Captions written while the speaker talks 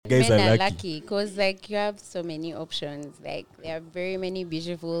Guys Men are are lucky. lucky because like you have so many options. Like there are very many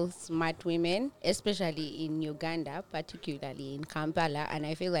beautiful, smart women, especially in Uganda, particularly in Kampala. And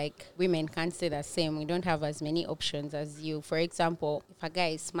I feel like women can't say the same. We don't have as many options as you. For example, if a guy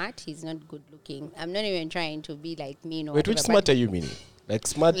is smart, he's not good looking. I'm not even trying to be like mean or Wait, which smart are you meaning? Like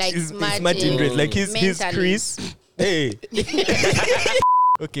smart? Like He's smart, smart in dress. Like his mentally. Chris. Hey.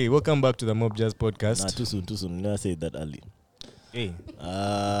 Okay, welcome back to the Mob Jazz podcast. Nah, too soon. Never say that early. Hey.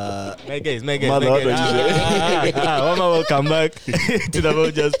 My guys. Mother, what did you say? Welcome back to the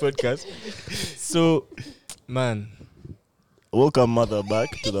Mob Jazz podcast. So, man. Welcome, Mother, back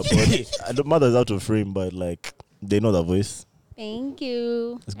to the pod. Mother's out of frame, but like they know the voice. Thank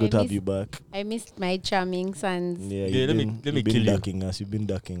you. It's good to have you back. I missed my charming sons. Yeah, let me you've kill been you. ducking us. You've been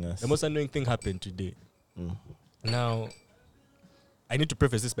ducking us. The most annoying thing happened today. Now, I need to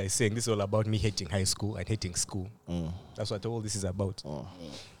preface this by saying this is all about me hating high school and hating school. That's what all this is about. So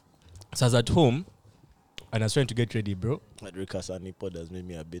I was at home and I was trying to get ready, bro. That Rikasani pod has made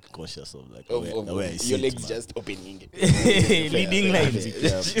me a bit conscious of like Of where I your sit, legs man. just opening it. Leading lines.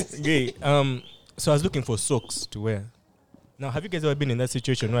 Yeah. Okay. So I was looking for socks to wear. Now, have you guys ever been in that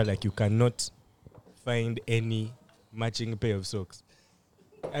situation where like you cannot find any matching pair of socks?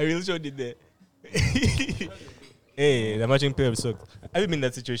 I really showed it there. Hey, the matching pair of socks. Have you been in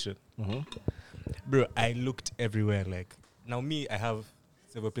that situation? Bro, I looked everywhere. Like, now me, I have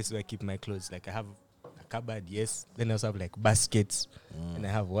several places where I keep my clothes. Like, I have a cupboard, yes. Then I also have like baskets. And I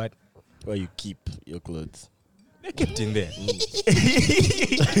have what? Where you keep your clothes. They're kept in there.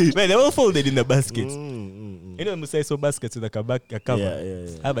 Man, they're all folded in the baskets. You know, Musai saw baskets with a cover. Yeah.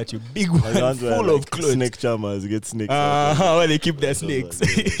 How about you? Big Like one the ones where, full like, of clothes. Snake charmers get snakes. Where they keep their Those are snakes.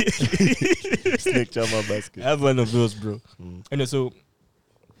 Snake charmer basket. I have one of those, bro. And so,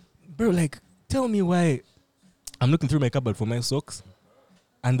 bro, like, tell me why I'm looking through my cupboard for my socks,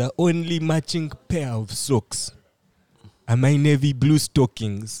 and the only matching pair of socks are my navy blue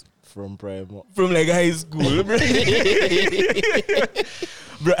stockings From Prime. from like high school, bro.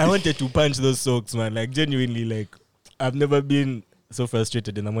 Bro, I wanted to punch those socks, man. Like, genuinely, like, I've never been so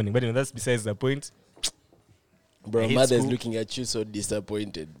frustrated in the morning. But that's besides the point. I Bro, hate mother's school. looking at you so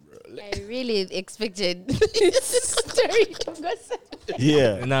disappointed, bro. Like, I really expected this story to go somewhere.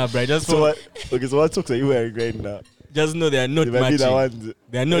 Yeah. Nah, bro, So what socks are you wearing right now? just know they are not They might be the matching. ones.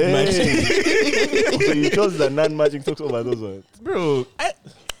 They are not matching. So you chose the non-matching socks over those ones. Bro,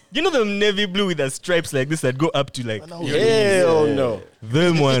 you know the navy blue with the stripes like this that go up to like hell no.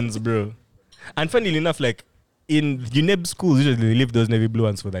 them ones, bro. And funnily enough, like in UNEB schools, usually they leave those navy blue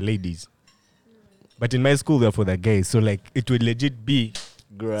ones for the ladies. But in my school, they're for the guys. So like it would legit be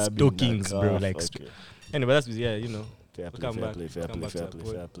Grabbing stockings, the bro. cuff, Like, okay. Anyway, that's, yeah, you know. Fair We'll come back. play. Come back to the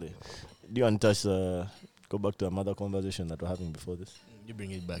pod. Fair play. Do you want to touch go back to another conversation that we're having before this? You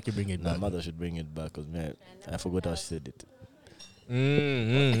bring it back. You bring it Nah, back. mother should bring it back because I forgot how she said it.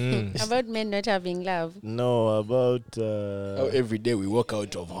 About men not having love. No, about How every day we walk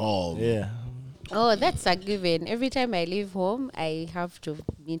out of home. yeah. Oh, that's a given. Every time I leave home, I have to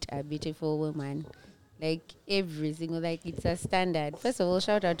meet a beautiful woman. Like every single, like it's a standard. First of all,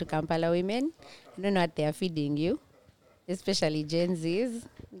 shout out to Kampala women. I don't know what they are feeding you, especially Gen Zs.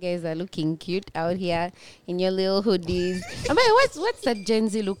 You guys are looking cute out here in your little hoodies. I mean, what's that Gen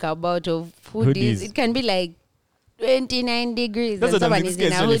Z look about of hoodies? It can be like 29 degrees. That's and what I'm someone is in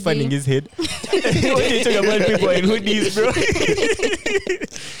thinking. a Really hoodie. fanning his head. When you talk about people in hoodies, bro.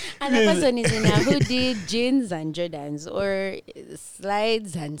 And the person is in a hoodie, jeans and Jordans, or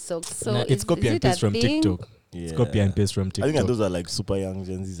slides and socks. So Nah, it's copy is and it a paste from thing? TikTok. It's copy and paste from I TikTok. think those are like super young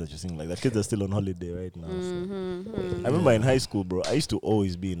Gen Zs that you're seeing. Like the kids are still on holiday right now. So. I remember in high school, bro, I used to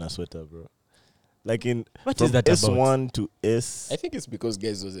always be in a sweater, bro. Like What from is that S1 about? to S. I think it's because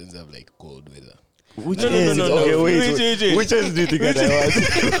guys doesn't have like cold weather. Which No. Okay, wait. Wait. Which ends do you think that I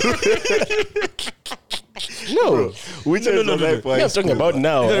was? No, Which ends was I for I high was talking school, about man?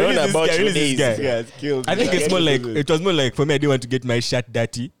 now. No, I don't know this about guy, your this days. guy. Yeah, it's killed. I think me. it's more like it was more like for me. I didn't want to get my shirt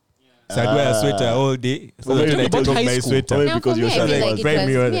dirty, so I'd wear a sweater all day. So that when I about take off high my school. sweater, Maybe Now, because for your me, I shirt feel was like it primary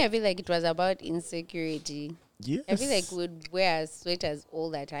was, order. me, I feel like it was about insecurity. Yes. I feel like we'd wear sweaters all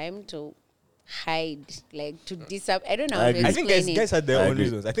the time to hide, like to disap. I don't know how I to agree. I think explain guys it. had their I own agree.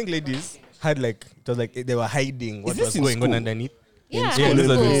 reasons. I think ladies had like it was like they were hiding what this was in going on school? underneath. Yeah, Yeah, high this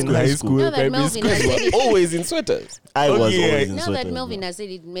was school. in high school, Now that primary Melvin school. has said it, Always in sweaters. I was Okay. always in now sweaters. that Melvin bro. has said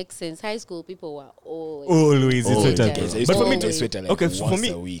it makes sense. High school people were always Always in Always. sweaters. Okay, so bro. I used But to for me, wear to- sweater like okay, so for once me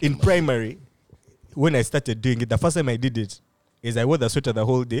a week, in man. primary, when I started doing it, the first time I did it is I wore the sweater the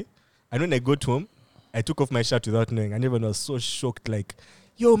whole day, and when I got home, I took off my shirt without knowing, and everyone was so shocked, like,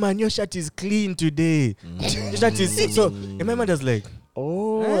 "Yo, man, your shirt is clean today. Your shirt is so." And my mother's like,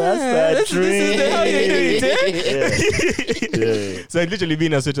 Oh, that's that this is how you do it, Yeah. So I'd literally be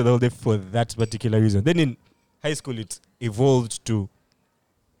in a sweater the whole day for that particular reason. Then in high school, it evolved to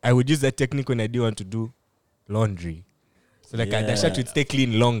I would use that technique when I do want to do laundry. So like the shirt would stay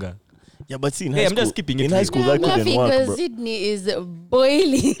clean longer. Yeah, but see, in Hey, high I'm school, just keeping it in high real. school that couldn't work, bro. because Sydney is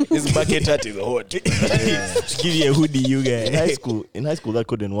boiling. This bucket hat is hot. Give you a hoodie, you In guys. high school that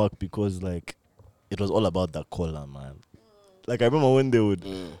couldn't work because like it was all about the collar, man. Like I remember when they would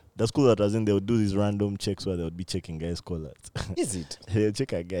the school that I was in, they would do these random checks where they would be checking guys' collars. Is it? They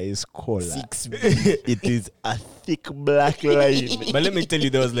check a guy's collar. 6B. It is a thick black line. But let me tell you,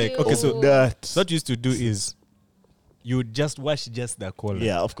 there was like, okay, so that. what you used to do is you would just wash just the collar.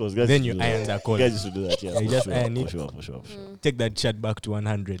 Yeah, of course. Guys Then used you to do iron that. the collar. Guys used to do that. Yeah, You for just sure, iron for it. sure, for sure. Take that shirt back to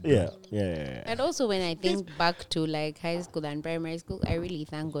 100. Yeah, yeah. And also, when I think back to like high school and primary school, I really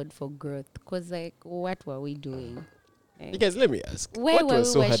thank God for growth. Because, like, what were we doing? Like, Guys, let me ask. Where What were was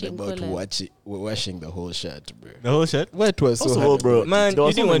we so hard washing about collars? washing the whole shirt, bro? The whole shirt? What was so First of hard all, bro, about Man, there you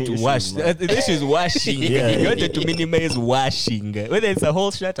was so didn't want many to wash. issues, man. The issue is washing. Yeah. You wanted to minimize washing. Whether it's a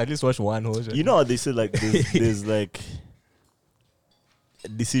whole shirt, at least wash one whole shirt. You know how they say like there's like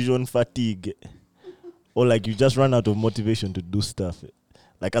decision fatigue, or like you just run out of motivation to do stuff.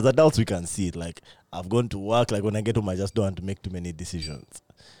 Like as adults, we can see it. Like I've gone to work. Like when I get home, I just don't want to make too many decisions.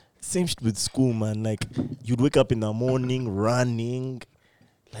 Same shit with school, man. Like you'd wake up in the morning running.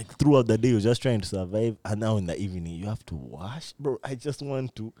 Like throughout the day, you're just trying to survive, and now in the evening, you have to wash, bro. I just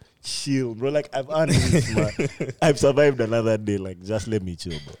want to chill, bro. Like I've earned this, man. I've survived another day. Like just let me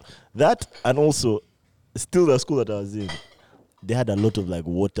chill, bro. That and also, still the school that I was in, they had a lot of like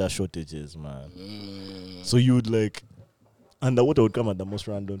water shortages, man. So you would like, and the water would come at the most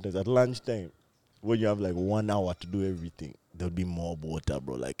random times. At lunchtime, when you have like 1 hour to do everything, there would be more water,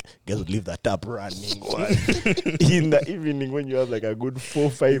 bro. Like, guys would leave the tap running. In the evening, when you have like a good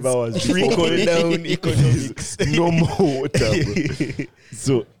 4-5 hours, Trickle down economics. no more water, bro.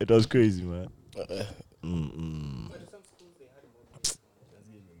 So it was crazy, man.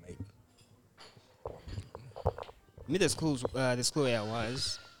 Me, the school where I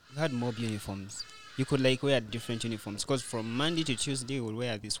was, we had mob uniforms. You could like wear different uniforms because from Monday to Tuesday we would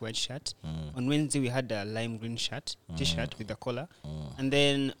wear this white shirt. On Wednesday we had a lime green shirt, t-shirt with the collar, and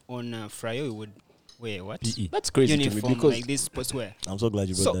then on Friday we would wear what? PE. That's crazy to me Uniform because like this sportswear. I'm so glad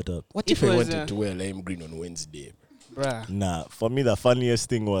you brought that up. what It if I was, wanted to wear lime green on Wednesday? Bruh, Nah, for me the funniest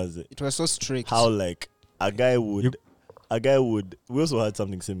thing was it was so strict. how like a guy would we also had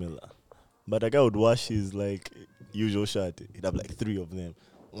something similar, but a guy would wash his like usual shirt. He'd have like 3 of them,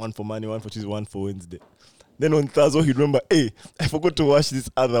 one for Monday, one for Tuesday, one for Wednesday. Then on Thursday he'd remember, hey, I forgot to wash this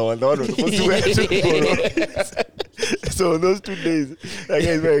other one. The one I was supposed to wear tomorrow. So on those 2 days, that guy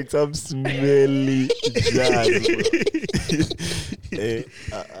is wearing some smelly jazz.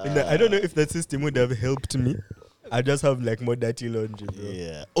 I don't know if that system would have helped me. I just have like more dirty laundry, bro.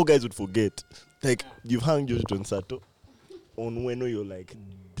 Yeah. All guys would forget. Like, you've hung your shit on Sato. On Weno, you're like,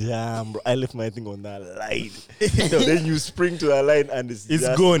 damn, bro, I left my thing on that line. Then you spring to the line and it's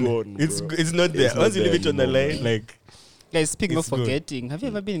just gone. bro. It's not there. It's not Once you there leave it on the anymore, line, man. like Guys, speaking It's of good. forgetting, have you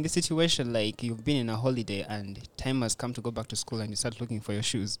ever been in this situation like you've been in a holiday and time has come to go back to school and you start looking for your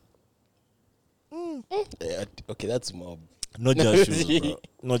shoes? Yeah, okay, that's mob. Not just shoes, bro.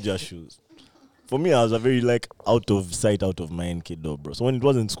 Not just shoes. For me, I was a very like out of sight, out of mind kid, though, bro. So when it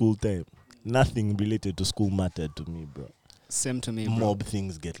wasn't school time, nothing related to school mattered to me, bro. Same to me, bro. Mob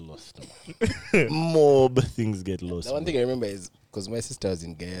things get lost. Mob things get lost. The one man. thing I remember is because my sister was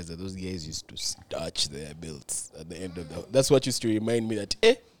in Gaza, those guys used to starch their belts at the end of the. That's what used to remind me that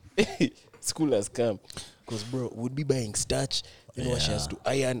school has come. Because bro, we'd be buying starch, then what she has to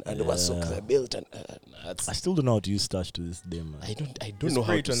iron and oversoak the belt, and I still don't know how to use starch to this day, man. I don't you know how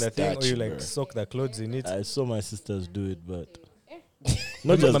spray it to on the thing, starch, or you like bro. soak the clothes in it. I saw my sisters do it, but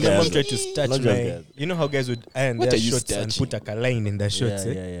My not just mom guys. tried to starch Not just my. guys. You know how guys would iron What their are you shorts and starching? put a line in their shorts.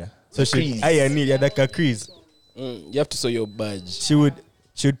 Yeah. So she crease. iron it, yeah, like a crease. You have to sew your badge. She would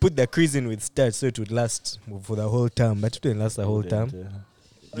put the crease in with starch so it would last for the whole term, but it didn't last the whole term.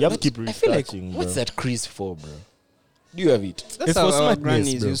 You have to keep I feel like restarching, what's bro. that crease for, bro? Do you have it? That's It's how for our smartness,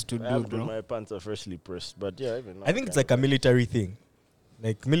 grannies bro. used to do, I have bro. my pants are freshly pressed, but yeah, even now I think it's like a military thing.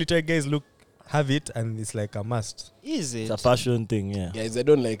 Like military guys have it and it's like a must. Is it? it's a fashion thing, yeah. Guys, I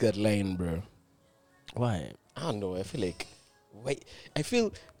don't like that line, bro. Why? I don't know. I feel like I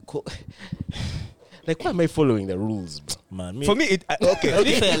feel like why am I following the rules, bro? Man, For me,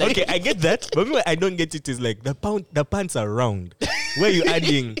 okay, like- I get that. But me, what I don't get it is like the pants are round. Where you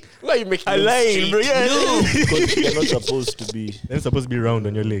adding Why are you making a them line, straight? bro? Yeah. because they're not supposed to be. They're supposed to be round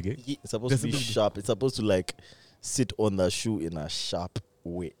on your leg. Eh? It's supposed to be sharp. It's supposed to like sit on the shoe in a sharp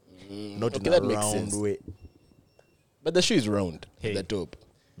way, not Okay, in that a makes round sense. way. But the shoe is round Hey. at the top.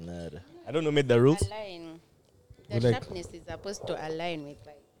 Nada. I don't know, made the rules. Align. The Well, like- sharpness is supposed to align with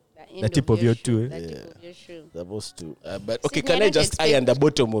like the end The tip of your toe, shoe. eh? The Yeah. tip of your shoe. Supposed to. But okay, See, can I I don't just expect- iron the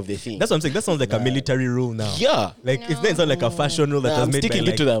bottom of the thing? That's what I'm saying. That sounds like a military rule now. Yeah. Like it doesn't sound like a fashion rule that Nah, was I'm made by sticking it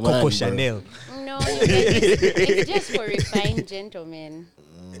like to the man, Coco bro. Chanel. No, it's just for refined gentlemen.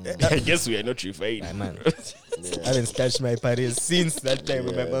 I guess we are not refined. Nah, man. I haven't starched my Paris since that time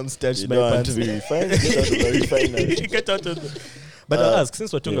when my mom starched You my don't want pants. to be refined. Get out of the refinery. Get out of the- But I'll ask,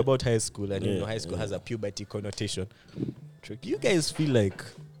 since we're talking yeah. about high school and you Yeah, know high school yeah. has a puberty connotation, do you guys feel like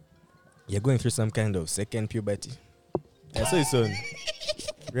you're going through some kind of second puberty? I saw it's on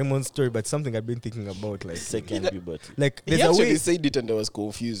Raymond's story, but something I've been thinking about, like Second puberty. like He there's a actually way said it and I was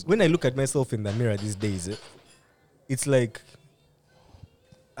confused. when I look at myself in the mirror these days, it's like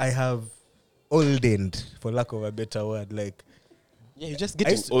I have oldened, for lack of a better word. Like Yeah, you're just I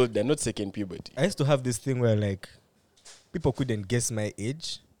getting used to- older, not second puberty. I used to have this thing where like people couldn't guess my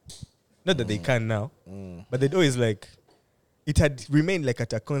age. Not that they can now, but they'd always like it had remained like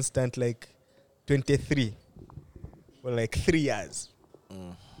at a constant like 23 for like 3 years.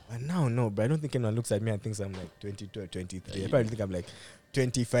 And now no, but I don't think anyone looks at me and thinks I'm like 22 or 23. I probably think I'm like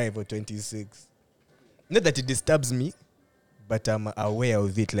 25 or 26. Not that it disturbs me, but I'm aware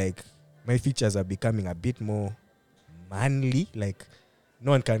of it. Like my features are becoming a bit more manly. Like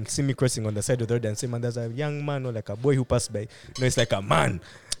no one can see me crossing on the side of the road and say, man, there's a young man or like a boy who passed by. No, it's like a man.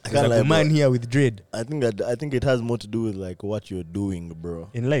 There's can't like a lie, man bro. here with dread I think it has more to do with like what you're doing, bro.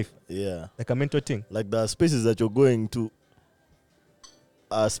 in life, Yeah. like a mental thing. Like the spaces that you're going to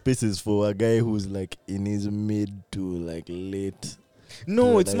are spaces for a guy who's like in his mid to like late.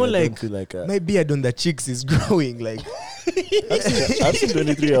 No, it's more I don't like feel like my beard on the cheeks is growing. Like, I've seen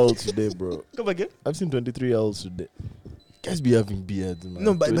 23-year-olds today, bro. come again. I've seen 23-year-olds today. Guys be having beards, man.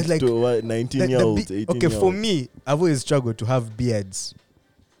 No, but like 19-year-olds, 18-year-olds. Okay, for me, I've always struggled to have beards.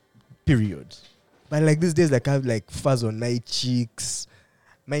 Period. But like these days, like I have like fuzz on my cheeks.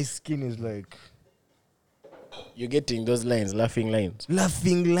 My skin is like You're getting those lines, laughing lines.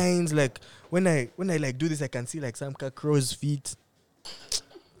 laughing lines. Like when I like do this, I can see like some crow's feet.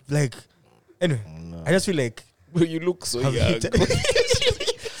 Like anyway, No. I just feel like Bro, you look so Have young.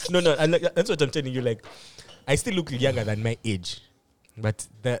 no, and like, that's what I'm telling you. Like, I still look younger than my age, but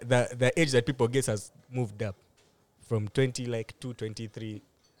the age that people guess has moved up from 20 like to 23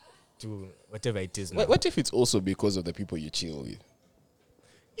 to whatever it is now. What if it's also because of the people you chill with?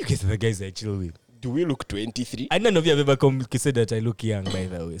 You guys are the guys I chill with. Do we look 23? And none of you have ever come said that I look young, by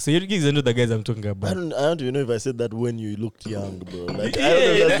the way. So you guys know the guys I'm talking I about. don't even know if I said that when you looked young, bro. Like Yeah, I don't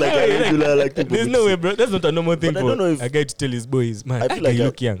know if that's like a regular like people There's would no say. way, bro. That's not a normal thing But I for don't know if- a guy to tell his boys, man. I feel like you I-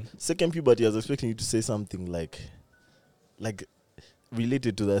 look young. Second puberty, I was expecting you to say something like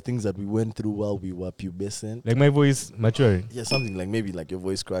related to the things that we went through while we were pubescent. Like my voice maturing. Yeah, something like maybe like your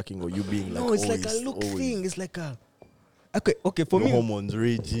voice cracking or you being like No, it's like a always- look always thing. It's like a okay. For your me, hormones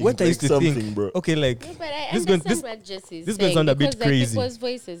raging. what I like used to something, think, bro. okay, like No, but I This going- understand this- what Jesse is this saying going sound a bit because, like, crazy. people's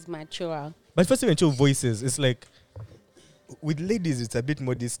voices mature. But first, when you voices, it's like with ladies, it's a bit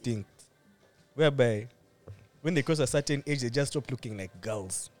more distinct. Whereby when they cross a certain age, they just stop looking like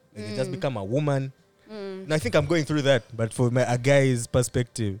girls. Like they just become a woman. Now I think I'm going through that, but from a guy's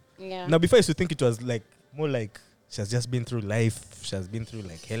perspective. Yeah. Now before I used to think it was like more like she has just been through life. She has been through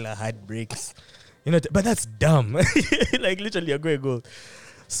like hella heartbreaks. You know, but that's dumb. Like literally, you're going to go.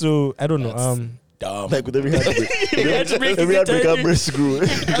 So I don't know. Dumb. Like with every heartbreak, Heartbreak every is heartbreak, a our breast grew.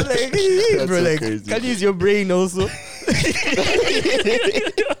 I'm like, bro, so like, crazy, can bro. you use your brain also?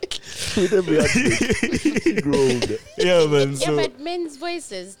 With every heartbreak, it grew older. Yeah, man. Yeah, So but men's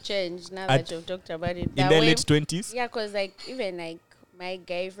voices change now At- that you've talked about it. in That their way- late 20s, Yeah, because like even like my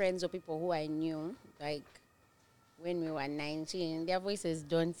guy friends or people who I knew, like when we were 19, their voices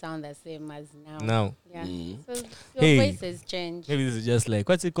don't sound the same as now. now Yeah. Mm. So your Hey. voices change. maybe this is just like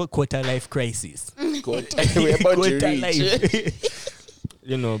what's it called, quarter life crisis. We're about to Quarter reach. life.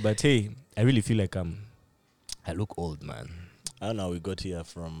 You know, but hey, I really feel like I look old, man. I don't know how we got here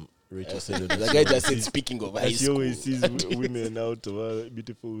from Rachel said that. The guy just said, speaking of high She school. always sees women out,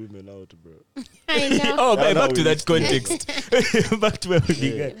 beautiful women out, bro. I know. Oh, That's back how to we that context. Back to where we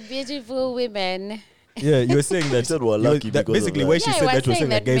began. Beautiful women. Yeah, you were saying She that said we're you were- lucky that because basically of why that. she Yeah, said I was that was saying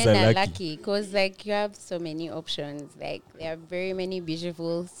that guys men are lucky. because like you have so many options. Like there are very many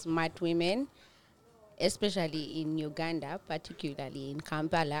beautiful, smart women, especially in Uganda, particularly in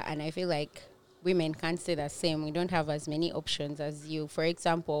Kampala. And I feel like women can't say the same. We don't have as many options as you. For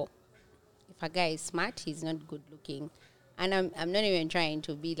example, if a guy is smart, he's not good looking. And I'm not even trying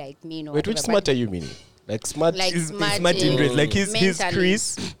to be like mean or Wait, which whatever, smart but are you meaning? Like smart. Like He's smart, smart in dress. Like his mentally.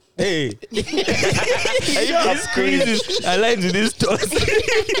 Chris. Hey, his Chris is aligned with his toes.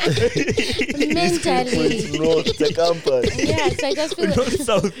 mentally. North, the campus. Yeah, so I just feel North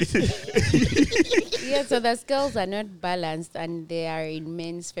south. yeah, so the scales are not balanced and they are in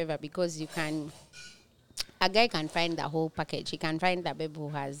men's favor because a guy can find the whole package. He can find the babe who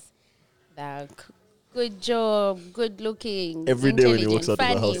has the good job, good looking, Every day when he walks intelligent,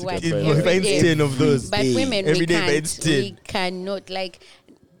 out of the house, funny, he what, can find He every finds day. 10 of those. But women, Every we day can't. finds 10. We cannot, like,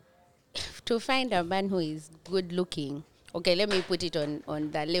 to find a man who is good looking. Okay, let me put it on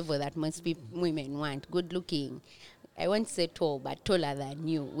the level that most women want. Good looking. I won't say tall, but taller than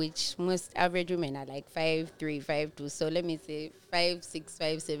you, which most average women are like 5'3", 5'2". So let me say 5'6",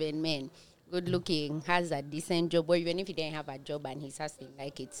 5'7" men. Good looking, has a decent job, or even if he didn't have a job and he's hustling,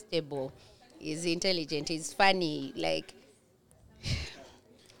 like it's stable, he's intelligent, he's funny, like.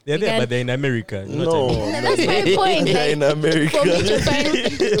 They're there, can- but they're in America. You know what I mean? No, That's my point. They're Like, in America. for me to find,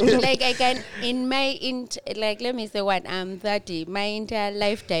 like, I can, like, let me say what, I'm 30. My entire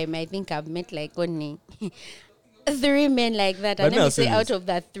lifetime, I think I've met, like, only 3 men like that. But And let now me say, say out this. of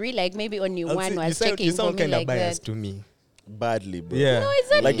that 3, like, maybe only I'll one say- was you checking for sound me kind of like biased that. to me. Badly, bro. Yeah. No,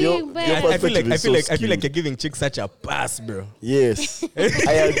 it's not Like being your biased. I feel like perspective is so I feel like skewed. you're giving chicks such a pass, bro. Yes,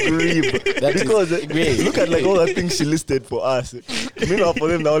 I agree. That is Because great. look at like all the things she listed for us. Meanwhile, for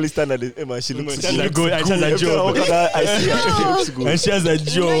them, the only standard is Emma. She looks She has a good. good- and she has a Every time I job. look at her, I see her. She No. looks good. And she has a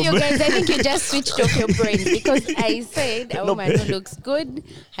You know, job. you guys, I think you just switched off your brain because I said a woman who looks good,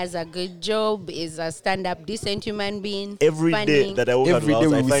 has a good job, is a stand-up, decent human being. Every funny. day that I walk out of Every the day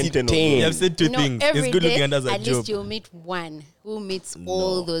house, we I will find see 10 of 10. them. You have said two No, things. every He's good looking day, and has a at job. least you'll meet one who meets No.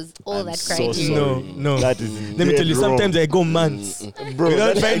 all I'm that so criteria. sorry. No. That is Let me dead tell you, wrong. sometimes I go months. Bro,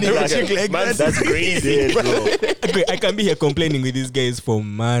 without that's finding a exactly- chick like that. That's crazy, bro. Okay, I can be here complaining with these guys for That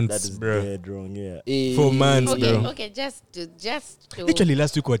months, is bro. dead wrong, yeah. For months, Okay, bro. okay, just to Literally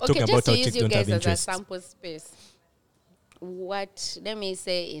last week we were okay, talking just about to how use chicks you don't have guys as a interest. sample space. What, let me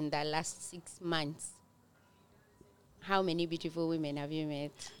say, in the last 6 months, how many beautiful women have you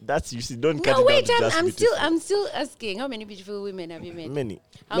met? That's, you see, don't cut No, it wait, down to just I'm still asking. How many beautiful women have you met? Many.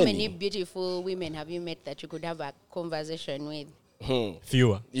 How Many. many beautiful women have you met that you could have a conversation with?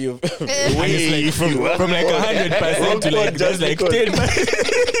 Fewer. You've And it's like from like 100% to like just like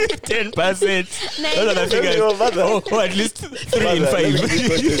 10%. 10%. Those are the figures. Oh, at least 3 in 5.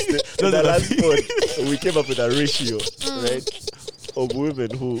 Those The are last the one, we came up with a ratio, right? Of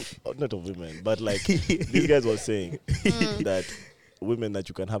women who, not of women, but like these guys were saying that women that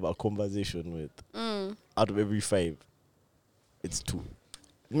you can have a conversation with, out of every 5, it's 2.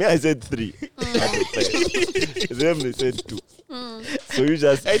 Me, I said 3 out of 5. Them, they said 2. So you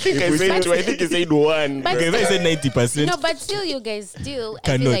just, I think if I we said say- 2. I think you said 1. But Okay, if I said 90%. no, but still, you guys still, I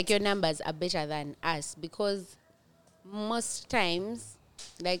Cannot. feel like your numbers are better than us because most times,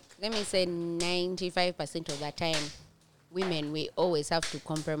 like, let me say 95% of the time, women, we always have to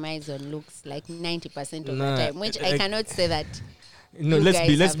compromise on looks like 90% of Nah, the time, which I like- cannot say that. No, You let's guys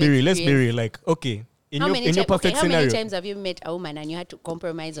be have real. Let's be experienced- real. Like, okay, in How your many in your perfect how many scenario, times have you met a woman and you had to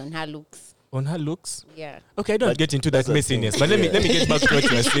compromise on her looks? on her looks. Yeah. Okay, I don't But get into that that's the thing. messiness, but let me get back to what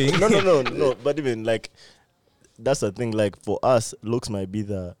you were saying. No. But even like, that's the thing. Like for us, looks might be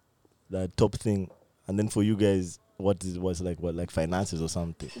the top thing, and then for you guys, what's like finances or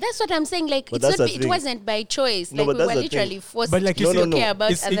something. That's what I'm saying. Like, But it's that's not, the it thing. wasn't by choice. No, Like, but we that's were the thing. literally forced But like you to see, care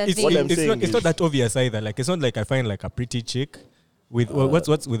about it's, other it's, things. What I'm it's saying not, it's not is- that obvious either. Like it's not like I find like a pretty chick with what's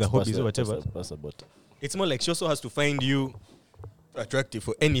with the hobbies or whatever. Pass about. It's more like she also has to find you attractive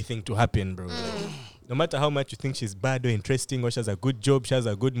for anything to happen, bro. Like, no matter how much you think she's bad or interesting, or she has a good job, she has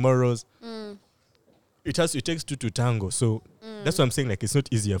a good morals. It takes 2 to tango. So that's what I'm saying. Like it's not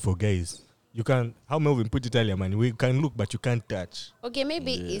easier for guys. You can, how Melvin put it earlier, man. We can look, but you can't touch. Okay,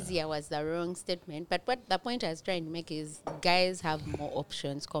 maybe easier was the wrong statement, but what the point I was trying to make is guys have more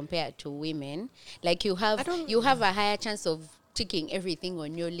options compared to women. Like you have a higher chance of ticking everything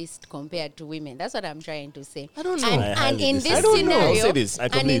on your list compared to women. That's what I'm trying to say. I don't know. And, I and highly in disagree. this I don't know. I'll scenario, say this. I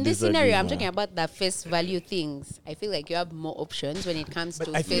and completely in this disagree, scenario, I'm man. talking about the face value things. I feel like you have more options when it comes to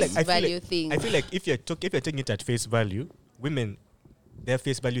I feel face like value things. I feel like if you're taking it at face value, women, their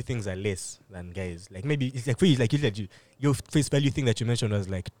face value things are less than guys. Like maybe it's like for you, like you said, your face value thing that you mentioned was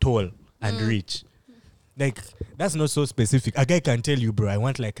like tall and rich. Like, that's not so specific. A guy can tell you, bro, I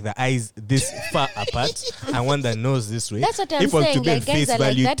want like the eyes this far apart. I want the nose this way. That's what I'm If I'm saying. to get Like, guys face are like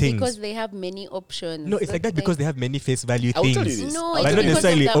value that things. because they have many options. No, it's like that because they have many face value I'll things. tell you this. No, I'll it's tell not you because this.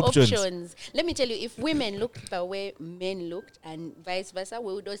 necessarily of the options. options. Let me tell you, if women looked the way men looked and vice versa,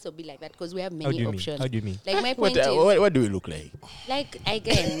 we would also be like that because we have How do many you mean? options. How do you mean? Like my point is, What do we look like? like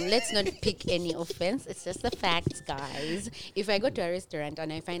again, let's not pick any offense. It's just the facts, guys. If I go to a restaurant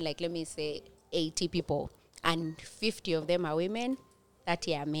and I find like, let me say 80 people and 50 of them are women,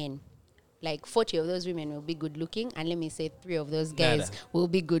 30 are men. Like 40 of those women will be good looking, and let me say 3 of those guys Nada. will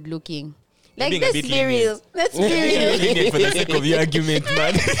be good looking. You're Like, being a let's bit be real. lenient. Let's be real. Lenient for the sake of your argument,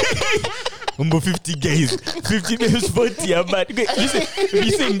 man. 50 guys, 50 males, 40 are bad. Okay,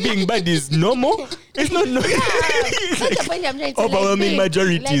 you saying being bad is normal? It's not normal. That's the point I'm trying to say. Overwhelming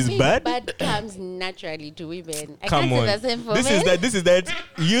majority is being bad. Bad comes naturally to women. I Come can't on. say the same for This men. is that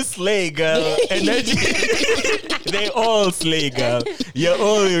you slay, girl. And then they all slay, girl. You're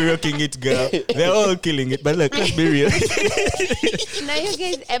all rocking it, girl. They're all killing it. But look, let's be real. Now you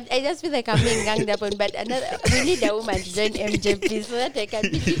guys, I just feel like I'm being ganged up on, but we need a woman to join MJP so that I can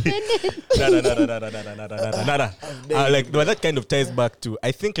be defended. Nada. Like, but that kind of ties back to,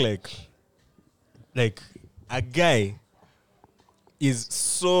 I think like a guy is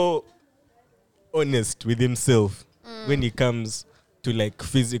so honest with himself when it comes to like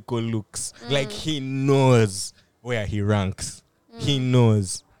physical looks. Like, he knows where he ranks. He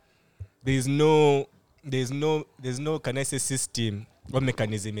knows. There's no can I say system or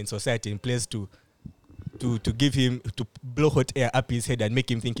mechanism in society in place to give him, to blow hot air up his head and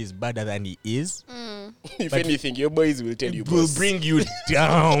make him think he's better than he is. If anything, your boys will tell you, Will boss. bring you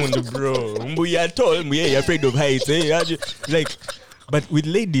down, bro. We are tall, we are afraid of heights. Like, but with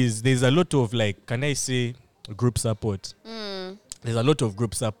ladies, there's a lot of like, can I say, group support. There's a lot of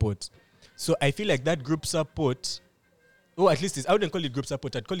group support. So I feel like that group support, or at least I wouldn't call it group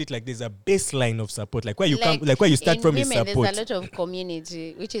support. I'd call it like there's a baseline of support, like where you come, like where you start in from is women, support. There's a lot of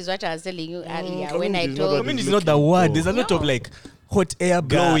community, which is what I was telling you earlier when community I is not told. what I mean, is it's not the word. There's a lot No. of like hot air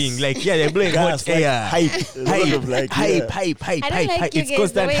blowing. Like, yeah, they're blowing Gas, hot like air. hype. There's a lot of like, yeah. Hype. I don't like you It's guys,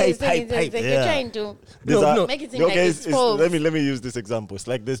 constant the way hype, you're saying hype. it. Like Yeah. you're trying to There's No, make it seem okay, like it's false. let me use this example. It's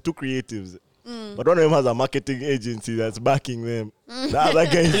like there's two creatives, but one of them has a marketing agency that's backing them. The other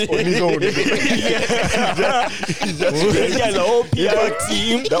guy is on his own. Yeah, the whole PR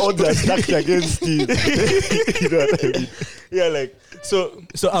team. The odds are stacked against him. You know what I mean? Yeah, like, so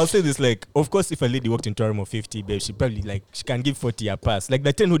I'll say this, like, of course, if a lady walked into a room of 50, babe, she probably, like, she can give 40 a pass. Like,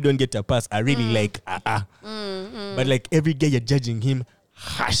 the 10 who don't get a pass are really like, But, like, every guy, you're judging him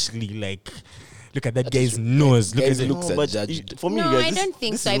harshly. Like, look at that guy's nose. Look at Guys his looks No, are but judged. for me, No, guys, I this- don't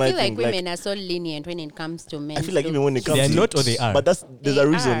think this so. is I my feel like thing, women are so lenient when it comes to men. I feel like even when it comes They are to not or they are. But there's They a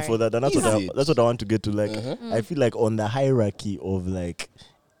reason are. for that, and that's Is what it? that's what I want to get to. Like, I feel like on the hierarchy of like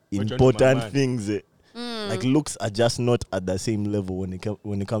Which one is my important man? things, like looks are just not at the same level when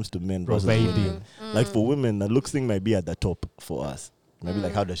it comes to men versus Providing. women. Like for women, the looks thing might be at the top for us. Maybe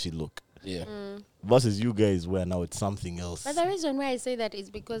like how does she look? Yeah. Versus you guys, where now it's something else. But the reason why I say that is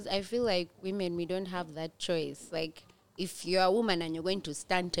because I feel like women, we don't have that choice. Like, if you're a woman and you're going to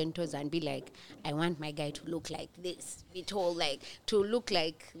stand 10 toes and be like, I want my guy to look like this, be told, like, to look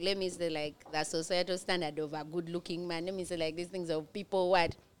like, let me say, like, the societal standard of a good-looking man. Let me say, like, these things of people,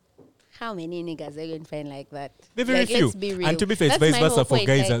 what? How many niggas are you going to find like that? They're very Like, few. let's be real. And to be fair, it's That's vice my versa whole for point,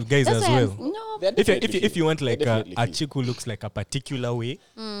 guys like, as- guys that's as why well. No, They're If you, definitely if you want few. like They're a definitely few. chick who looks like a particular way,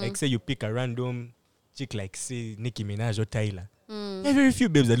 like say you pick a random chick like say Nicki Minaj or Tyler. There are very few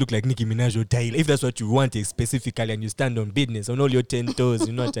babes that look like Nicki Minaj or Tyler. If that's what you want specifically and you stand on business on all your 10 toes,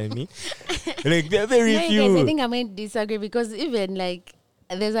 you know what I mean? Like there are very No, you few. guys, I think I'm going to disagree because even like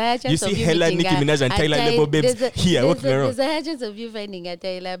there's a higher chance You of see you hella meeting Nicki Minaj and Tyler level babes here walking around. There's a higher chance of you finding a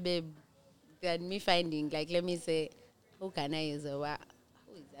Tyler babe than me finding, like, let me say, who can I use? Who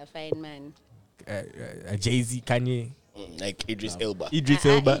is a fine man? Jay-Z, Kanye, Like Idris Elba. Idris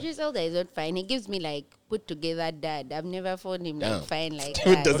Elba. Idris Elba is not fine. He gives me like put together dad. I've never found him Damn. like fine like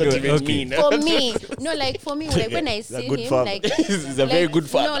What does that. that Okay, even okay. mean? For me, no, like for me, like when I see good him, father. like He's a very good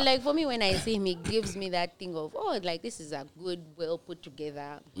father. No, like for me, when I see him, he gives me that thing of, oh, like this is a good, well put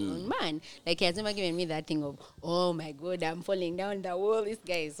together man. Like he has never given me that thing of, oh my god, I'm falling down the wall. This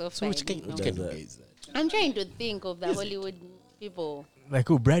guy is so So fine. which kind No. of guy is that? I'm trying to think of the Hollywood people. Like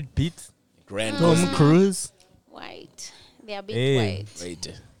who? Brad Pitt, Grand Tom Cruise. White. They are a bit Hey. white. Wait.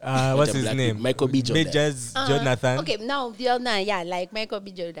 What's The his black name? dude, Michael B. Jordan. Majors Jonathan. Okay, now yeah, like Michael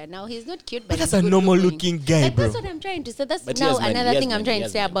B. Jordan. Now he's not cute, but That's he's a good normal looking. looking guy, Like, bro. that's what I'm trying to say. That's But he now has money, another he has thing I'm money, trying he to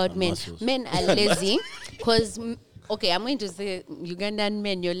has say money. about men. muscles. Men are lazy because, okay, I'm going to say Ugandan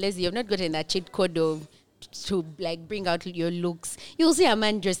men, you're lazy. You've not gotten that cheat code of to like bring out your looks. You'll see a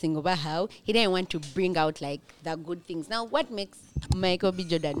man dressing over how he didn't want to bring out like the good things. Now, what makes Michael B.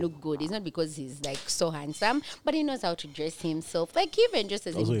 Jordan look good is not because he's like so handsome, but he knows how to dress himself. Like he even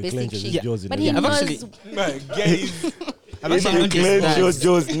dresses Also, in he basic clenches his shit, jaws in but the he video. knows. My guys. I've actually noticed Clench that.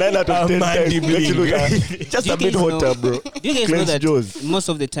 Joe's 9 out of 10 times. Mandible. Makes you look just Do a you bit guys know- hotter, bro. Do you guys know Clench that Joe's. most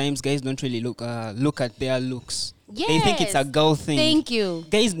of the times guys don't really look at their looks? They think it's a Yes. girl thing. Thank you.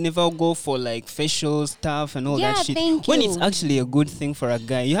 Guys never go for like facial stuff and all Yeah, that shit. thank When you. it's actually a good thing for a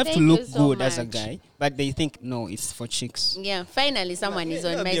guy, you have Thank to look you so good as a much. guy. But they think no, it's for chicks. Yeah, finally someone is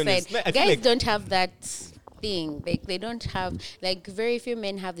on I'll my be honest. side. I feel Guys like- don't have that thing. Like they don't have like very few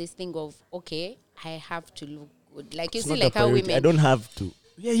men have this thing of okay, I have to look good. Like you It's see, not a like how priority. women. I don't have to.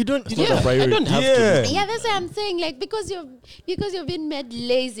 Yeah, you don't. It's not a priority. I don't have Yeah. to. Yeah, that's what I'm saying. Like because you've been made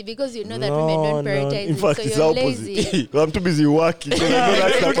lazy because you know that women don't prioritize In it, fact, so it's the you're opposite. lazy. I'm too busy working. So I know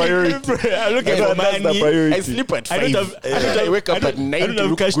that's the priority. I look I at know for that's the money. priority. I sleep at I 5. don't have. I wake up at 9 I don't to have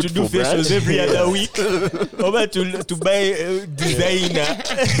look cash good to do for brand. facials every other week. Over to buy designer.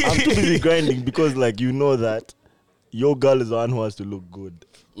 I'm too busy grinding because, like, you know that your girl is the one who has to look good.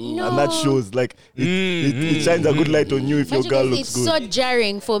 No. And that shows, like, it shines a good light on you if your But you girl guys, looks it's good. so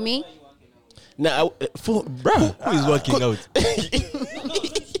jarring for me. Now, for bruh, Who is working out?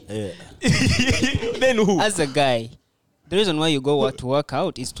 Yeah. Then who? As a guy, the reason why you go to work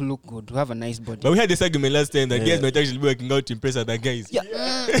out is to look good, to have a nice body. But we had this argument last time that Yeah. guys might actually be working out to impress other guys. Yeah,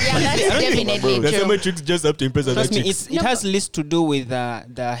 that's definitely There's so true. many tricks just up to impress other Trust me, chicks. it has less to do with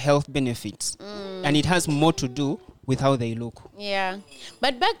the health benefits, and it has more to do with how they look. Yeah,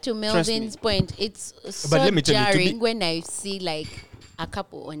 but back to Trust me. Melvin's point, it's so let me tell you, to jarring be- when I see like a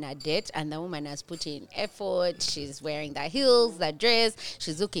couple on a date and the woman has put in effort. She's wearing the heels, the dress,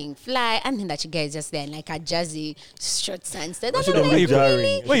 she's looking fly, and then that guy is just there in like a jazzy shorts and stuff. It shouldn't be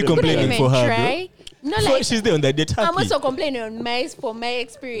jarring. Why are you It shouldn't be complaining jarring. for her, try. No, So like she's there on that date happy. I'm also complaining on for my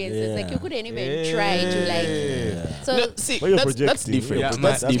experiences. Like you couldn't even try to like. So no, see, But you're that's projecting. different. Yeah, that's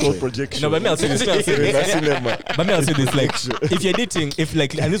man. That's called different. projection. No, but me, I'll say this. Me, I'll say It's a this. cinema. But me, I'll say this. Like, if you're dating, if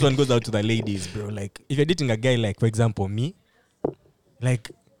like, and this one goes out to the ladies, bro. Like, if you're dating a guy, like, for example, me,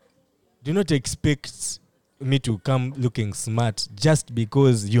 like, do not expect me to come looking smart just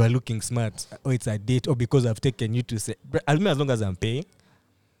because you are looking smart, or it's a date, or because I've taken you to say. As long as I'm paying,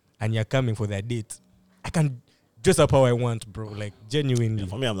 and you're coming for that date, I can dress up how I want, bro. Like, genuinely.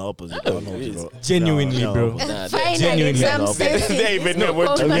 For me, I'm the opposite. I don't know, it is. bro. Genuinely, Yeah, bro. Nah, finally genuinely, some no, sense. they even know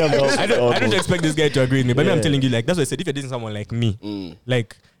what For me, I'm the opposite. I don't expect this guy to agree with me, but me, I'm Yeah. telling you, like, that's what I said. If you're dating someone like me,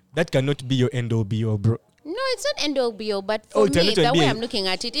 like, that cannot be your end all be all, bro. No, it's not end all be all, but Oh, for it me, cannot the be way a- I'm looking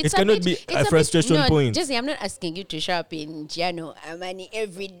at it, it it's cannot bit, be it's a frustration no, point. Jesse, I'm not asking you to shop in Giano Armani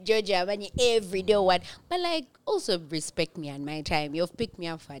every Giorgio Armani every day or what, but like also respect me and my time. You've picked me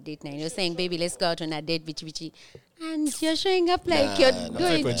up for a date night. You're saying, baby, let's go out on a date, bitchy, and you're showing up like you're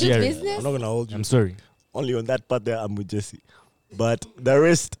going for to Jerry. business. I'm not gonna hold you. I'm sorry. Only on that part there, I'm with Jesse. But the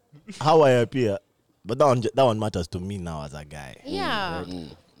rest, how I appear, but that one matters to me now as a guy. Yeah.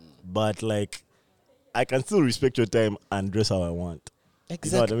 But like, I can still respect your time and dress how I want. Exactly.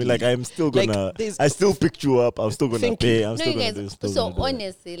 You know what I mean? Like, I'm still Like, gonna, there's- I still pick you up. I'm still gonna Thank pay. you. I'm No, still you gonna guys. do. Still So gonna do that.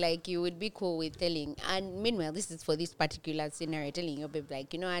 honestly, like you would be cool with telling. And meanwhile, this is for this particular scenario. Telling your babe,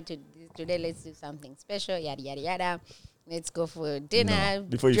 like, you know what, today let's do something special. Yada yada yada. Let's go for dinner. No.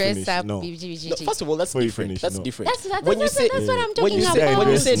 Before you dress finish, up. no. No, first of all, that's Before you different. finish, That's no. different. That's what I'm when you talking about. when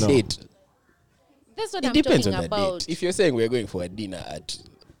you say No. date, That's what it I'm depends talking on the about. date. If you're saying we're going for a dinner at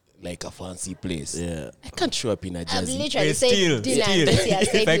like a fancy place, Yeah. I can't show up in a I've jazzy. literally Hey, said still, dinner. still. And Jesse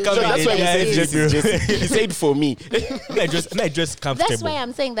has said If I you come should in have That's why a he said said jazzy, this. Jesse. He said for me. I just comfortable. That's why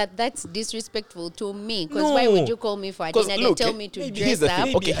I'm saying that that's disrespectful to me. Because No. why would you call me for a 'Cause dinner? look, They tell me to here's dress the up,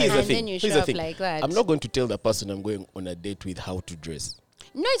 thing. Okay, here's the and thing. then you Here's show the up thing. like that. I'm not going to tell the person I'm going on a date with how to dress.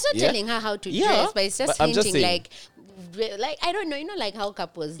 No, it's not Yeah. telling her how to Yeah, dress, but it's just but I'm just hinting saying. like I don't know, you know, like how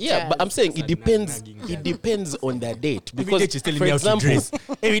couples. Yeah, jazz. but I'm saying it depends. nagging. It depends on the date Every because, day she's telling for me how example, to dress.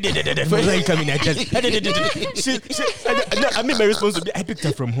 Every day, why you coming at just? I mean, my response would be, I picked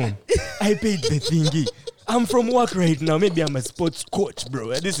her from home. I paid the thingy. I'm from work right now. Maybe I'm a sports coach,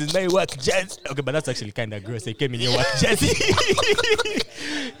 bro. This is my work jazz. Okay, but that's actually kind of gross. I came in your work jazz.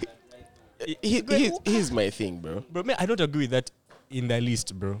 here's my thing, bro. Bro, man, I don't agree with that in the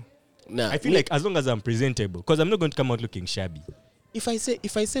least, bro. Nah, I feel like as long as I'm presentable, because I'm not going to come out looking shabby. if I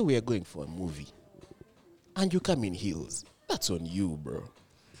say we are going for a movie, and you come in heels, that's on you, bro.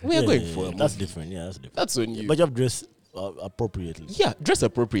 We are going for a movie. That's different. Yeah, that's different. That's on you. But you have dressed appropriately. Yeah, dress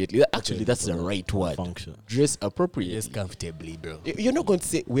appropriately. Actually, that's the right word. Function. Dress appropriately. Yes, comfortably, bro. You're not going to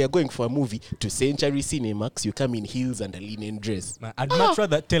say we are going for a movie to Century Cinemax. You come in heels and a linen dress. Man, I'd much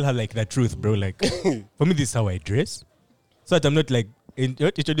rather tell her like the truth, bro. Like, for me, this is how I dress, so that I'm not like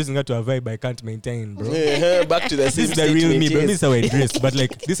introducing her to a vibe I can't maintain, bro. Back to the This same is the real me, statement, bro. yes. This is how I dress, but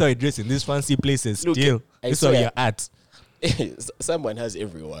like this is how I dress in these fancy places. Look, Still, I this is how swear. you're at. Someone has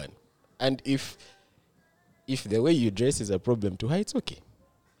everyone, and if the way you dress is a problem to her, it's okay.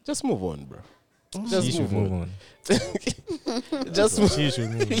 Just move on, bro. She should move on. Just move. She should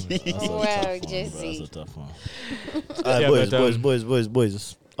move on. That's a Wow, tough one, bro. Jesse. That's a tough one. Yeah,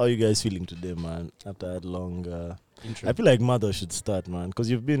 Boys. How you guys feeling today, man? After that long, Intro. I feel like mother should start, man, because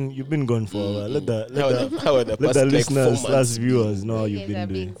you've been gone for a while. Let How are the let past the like 4 listeners, months last been? viewers know how You you've guys are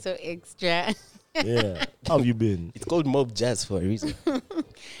been doing. being so extra. Yeah, how have you been? It's called mob jazz for a reason.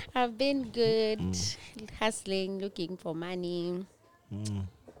 I've been good, hustling, looking for money.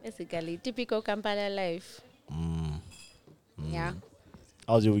 Basically, typical Kampala life. Yeah.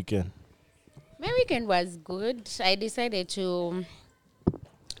 How's your weekend? My weekend was good. I decided to.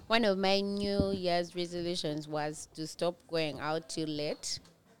 One of my New Year's resolutions was to stop going out till late.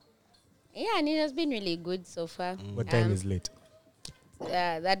 Yeah, and it has been really good so far. What time is late?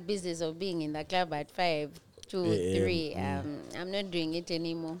 That business of being in the club at 5, 2, 3, I'm not doing it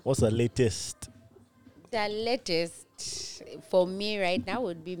anymore. What's the latest? The latest for me right now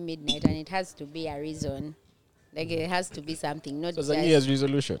would be midnight, and it has to be a reason. Like it has to be something, not So it's just a New Year's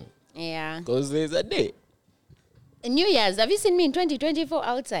resolution. yeah. Because there's a day. New Year's. Have you seen me in 2024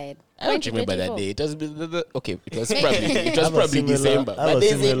 outside? I don't remember that 2024. day. It was okay. It was Maybe. probably I have a probably similar- December. I have But a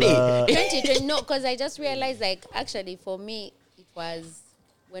there's a day. similar- 2020, no, because I just realized, like, actually, for me, it was,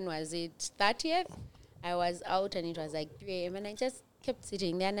 when was it? 30th? I was out and it was like 3 a.m. and I just kept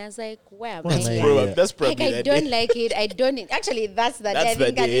sitting there and I was like, where am I That's here? probably- That's Like, probably I that don't day. like it. I don't. Actually, that's the day. That's I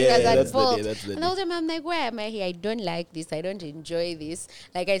think the I day, think I was yeah, at that's the fault. day, that's the And all the time, I'm like, why am I here? I don't like this. I don't enjoy this.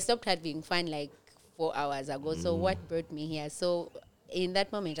 Like, I stopped having fun like 4 hours ago. So what brought me here? So in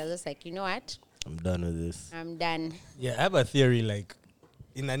that moment, I was just like, you know what? I'm done with this. I'm done. Yeah, I have a theory. Like,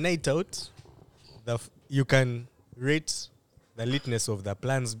 in a night out, you can rate the litness of the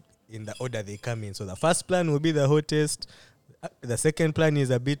plans in the order they come in. So the first plan will be the hottest. The second plan is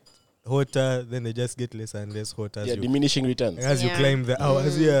a bit hotter. Then they just get less and less hot as Yeah, you diminishing returns. as you Yeah. climb the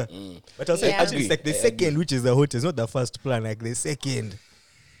hours. Yeah, but I'll say Yeah. actually it's like the I second, which is the hottest, not the first plan. Like the second,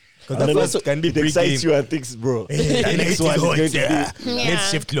 because And the then first can be it excites pre-game. you and thinks, bro. The the next one is going to yeah. be. Yeah. Let's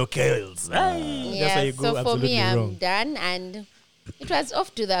shift locales. That's Yeah, how you go so for absolutely me, I'm wrong. done, and it was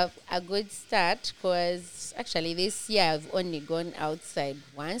off to a good start because actually this year I've only gone outside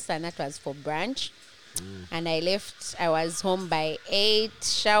once, and that was for brunch. And I left. I was home by 8,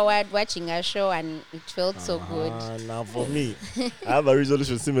 showered, watching a show, and it felt so good. Now for me, I have a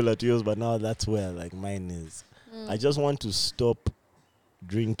resolution similar to yours, but now that's where like mine is. I just want to stop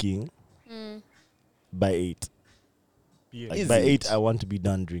drinking by 8. Like Is by it? 8, I want to be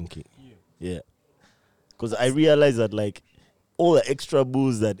done drinking. Yeah, because I realize that like all the extra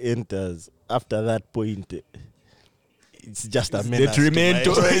booze that enters after that point, it's just a menace to my-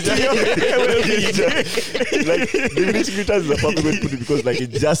 detrimental. like diminishing returns is a perfect way to put it because like it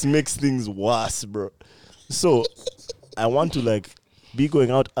just makes things worse, bro. So I want to like be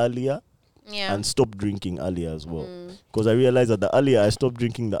going out earlier Yeah. and stop drinking earlier as well. Because I realize that the earlier I stop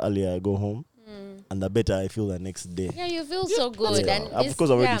drinking, the earlier I go home, and the better I feel the next day. Yeah, you feel so good. Yeah. And Of this course,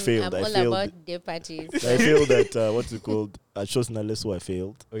 I already year failed. I'm I all failed. about day parties. I failed at what's it called? At Shosnaleso, I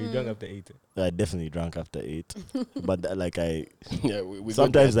failed. Oh, you drank after 8. I definitely drank after 8, but like I Yeah, we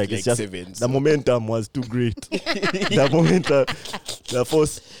sometimes got like it's just 7. the momentum was too great. The momentum, the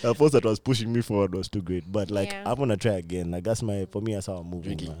force that was pushing me forward was too great. But like Yeah. I'm gonna try again. Like that's for me that's how I'm moving.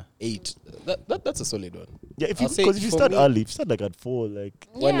 Drinking Man. 8. That's a solid one. Yeah, I'll say because if you for start me- early, if you start like at 4, like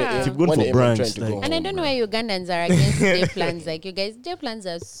Yeah. if you've gone 1 for a.m. I'm brunch, trying to go like, home. And I don't know why Ugandans are against day plans. Like, you guys, day plans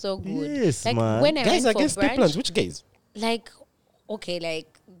are so good. Yes, like, man. when I Guys went against for the brunch, plans. Which guys? like, okay,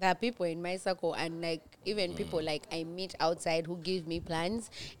 like, the people in my circle and, like, even people, like, I meet outside who give me plans,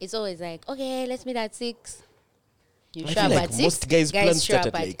 it's always like, okay, let's meet at 6. You I show feel up like at 6. most guys' plans show start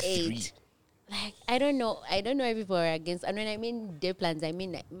up at, at like, 8. 3. Like, I don't know why people are against. And when I mean day plans, I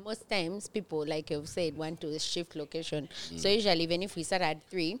mean like, most times people, like you've said, want to shift location. So usually, even if we start at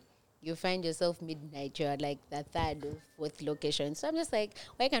 3, you find yourself midnight. You're like the 3rd or 4th location. So I'm just like,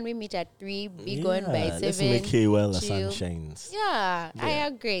 why can't we meet at 3? Be gone by 7. Let's make hay while the chill. sun shines. Yeah, I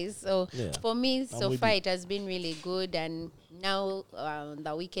agree. So Yeah. for me, so with far you. it has been really good. And now on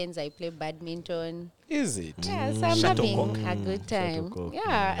the weekends I play badminton. Is it? Yeah, so I'm Shuttlecock. having a good time. Shuttlecock,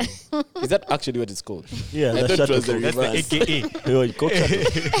 Yeah. Is that actually what it's called? Yeah, I that's thought it was the shuttlecock. That's the reverse. AKA. Yo, cock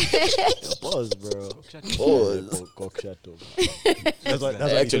shuttle. Pause, bro. Pause. Cock shuttle.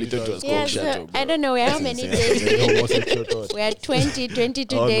 I actually thought it was Yeah, called so Shadow. I don't know. We're how many days in? Homosexual thought. We're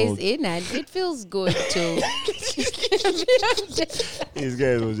 22 Oh, days no. in, and it feels good too. This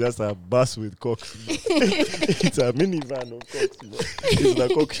guy was just a bus with cocks. It's a minivan of cocks. It's the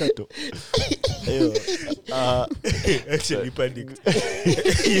cock shuttle. Actually panicked.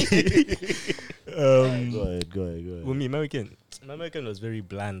 Go ahead. Well, my weekend was very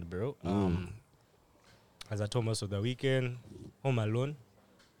bland, bro. As I told most of the weekend, home alone.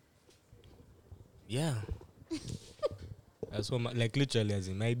 Yeah. I was home, like literally, as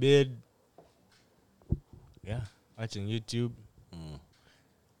in my bed. Yeah, watching YouTube.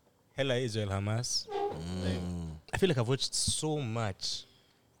 Hella Israel Hamas. Like, I feel like I've watched so much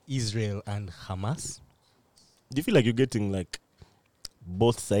Israel and Hamas. Do you feel like you're getting like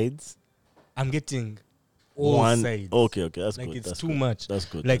both sides? I'm getting all One sides. Okay, that's Like good. it's that's too good. much. That's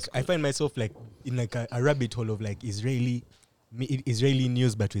good. Like that's I good. find myself like in like a rabbit hole of like Israeli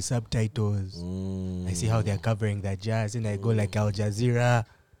news, but with subtitles. I see how they're covering that jazz, and I go like Al Jazeera,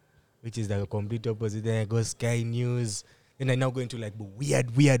 which is the complete opposite. Then I go Sky News. Then I now go into like weird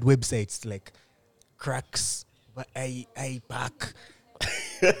websites like Cracks, but I pack.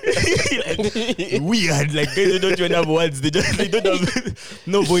 Like, weird, like they don't even have words. They don't have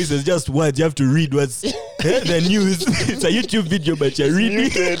no voices, just words. You have to read what's the news. It's a YouTube video, but you're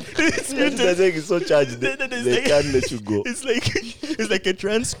reading. It's muted. It's so charged. They like- can't let you go. It's like a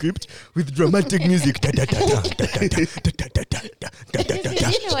transcript with dramatic music. Da, da, da, da, da, da, da, da, da, da, da, da, da, da.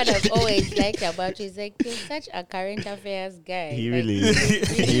 You know what I've always liked about you is like you're such a current affairs guy. He Like, really you is.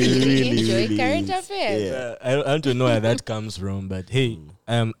 really He enjoy really current is. affairs. Yeah. I don't know where that comes from, but hey,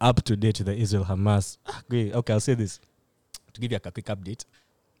 I'm up to date with the Israel Hamas. Okay, I'll say this to give you a quick update.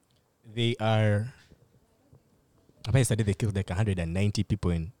 They are. Yesterday they killed like 190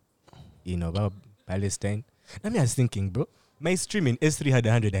 people in about Palestine. I mean, I was thinking, bro, my stream in S3 had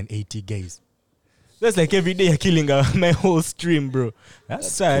 180 guys. That's like every day you're killing my whole stream, bro.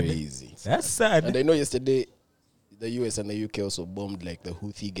 That's sad. Crazy. That's sad. And I know yesterday the US and the UK also bombed like the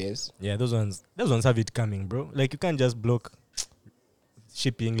Houthi guys. Yeah, those ones have it coming, bro. Like you can't just block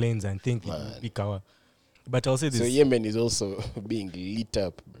shipping lanes and think it will be cover. But I'll say this: So Yemen is also being lit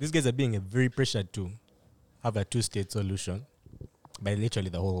up. these guys are being very pressured to have a two-state solution by literally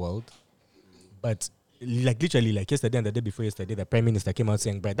the whole world. But like literally, like yesterday and the day before yesterday, the prime minister came out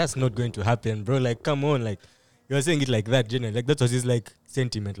saying, "Bro, that's not going to happen, bro. Like, come on, like you're saying it like that, generally. Like that was his like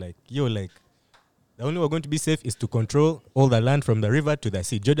sentiment. Like, yo, like the only way we're going to be safe is to control all the land from the river to the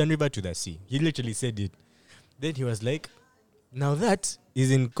sea, Jordan River to the sea." He literally said it. Then he was like, "Now that is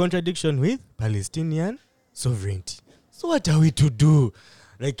in contradiction with Palestinian sovereignty. So what are we to do?"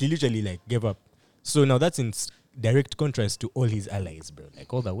 Like he literally like gave up. So now that's in direct contrast to all his allies, bro.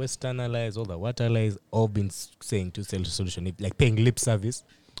 Like all the Western allies, all the what allies, all been saying two-state solution, like paying lip service.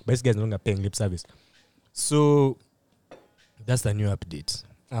 But this guy's no longer paying lip service. So that's the new update.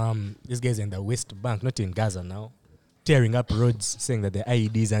 This guy's in the West Bank, not in Gaza now, tearing up roads, saying that the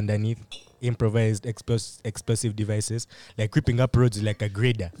IEDs underneath, improvised explosive devices, like ripping up roads like a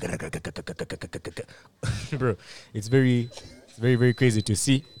grader. Bro, it's very, very crazy to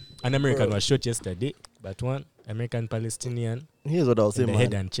see. An American was shot yesterday, but one American Palestinian Here's what I'll say, in the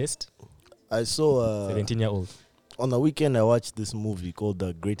head man. and chest, I saw 17-year-old. on the weekend. I watched this movie called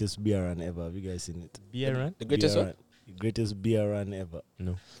The Greatest Beer Run Ever. Have you guys seen it? Beer run? The greatest Beer one? Run. Greatest Beer Run Ever.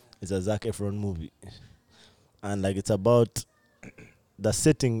 No. It's a Zac Efron movie, and like it's about the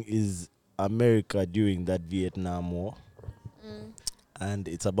setting is America during that Vietnam War, and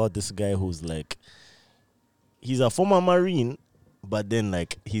it's about this guy who's like he's a former Marine, but then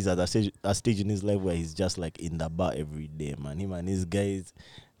like he's at a stage in his life where he's just like in the bar every day, man. Him and his guys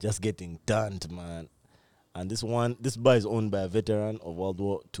just getting turned, man. And this bar is owned by a veteran of World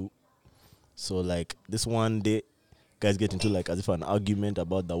War II. So like this one day, guys get into like as if an argument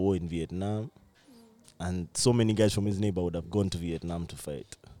about the war in Vietnam, and so many guys from his neighborhood have gone to Vietnam to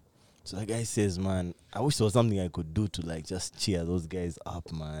fight. So the guy says, "Man, I wish there was something I could do to like just cheer those guys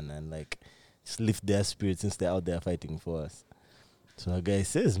up, man, and like just lift their spirits since they're out there fighting for us." So the guy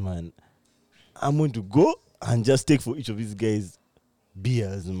says, "Man, I'm going to go and just take for each of these guys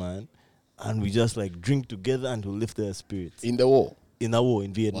beers, man, and we just like drink together and we'll lift their spirits In the war. in a war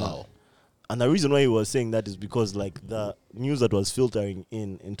in Vietnam." Wow. And the reason why he was saying that is because like the news that was filtering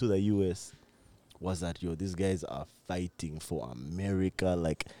into the US was that these guys are fighting for America.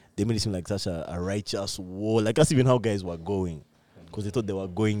 Like they made it seem like such a righteous war. Like that's even how guys were going, because they thought they were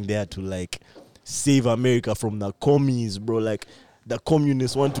going there to like save America from the commies, bro. Like, the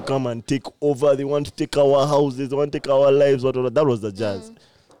communists want to come and take over. They want to take our houses. They want to take our lives. Whatever. That was the jazz.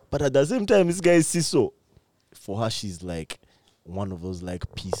 But at the same time, this guy is Siso. For her, she's like one of those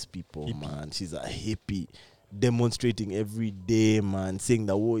like peace people, man. She's a hippie, demonstrating every day, man, saying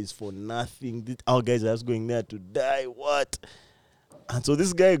the war is for nothing. Our guys are just going there to die. What? And so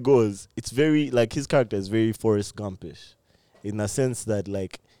this guy goes. It's very like his character is very Forrest Gumpish, in the sense that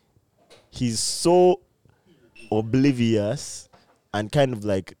like he's so oblivious and kind of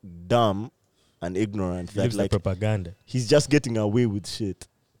like dumb and ignorant He that lives like the propaganda. he's just getting away with shit.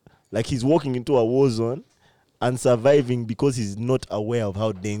 Like he's walking into a war zone and surviving because he's not aware of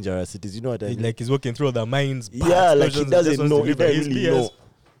how dangerous it is. You know what I mean? Like he's walking through the mines. Yeah, like he explosions, doesn't just wants know. to He live doesn't his really peers. know.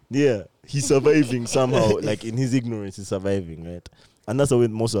 Yeah, he's surviving somehow. Like in his ignorance, he's surviving, right? And that's the way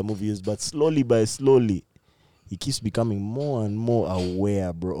most of the movie is. But slowly by slowly, he keeps becoming more and more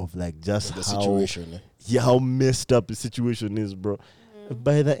aware, bro, of like just The how situation. yeah, how messed up the situation is, bro.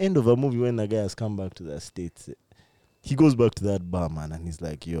 By the end of a movie, when the guy has come back to the States, he goes back to that bar, man, and he's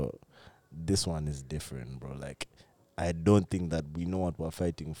like, yo, this one is different, bro. Like, I don't think that we know what we're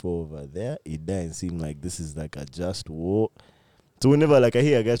fighting for over there. It doesn't seem like this is like a just war. So whenever like I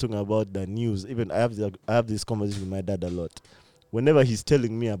hear a guy talking about the news, even I have this conversation with my dad a lot. Whenever he's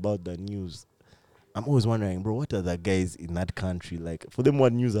telling me about the news, I'm always wondering, bro, what are the guys in that country like? For them,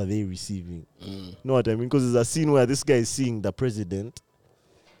 what news are they receiving? You know what I mean? Because there's a scene where this guy is seeing the president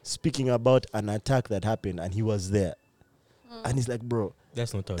speaking about an attack that happened, and he was there, and he's like, bro,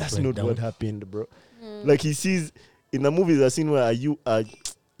 That's not how that's it went not down. what happened, bro. Like he sees in the movie, there's a scene where a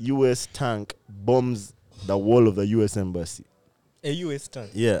U.S. tank bombs the wall of the U.S. embassy. A US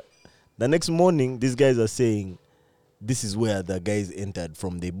tank. Yeah. The next morning, these guys are saying, this is where the guys entered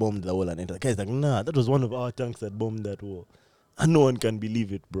from. They bombed the wall and entered. The guy's like, nah, that was one of our tanks that bombed that wall. And no one can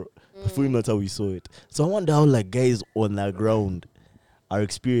believe it, bro. But for him, that's how we saw it. So I wonder how like guys on the ground are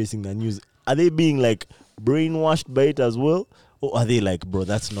experiencing the news. Are they being like brainwashed by it as well? Or are they like, bro,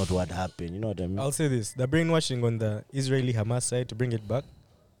 that's not what happened? You know what I mean? I'll say this: the brainwashing on the Israeli Hamas side, to bring it back,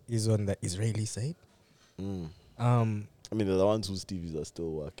 is on the Israeli side. I mean, they're the ones whose TVs are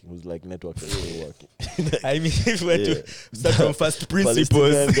still working, whose like networks are still working. I mean, if we're Yeah. to start from first principles,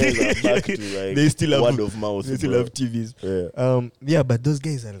 Palestinian guys are back to like they still have word of mouth. they still bro. have TVs. Yeah. Yeah, but those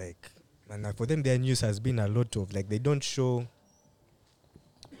guys are like, man, for them, their news has been a lot of like they don't show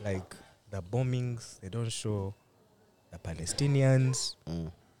like the bombings, they don't show the Palestinians,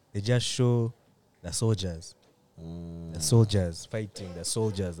 they just show the soldiers. The soldiers fighting, the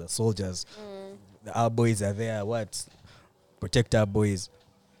soldiers. Our boys are there, what? Protect our boys.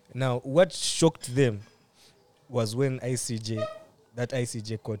 Now, what shocked them was when that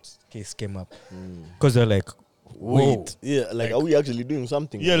ICJ court case came up. Because they're like, whoa. Wait. Yeah, like, Like- are we actually doing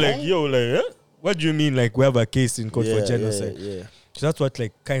something? Yeah, like, yo, like, what do you mean, like, we have a case in court for genocide? Yeah. So that's what,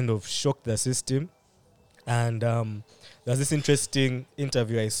 like, kind of shocked the system. And there's this interesting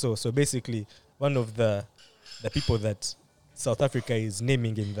interview I saw. So basically, one of the people that South Africa is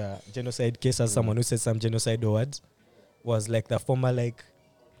naming in the genocide case as someone who said some genocide words was like the former, like,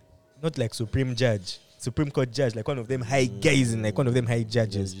 not like Supreme Court judge, like one of them high guys and like one of them high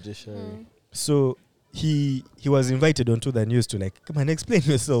judges. Judiciary. So he was invited onto the news to like, come on, explain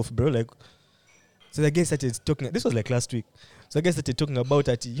yourself, bro. Like, so the guy started talking. This was like last week. So the guy started talking about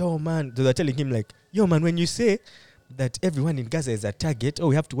that. Yo, man, they were telling him like, yo, man, when you say that everyone in Gaza is a target,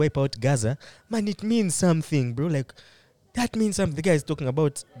 we have to wipe out Gaza, man, it means something, bro. Like, that means something. The guy is talking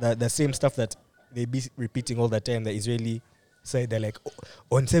about the same stuff that they be repeating all the time. The Israeli side, they're like,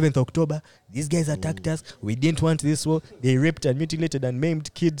 on 7th October, these guys attacked us. We didn't want this war. They raped and mutilated and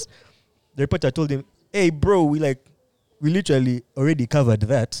maimed kids. The reporter told him, hey, bro, we literally already covered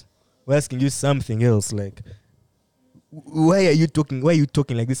that. We're asking you something else. Like, why are you talking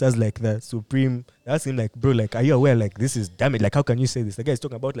like this as like the Supreme? They asked him like, bro, like, are you aware like this is damage? Like, how can you say this? The guy is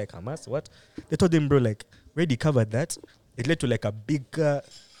talking about like Hamas. What? They told him, bro, like, already covered that. It led to like a big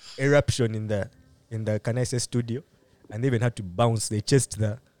eruption in the can I say studio, and they even had to bounce. They chased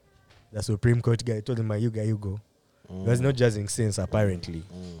the Supreme Court guy. Told him, you go. He was not jazzing since apparently.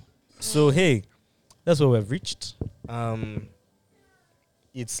 So hey, that's what we've reached.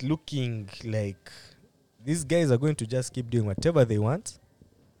 It's looking like these guys are going to just keep doing whatever they want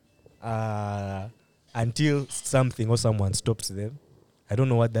until something or someone stops them. I don't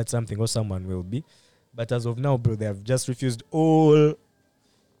know what that something or someone will be. But as of now, bro, they have just refused all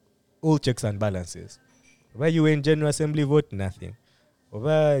checks and balances. Over UN General Assembly vote, nothing.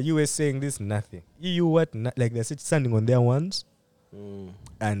 Over US saying this, nothing. EU what? Like they're standing on their ones.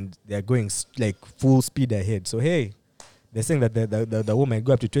 And they're going like full speed ahead. So hey, they're saying that the war might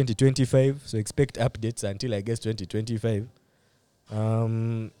go up to 2025, so expect updates until I guess 2025.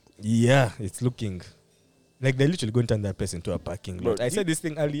 Yeah, it's looking like they're literally going to turn that place into a parking lot. Bro, I said this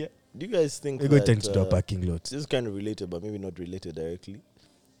thing earlier. Do you guys think They're going to turn that it into a parking lot. this is kind of related, but maybe not related directly?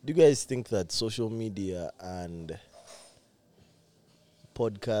 Do you guys think that social media and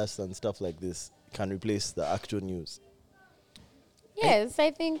podcasts and stuff like this can replace the actual news? Yes,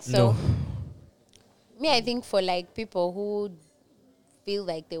 I think so. No. Me, I think for like people who feel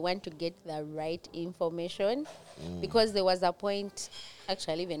like they want to get the right information, because there was a point,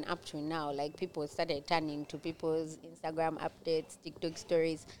 actually even up to now, like people started turning to people's Instagram updates, TikTok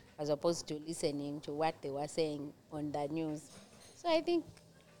stories, as opposed to listening to what they were saying on the news. So I think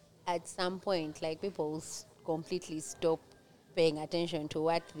at some point, like people will completely stop paying attention to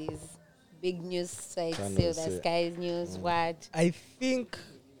what these big news sites say, the Channels say. Sky News, what. I think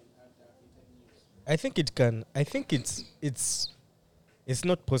it can. I think it's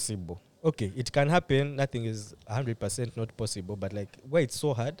not possible. Okay, it can happen. Nothing is 100% not possible. But like why it's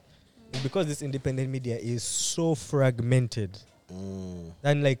so hard is because this independent media is so fragmented.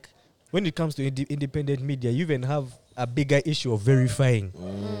 And like when it comes to independent media, you even have a bigger issue of verifying.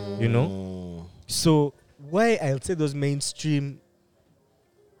 You know. So why I'll say those mainstream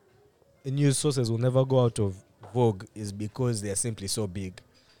news sources will never go out of vogue is because they are simply so big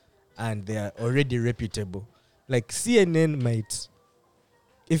and they are already reputable. Like CNN might,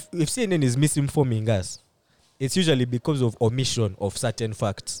 if CNN is misinforming us, it's usually because of omission of certain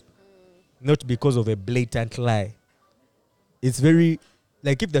facts, not because of a blatant lie. It's very,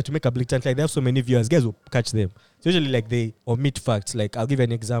 like if they're to make a blatant lie, they have so many viewers, guys will catch them. It's usually like they omit facts. Like I'll give you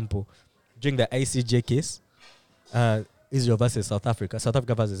an example. During the ICJ case, Israel versus South Africa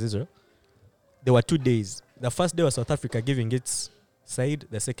versus Israel, there were 2 days. The first day was South Africa giving its side.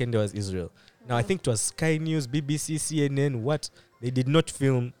 The second day was Israel. Now, I think it was Sky News, BBC, CNN, they did not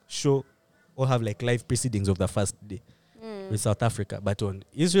show, or have like live proceedings of the first day with South Africa. But on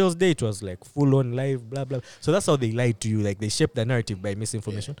Israel's day, it was like full on live, blah, blah. So that's how they lied to you. Like they shape the narrative by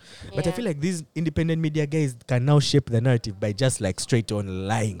misinformation. Yeah. But I feel like these independent media guys can now shape the narrative by just like straight on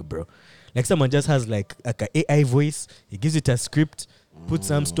lying, bro. Like someone just has like an AI voice. He gives it a script, put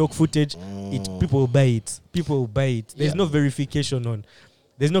some stock footage. People will buy it. There's no verification on.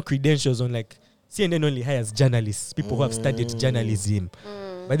 There's no credentials on. Like CNN only hires journalists, people who have studied journalism.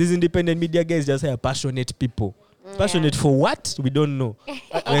 But these independent media guys just hire passionate people. Passionate for what? We don't know.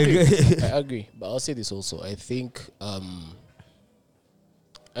 I agree. But I'll say this also. I think I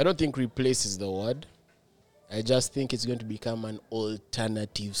don't think replace is the word. I just think it's going to become an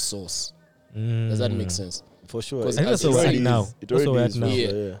alternative source. Does that make sense? For sure. Because I think that's what we're at now. It already is now.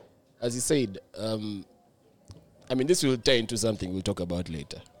 Yeah. As you said, I mean, this will tie into something we'll talk about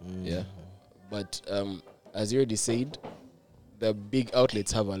later. Yeah. But as you already said, the big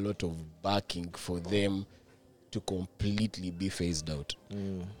outlets have a lot of backing for them to completely be phased out.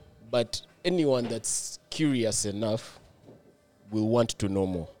 But anyone that's curious enough will want to know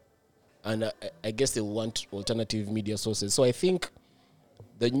more. And I guess they want alternative media sources. So I think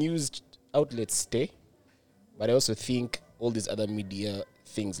the news outlets stay, but I also think all these other media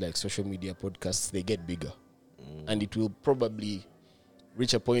things like social media, podcasts, they get bigger. And it will probably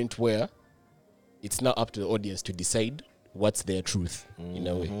reach a point where it's now up to the audience to decide what's their truth in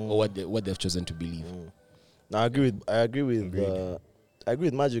a way, or what they've chosen to believe. Now I agree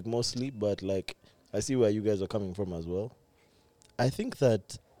with Magic mostly, but like I see where you guys are coming from as well. I think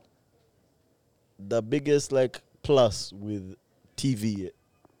that the biggest like plus with TV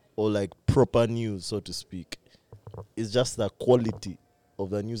or like proper news, so to speak, is just the quality of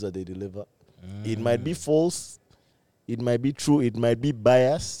the news that they deliver. It might be false, it might be true, it might be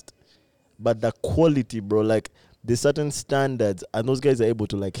biased, but the quality, bro, like there's certain standards, and those guys are able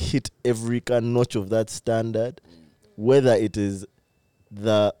to like hit every notch of that standard, whether it is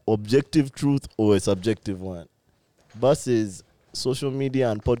the objective truth or a subjective one. Versus social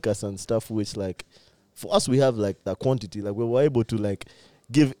media and podcasts and stuff, which like for us we have like the quantity, like we were able to like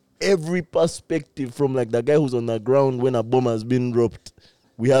give every perspective from like the guy who's on the ground when a bomb has been dropped,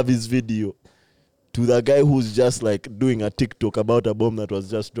 we have his video, to the guy who's just like doing a TikTok about a bomb that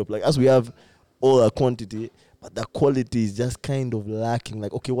was just dropped. Like as we have all the quantity, but the quality is just kind of lacking.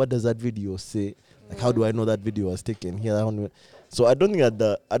 Like, okay, what does that video say? Like, how do I know that video was taken here? So I don't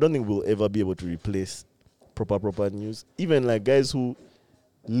think we'll ever be able to replace proper news. Even like guys who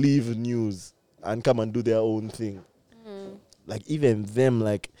leave news and come and do their own thing. Like even them,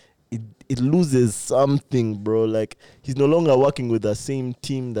 like it loses something, bro. Like he's no longer working with the same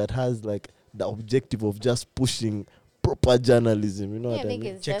team that has like the objective of just pushing proper journalism. You know Yeah, I what I think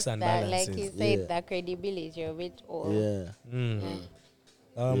mean? it's Checks just and that, like balances. you said, Yeah. the credibility of it all. Yeah. Mm.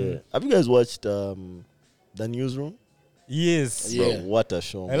 Yeah. Have you guys watched The Newsroom? Yes. Yeah. Bro, what a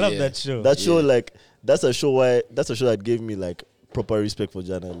show. I love Yeah. that show. That show, Yeah. like, that's a show that gave me like proper respect for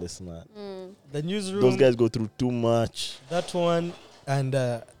journalists, man. The Newsroom. Those guys go through too much. That one and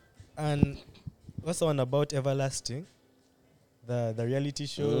what's the one about Everlasting? The reality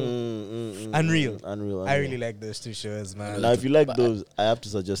show. Unreal. Unreal. I really like those two shows, man. Now, if you like But- those, I have to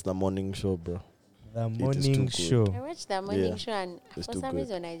suggest The Morning Show, bro. The is morning too show. I watched the morning Yeah. show, and It's for too some good.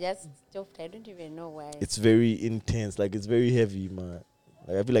 reason I just stopped. I don't even know why. It's very intense. Like, it's very heavy, man.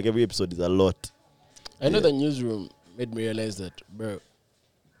 Like, I feel like every episode is a lot. I know Yeah. the newsroom made me realize that, bro.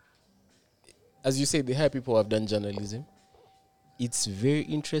 As you say, the high people have done journalism. It's very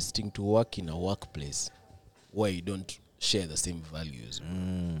interesting to work in a workplace where you don't share the same values.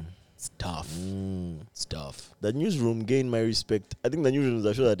 It's tough. It's tough. The Newsroom gained my respect. I think The Newsroom is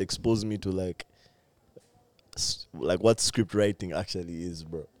a show that exposed me to like what script writing actually is,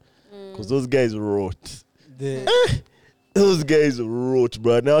 bro. Because those guys wrote. Those guys wrote,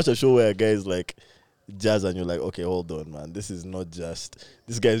 bro. Now it's a show where a guy is like jazz and you're like, okay, hold on, man. This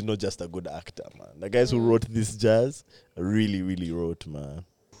guy is not just a good actor, man. The guys who wrote this jazz really, really wrote, man.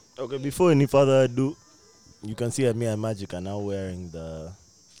 Okay, before any further ado, you can see that me and Magic are now wearing the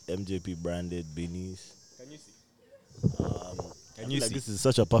MJP branded beanies. Can you see? I feel like this is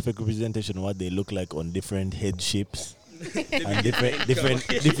such a perfect representation of what they look like on different head shapes and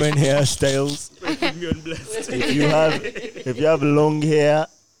different hairstyles. If you have long hair,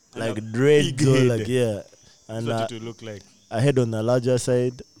 like dreads big or head. like and That's what it will look like. a head on the larger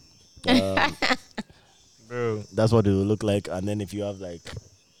side, Bro. that's what it will look like. And then if you have like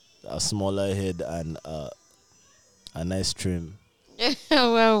a smaller head and a nice trim,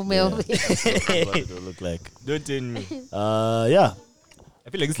 Well, Melvin. that's what it will look like. Don't tell me. Yeah. I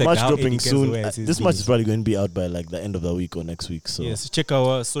feel like this is like Match how dropping Eddie Kenzo soon. wears his This match is things. probably going to be out by like the end of the week or next week. So Yes, check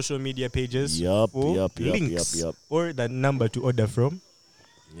our social media pages Yup, for yup, links yup. or the number to order from.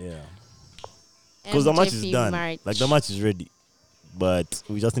 yeah, because the match is MJP done. March. Like the match is ready, but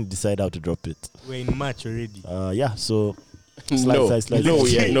we just need to decide how to drop it. We're in March already. Yeah. So No, slide. no,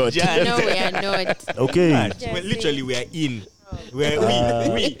 we are not. No, we are not. okay. March. Just Well, say- literally, we are in. We are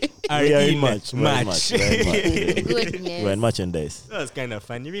We are in March. We're in March. March. We're in March. Goodness. We're in merchandise. That was kind of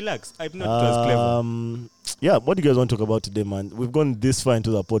funny. Relax. I know it was clever. Yeah, what do you guys want to talk about today, man? We've gone this far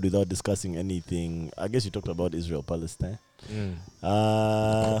into the pod without discussing anything. I guess you talked about Israel, Palestine.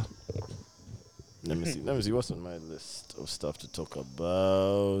 Let me see what's on my list of stuff to talk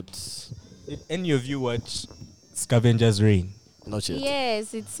about. Did any of you watch Scavenger's Reign? Not yet.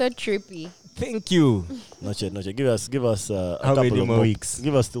 Yes, it's so trippy. Thank you. Not yet. Give us a How couple many of more more weeks?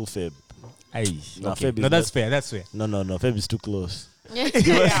 Give us still Feb. Aye. Nah, Okay. Feb is No, that's not- fair. That's fair. No. Feb is too close.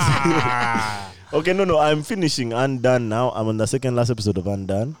 Ah. Okay, no. I'm finishing Undone now. I'm on the second last episode of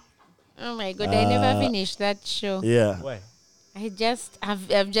Undone. Oh my god, I never finished that show. Yeah. Why? I've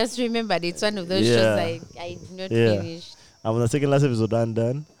just remembered it's one of those Yeah. shows I did not Yeah. finish. I'm on the second last episode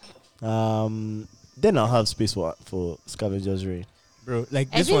Undone. Then I'll have space for Scavenger's Reign. Bro, like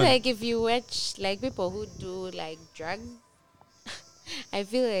I this feel one. like if you watch like people who do like drugs, I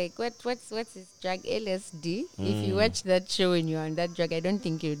feel like what's this drug LSD? If you watch that show and you're on that drug, I don't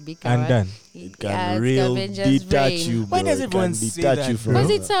think you'd be covered. Undone. It can real detach you, bro. Why does It everyone can say detach that, you from bro?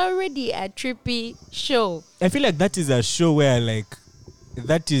 because it's already a trippy show. I feel like that is a show where like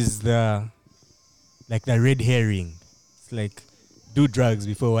that is the red herring. It's like do drugs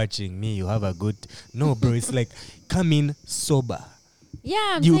before watching me. You have a good no, bro. It's like come in sober.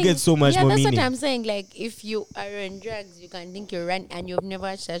 Yeah, You get so much more that's meaning. what I'm saying. Like if you are on drugs, you can think you're run, and you've never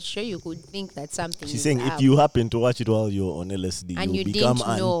watched that show, you could think that something. She's is saying up. if you happen to watch it while you're on LSD, And you'll you become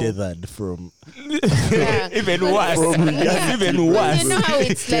didn't know. untethered from Yeah. Even worse. Yeah. Even Because worse. you know how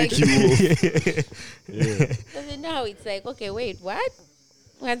it's like. yeah. Because you know how it's like. Okay, wait, what?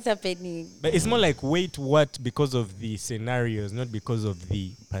 What's happening? But it's more like wait what because of the scenarios, not because of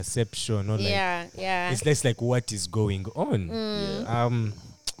the perception. Or like Yeah. it's less like what is going on. Really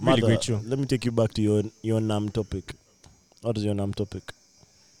Mother, great show. let me take you back to your NAM topic. What is your NAM topic?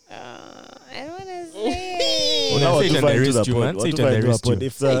 I don't want to say. Oh, it. no, say it What on to the find to wrist the you, point? man. What Say to it on find the to the wrist point? you.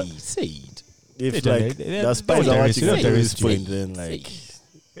 Say it. If Say it on like the- the spies on are the wrist, watching say at it on the this wrist, point, then Say like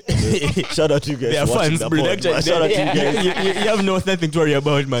shout out to you guys. They are for watching fans, the bro. pod, Actually, man. Shout out to you guys. you have nothing to worry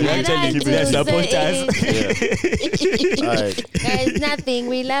about, man. Shout Actually, out keep to their Zayn. supporters. Yeah. All right. There's nothing.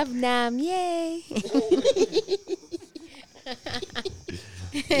 We love Nam. Yay.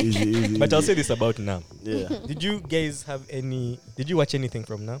 Easy. But I'll say this about Nam. Yeah. Did you guys have any? Did you watch anything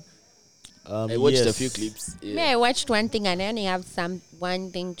from Nam? I watched a yes. few clips. Me, Yeah. I watched one thing and I only have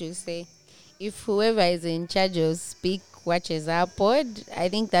one thing to say. If whoever is in charge of Speak watches our pod, I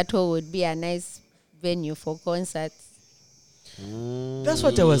think that hall would be a nice venue for concerts. That's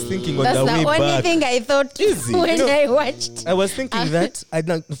what I was thinking on That's the the way only back. thing I thought Easy. when You know, I watched. I was thinking that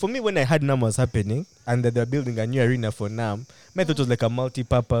for me, when I heard NAM was happening and that they're building a new arena for NAM, I thought it was like a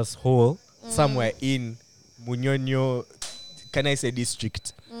multi-purpose hall somewhere in Munyonyo, can I say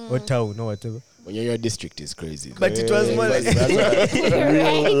district or town or whatever. When your district is crazy. But it was more like That's a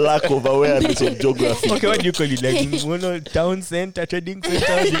real lack of awareness of geography. okay, what do you call it? Like town center, trading center,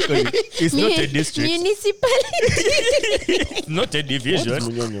 what do you call it? It's not a district. Municipality. It's not a What division. is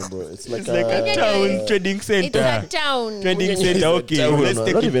Munyonyo, bro? It's like It's like a town trading It's center. a town. Trading center, okay. town. Let's No,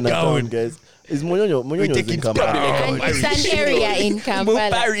 take not it even a town, down. guys. It's Munyonyo. Munyonyo take is in it Kampala. down. And it's an area in Mu Kampala.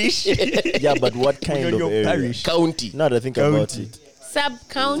 parish. Yeah, but what kind of Munyonyo area? parish. County. Now that I think about County. it.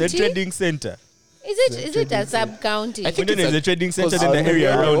 Sub-county? The trading center. Is it a sub-county? I think Munyonyo is a trading center, then the Might area be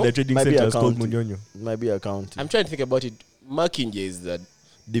a- around the trading might be center a is called county. Munyonyo. Might be a county. I'm trying to think about it. Makindye is the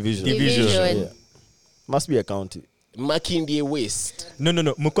Division. Division. Yeah. Must be a county. Makindye West. No.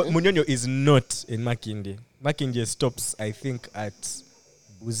 Munyonyo is not in Makindye. Makindye stops, I think, at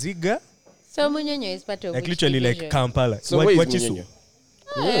Buziga. So Munyonyo is part of Like which literally division? like Kampala. So where is Wachisu.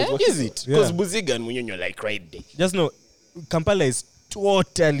 Munyonyo? Is it? Yeah. Because Buziga and Munyonyo are like right there. Just know, Kampala is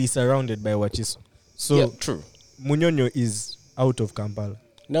totally surrounded by Wachisu. So Yeah, true. Munyonyo is out of Kampala.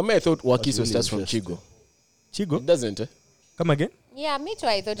 Now, I thought Wakiso really starts from interesting. Chigo. Chigo? It doesn't, eh? Come again? Yeah, me too.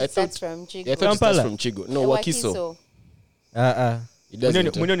 I thought I it starts thought- from Chigo. Yeah, I thought it starts Kampala. from Chigo. No, Wakiso. It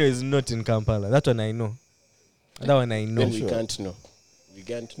doesn't. Munyonyo is not in Kampala. That one I know. That one I know. Then we can't know. We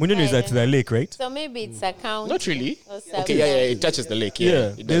can't know. Munyonyo is I at don't the lake, right? So maybe it's a county. Not really. or Okay, yeah, sub-county. it touches the lake. Yeah, Yeah.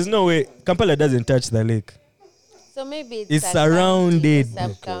 it There's does. no way. Kampala doesn't touch the lake. So maybe It's a surrounded. county, a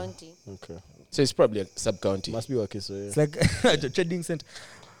sub-county. Okay. So it's probably a sub-county. Must be Wakiso, yeah. It's like a trading center.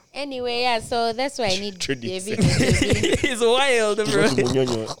 Anyway, yeah, so that's why I need Trading David to be. It's wild, Go to bro.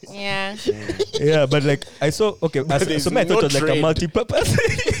 Munyonyo. Yeah. Yeah, but like I saw, okay, there's so I thought it was no like a trade. multi-purpose.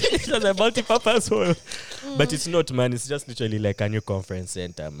 It was a multi-purpose hall, but it's not, man. It's just literally like a new conference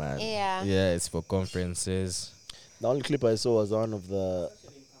center, man. Yeah. Yeah, it's for conferences. The only clip I saw was one of the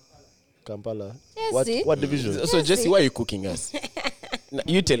Kampala. Jesse. What division? So, Jesse. Jesse, why are you cooking us?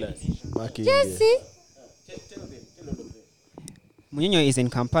 You tell us. Maki, Jesse. Munyonyo is in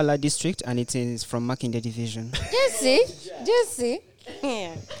Kampala district and it is from Makindye division. Jesse.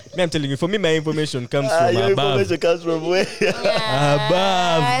 Yeah. Me, I'm telling you, for me, my information comes Yeah. from Your above. information comes from where?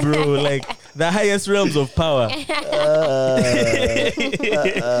 Above, bro. Like the highest realms of power.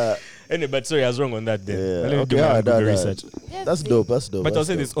 Anyway, but sorry, I was wrong on that day. Yeah, Let me do okay, my yeah, Google that- research. That's dope. That's dope. But I'll that's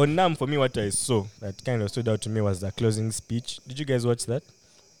say dope. this on NAM, for me, what I saw that kind of stood out to me was the closing speech. Did you guys watch that?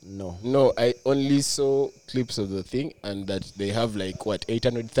 No. No, I only saw clips of the thing and that they have like what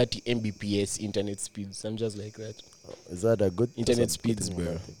 830 Mbps internet speeds. I'm just like that. Is that a good Internet that's a good speeds, thing,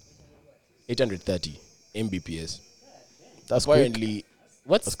 bro. I think. 830 Mbps. That's quick. Apparently,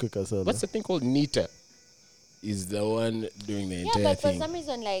 That's quick as hell. what's the thing called? Nita is the one doing the Yeah, entire but for thing. some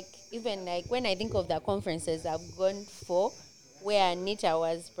reason, like even like when I think of the conferences I've gone for, where Nita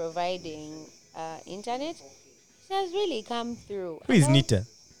was providing internet, she has really come through. Who is And I- Nita?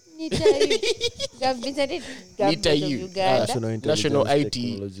 Nita, government Nita of you. Uganda. National IT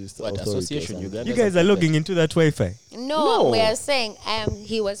Technologists what, Authority or Association something. Uganda. You guys are logging into that Wi-Fi. No, No. we are saying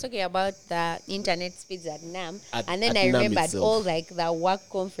he was talking about the internet speeds at NAM, At- and then at I NAM remembered itself. all like the work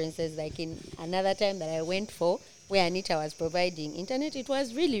conferences, like in another time that I went for, where Anita was providing internet. It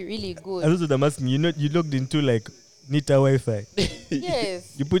was really, really I good. was I'm asking you. You logged into like Nita Wi-Fi.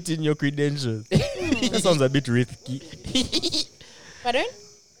 Yes. You put in your credentials. That sounds a bit risky. Pardon?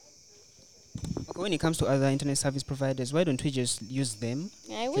 Okay, when it comes to other internet service providers, why don't we just use them?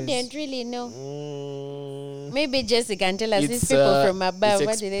 I wouldn't really know. Mm, Maybe Jessica can tell us. These people from above, it's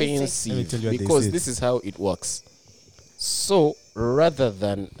what did they say? Let me expensive tell you what they because said. this is how it works. So rather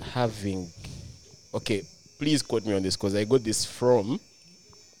than having, okay, please quote me on this because I got this from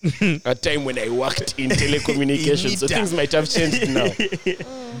a time when I worked in telecommunications, so Nita. things might have changed now.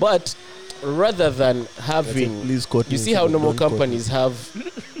 But rather than having, please quote me you see instead how of normal don't quote companies have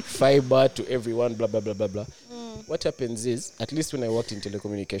fiber to everyone, blah blah blah blah blah. What happens is, at least when I worked in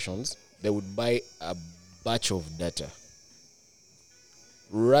telecommunications, they would buy a batch of data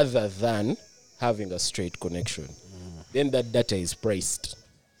rather than having a straight connection. Then that data is priced.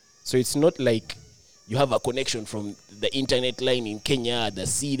 So it's not like you have a connection from the internet line in Kenya, the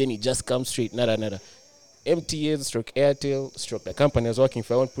sea, then it just comes straight. Nada, nada. MTN, stroke Airtel, stroke the company I was working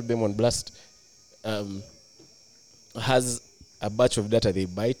for, I won't put them on blast, has a batch of data they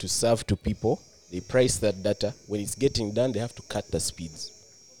buy to serve to people. They price that data. When it's getting done, they have to cut the speeds.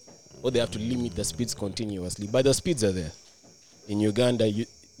 Or they have to limit the speeds continuously. But the speeds are there. In Uganda,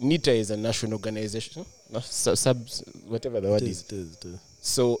 NITA is a national organization. Whatever the word is.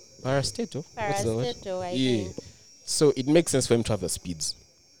 So, parastatal? What's the word? Parastatal, I Yeah. think. So it makes sense for him to have the speeds.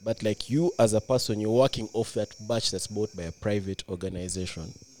 But like you as a person, you're working off that batch that's bought by a private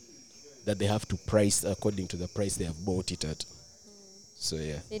organization that they have to price according to the price they have bought it at. So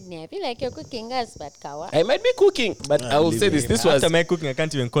yeah. Sydney, I feel like you're cooking us, but Kawa. I might be cooking, but I will say this. This was After my cooking, I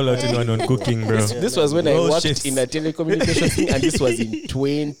can't even call out anyone on cooking, bro. this was when I Oh, worked shit. in a telecommunications thing, and this was in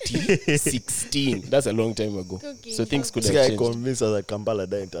 2016. That's a long time ago. Cooking, So things could This have guy changed. convinced us that Kampala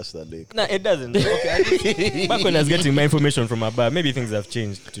didn't touch the lake. Nah, it doesn't. Okay, back when I was getting my information from above, maybe things have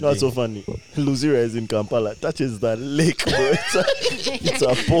changed today. Not so funny. Luzira is in Kampala, touches the lake, bro. It's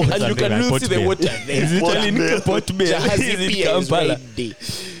a port. And you can really see the water there. It's literally in Port Bay. Jahazi It's in Pier is Kampala. right there.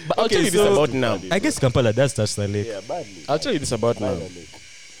 But I'll Okay, tell you this so- about now. I guess Kampala does touch the lake. Yeah, badly. I'll tell you this about now. Badly.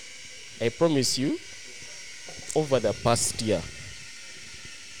 I promise you, over the past year,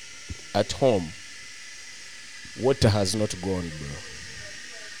 at home, water has not gone, bro.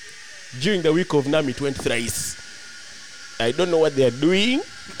 During the week of Nam, it went thrice. I don't know what they are doing.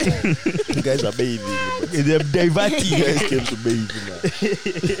 You guys are bathing. They're diverting. You guys came to bathe now.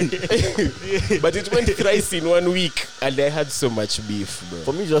 But it went thrice in 1 week, and I had so much beef, bro.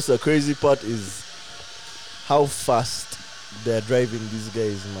 For me, just the crazy part is how fast they're driving these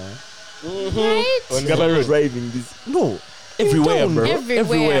guys, man. Right? On Gaba Road. Driving this. No. Everywhere, Down. bro.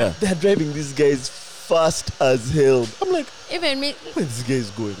 Everywhere. They're driving these guys fast as hell. I'm like, Even me, where this guy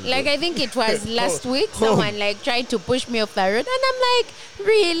is going? like I think it was last week, someone like tried to push me off the road, and I'm like,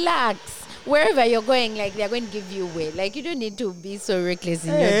 relax. Wherever you're going, like they're going to give you way. Like you don't need to be so reckless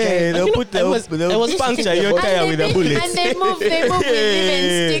in your Hey, driving. they'll put I was they'll just puncture thinking your about- tire with a bullet. And they move with even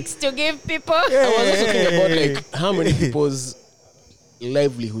sticks to give people. I was also thinking about like how many people's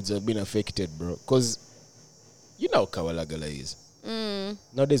livelihoods have been affected, bro. Because you know how Kawalagala is.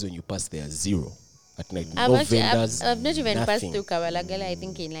 Nowadays, when you pass there, zero at night. No vendors. I've not even passed nothing. through Kabalagala, I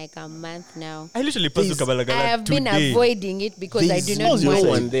think, in like a month now. I literally passed to I Kabalagala have been today. avoiding it because I do not How's your want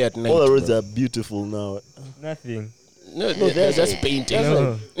no side? one there at night. All the roads bro. are beautiful now. Nothing. No, they're just painting.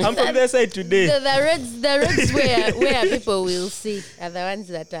 No. I'm from their side today. the roads where people will see are the ones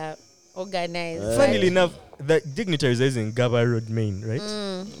that are organized. Funnily enough, the dignitaries is in Gaba Road Main, right?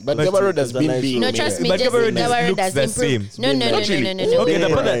 But But Gaba Road has it's a been nice being road. No, made. trust me, But just Gaba Road Gaba Road looks has the improved. same. No, Not really. no. Okay, the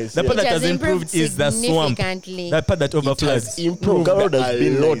part Nice, that yeah. that It has improved is the swamp. significantly. That part that It has overfloods. improved Gaba Road has a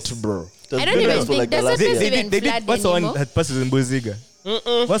been lot, nice. bro. I don't even think that's what They even did. flood What's the one anymore. that passes in Boziga?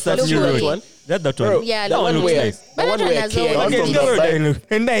 What's that Look new where road? it- one? That one. Bro, Yeah, that look one looks where, nice. But the one that where one has KIU always Okay, from the the road back.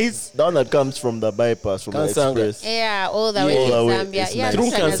 and nice. The one that comes from the bypass, from Kansanga. the express. Yeah, all the way All to the way. Zambia. It's Yeah, nice. this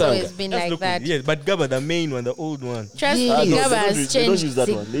one has Through always Kansanga. been That's like look that. good. Yes, but Gaba, the main one, the old one. Trust me, Ah, no, Gaba they has don't use changed. that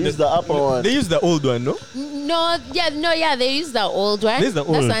one. They use the upper one. They use the old one, no? No, they use the old one. There's the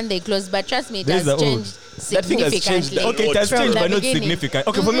That's old. one they closed, but trust me, it There's has the old. changed That thing has changed significantly. a Okay, it has from changed, the but not beginning. significant.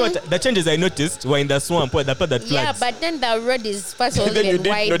 Okay, for me, what the changes I noticed were in the swamp, where the part that floods. Yeah, but then the road is first of all Then you even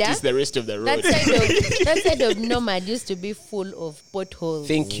didn't wider. notice the rest of the road. That side of Nomad used to be full of potholes.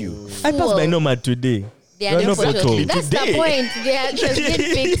 Thank you. I passed by Full. Nomad today. They There are are not no potholes. potholes. That's Today. the point. They are just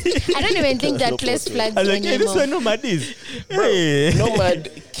been fixed. I don't even think that place floods I was like, hey, this anymore. one Nomad is. Hey.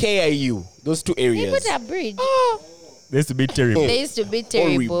 Nomad, KIU, those two They areas. put a bridge. They used to be terrible. They used to be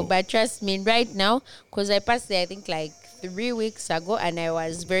terrible, Horrible. but trust me, right now, because I passed there, I think like 3 weeks ago, and I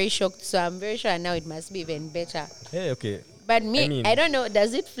was very shocked. So I'm very sure now it must be even better. Hey, okay. But me, I mean- I don't know.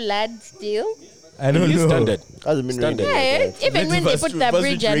 Does it flood still? I don't It is know. standard. Hasn't been Standard. raining. Yeah, like that. even when they put the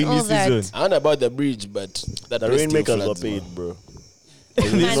bridge and all that. I don't know about the bridge, but that The place rainmakers still were floods, paid, man. bro.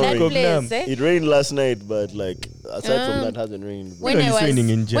 And that Sorry. place, eh? It rained last night, but like aside from that, hasn't rained. Bro. When When I it's raining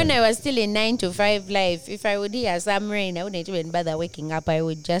in was Jan. when I was still in 9 to 5 life, if I would hear some rain, I wouldn't even bother waking up. I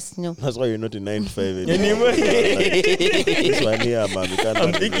would just know. That's why you're not in 9 to 5 Anymore. This one here, man, we can't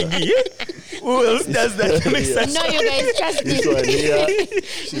I'm handle thinking, that. yeah. Who else does that? Makes sense. No, you guys trust me. This one here,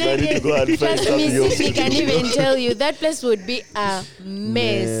 she's ready to go and find Trust me, something else Sydney to can do. even tell you that place would be a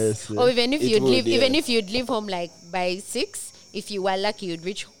mess. Mess, Or even if It you'd would, leave, yeah. even if you'd leave home like by 6, if you were lucky, you'd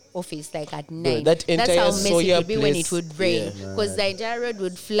reach office like at 9. that That's entire how messy it Sawyer would be when place, it would rain, yeah. because the entire road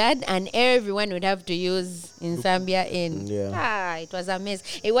would flood and everyone would have to use in Zambia in. Yeah. It was a mess.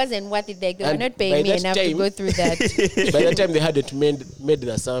 It wasn't worth it. Like, they were And not by paying me that enough to time- go through that. By the time they had it made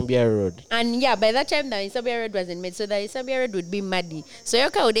the Zambia road. And yeah, by that time the Isabia road wasn't made, so the Isabia road would be muddy. So your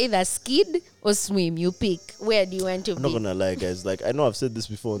car would either skid or swim. You pick. Where do you want to I'm be? not gonna lie, guys. Like, I know I've said this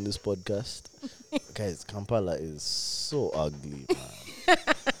before on this podcast. Guys, Kampala is so ugly, man.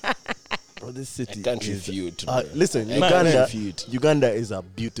 Bro, this city I can't is... refute. bro. listen, I can't refute. Uganda is a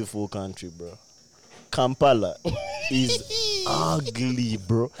beautiful country, bro. Kampala is ugly,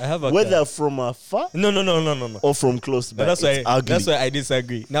 bro. I have a Whether car. from afar No. or from close by, That's it's why. ugly. That's why I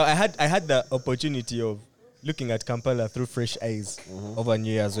disagree. Now I had the opportunity of looking at Kampala through fresh eyes over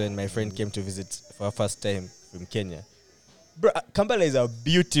New Year's when my friend came to visit for her first time from Kenya. Bro, Kampala is a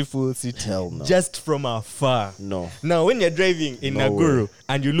beautiful city. Hell no. Just from afar. No. Now when you're driving in No Naguru way.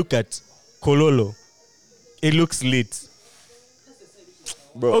 and you look at Kololo, it looks lit.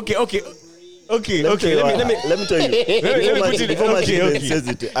 Bro. Okay. Let me Let me tell you. let me Before put it- Before okay, Magic even okay. says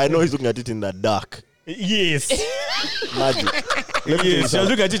it, I know he's looking at it in the dark. Yes. Magic. Yes, she was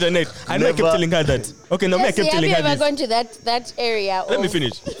looking at it at night. I know I kept Never- telling her that. Okay, now me I Yes, kept have telling you her ever this. gone to that area? Let me of-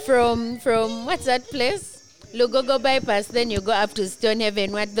 finish. From what's that place? Lugogo bypass. Then you go up to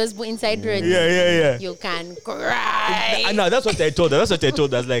Stonehaven. What those inside roads? Yeah. You can cry. No, that's what I told her. That's what I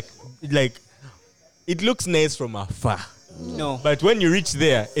told her. Like, it looks nice from afar, No. but when you reach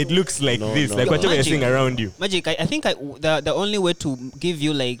there, it looks like No, this, no. like No, whatever you're Magic. seeing around you. Magic, I think the only way to give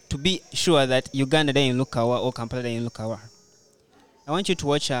you, like, to be sure that Uganda doesn't look our or Kampala doesn't look our, I want you to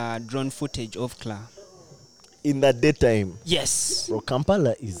watch drone footage of Kla. In the daytime, Yes. bro,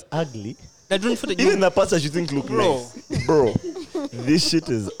 Kampala is ugly. The drone footage. Even the parts that you think look Bro. nice. Bro, this shit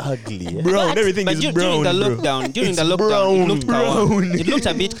is ugly. Yeah? Brown, everything But is during brown, the bro. lockdown, during It's the lockdown, brown, it looked our, brown. it looked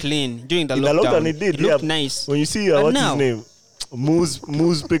a bit clean during the In the lockdown. lockdown, it did. It looked yeah. nice. When you see But what's now- his name,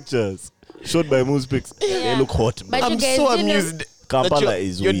 Moose pictures, shot by Moose pics, they look hot. Bro. But you I'm guys so do know- amused. Kampala that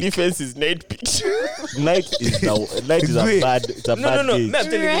is your weak. defense is night picture. Night is a Wait. bad. It's a bad No. gauge. Me, I'm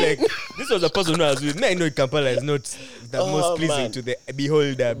telling Right? you, like, this was a person who I was with. Me, I know Kampala is not the most pleasing man. to the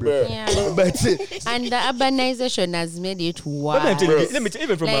beholder, bro. Bro. Yeah. But And the urbanization has made it what I'm worse. telling you, let me tell you,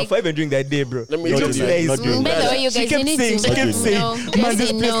 even from Like- afar, even during that day, bro. Let me it tell looks you, nice. not during By the way, you She guys, kept you need saying, to she kept No, saying, no, man, this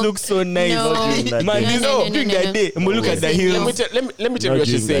Jesse, place no. looks so nice. No. Not during that Man, day. this, No, during no, that no. day, and we look at the Jesse, hills. no. Let me tell Not you what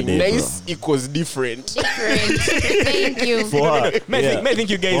she's during saying. that day, Nice equals different. Different. Thank you. For her, May I think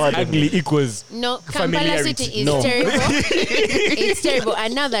you guys What? ugly equals. No, Kampala Familiarity. City is No. terrible. It's terrible.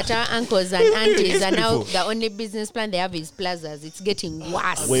 And now that our uncles and aunties It's are now, beautiful. the only business plan they have is plazas. It's getting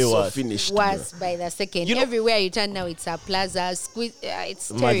worse. Way So worse. finished. Worse by the second. You know- Everywhere you turn now, it's a plaza. It's Magic.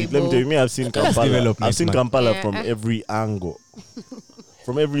 terrible. Let me tell you, me, I've seen Kampala. development, I've seen man. Kampala Yeah. from every angle,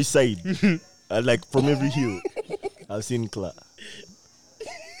 from every side, like from every hill. I've seen Kla.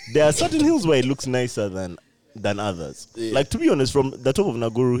 There are certain hills where it looks nicer than others. Yeah. Like, to be honest, from the top of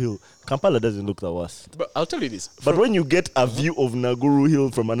Naguru Hill, Kampala doesn't look the worst. But I'll tell you this. But when you get a view of Naguru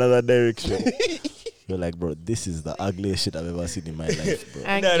Hill from another direction, you're like, bro, this is the ugliest shit I've ever seen in my life, bro.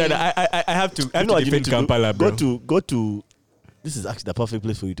 Okay. No. I have to. I You have know to what you defend need to do? Kampala, bro. Go to. This is actually the perfect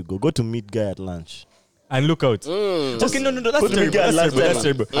place for you to go. Go to meet guy at lunch. And look out. Mm. Okay, no, that's Put me terrible. again That's last terrible. time, That's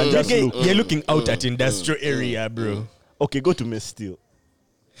terrible. and just Okay, look. you're looking out at industrial area, bro. Okay, go to Mestil.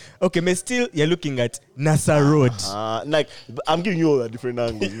 Okay, but still, you're looking at Nasa Road. Like, I'm giving you all the different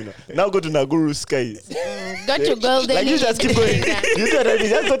angles. Now go to Naguru Skies. Go to Golden. Like, you just keep going. You see what I mean?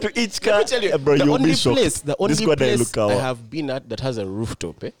 Just go to each car. Let me tell you, bro, the you'll only be shocked. place, the only this squad I place look I out. have been at that has a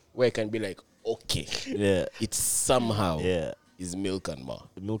rooftop, where I can be like, okay, Yeah, it's somehow yeah. is Milk and Ma.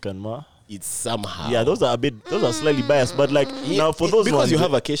 Milk and Ma. It's somehow. Yeah, those are slightly biased, but like Yeah, now for those because ones, you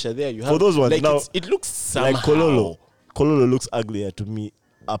have acacia there, you have for those ones, like now, it looks somehow. like Kololo looks uglier to me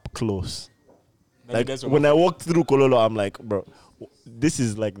up close. Like that's when I walked through Kololo, I'm like, bro, this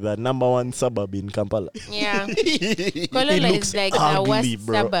is like the number one suburb in Kampala. Yeah. It Kololo looks is like the ugly, worst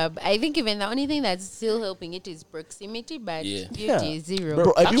bro. suburb. I think even the only thing that's still helping it is proximity, but Yeah. beauty is zero. Bro,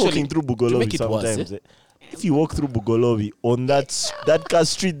 I've been Actually, walking through to Bugolobi make it worse, sometimes. If you walk through Bugolobi on that car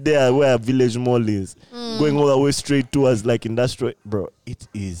street there where Village Mall is, going all the way straight towards like industrial, bro, it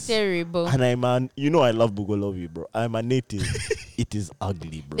is Terrible. And I love Bugolobi, bro. I'm a native. It is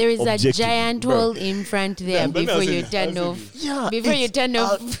ugly, bro. There is a Objectively, giant bro. hole in front there but before I'll you say turn this. off. Yeah, Before you it's turn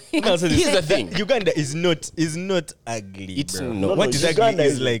off. Here's the thing. Uganda is not ugly. It's bro. not. What is Uganda ugly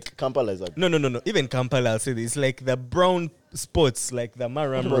is like Kampala is ugly. no. Even Kampala, I'll say this. It's like the brown spots, like the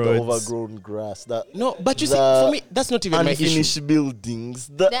Maram About the roads. overgrown grass. That No, but you see, the for me, that's not even my issue. unfinished buildings.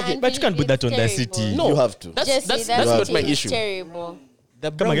 The But you can't put that on the it's city. terrible. No, You have to. That's Jesse, that's that not city my is issue. terrible.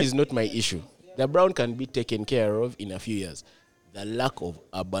 The brown again. is not my issue. The brown can be taken care of in a few years. The lack of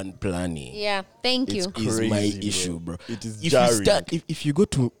urban planning Yeah, thank you. is my Crazy, bro. issue, bro. It is if you jarring. if you go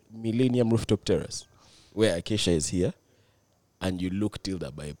to Millennium Rooftop Terrace, where Acacia is here, and you look till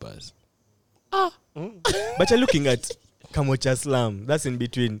the bypass, But you're looking at Kamocha Slum. That's in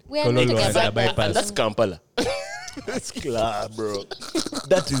between We are not Kololo talking and the about that. bypass. that's Kampala. That's class, bro.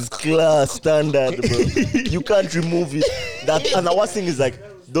 That is class standard, bro. You can't remove it. That and the worst thing is like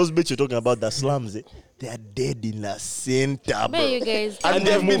those bits you're talking about, the slums, they are dead in the center, bro. But you guys, And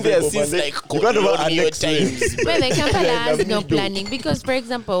they've been there since like You got about colonial next week. times. but the Kampala has the no middle. planning because, for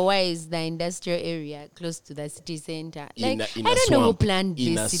example, why is the industrial area close to the city center? Like, In I a don't know who swamp. planned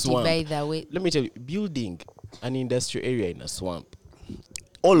In this a city, swamp. by the way. Let me tell you, building an industrial area in a swamp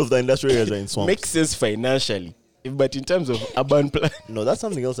All of the industrial areas are in swamps. makes sense financially, but in terms of urban plan, No, that's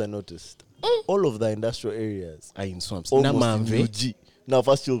something else I noticed. All of the industrial areas, are in swamps. almost in Namamve, UG. Now,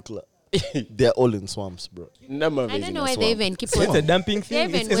 first you'll they're all in swamps, bro. Namamve I is don't in know a why swamp. they even keep It's a on. dumping They're thing.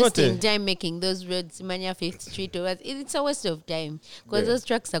 even It's not wasting a, time making those roads, Mania 5th Street. It's a waste of time because those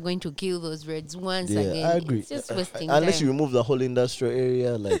trucks are going to kill those roads once Yeah, again. I agree. It's just wasting Unless time. you remove the whole industrial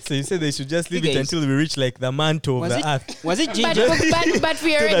area, like so you said they should just leave You it guys- until we reach like the mantle of Was the it earth. was it But, ginger? but we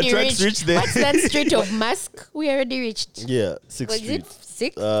the already trucks reached. reach there. What's that street of Musk? We already reached. yeah, 6th Was Street. it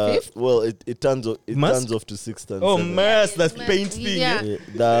 6th, 5th? Well, it turns off. It Musk? turns off to 6th and Oh, 7th. Mars, that's paint thing. Yeah. Yeah,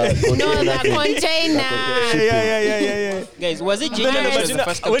 The No, container the thing. container. yeah. Guys, was it ginger which But was you the know,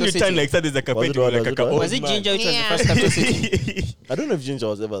 first when capital you turn city? like that, there's a carpet what? like Was a it what? Was it ginger which was the Yeah. first capital city? I don't know if Ginger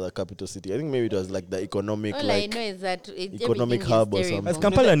was ever the capital city. I think maybe it was like the economic, All I like know is that economic everything hub or is terrible. Has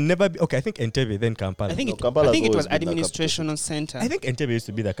Kampala never be, okay, I think Entebbe, then Kampala. I think No, it, Kampala's I think it always was been the capital administrational center. I think Entebbe used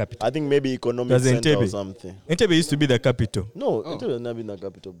to be the capital. I think maybe economic Does center or Entebbe? something. Entebbe used to be the capital. No, Oh. it has never been the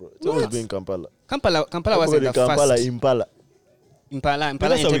capital, bro. It's always been Kampala. Kampala wasn't the Kampala, first. Impala. Impala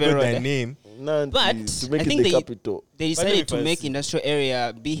That's how we Entebbe got Road, their eh? name. But to make I it think the they- capital. They Why don't decided we to first make see? industrial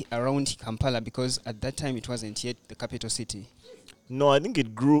area be around Kampala because at that time it wasn't yet the capital city. No, I think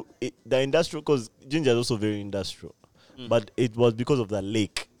it grew. The industrial, because Ginger is also very industrial, but it was because of the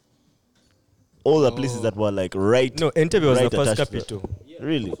lake. All the places that were like right. No, Entebbe was right the first attached to capital.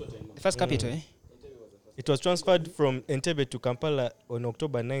 Really? The first capital, eh? It was transferred from Entebbe to Kampala on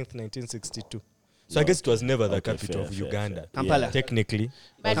October 9th, 1962. So I guess it was never the Okay, capital of fair, Uganda. fair. Kampala. Yeah. Technically,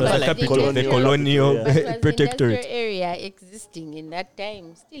 But it was the Kampala, capital of the colonial- colonial Yeah. But was protectorate. industrial area existing in that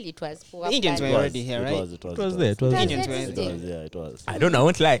time? Still, it was poor. The Indians were planning. already here, right? It was It was there. It was It was there. Indians were existing. there. It was, yeah, it was. I don't know. I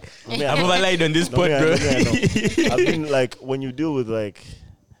won't lie. I've never lied on this No, pod, me, I bro. know, me, I know. I've been like, when you deal with like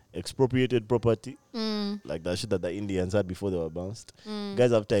expropriated property, like that shit that the Indians had before they were bounced,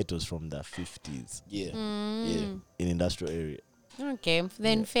 guys have titles from the 50s Yeah. yeah, in industrial area. Okay,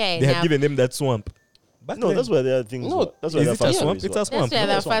 then fair They have enough. given them that swamp. Back No, then, that's where their things No, were. That's where is their it a first swamp? movies It's were. a swamp. That's where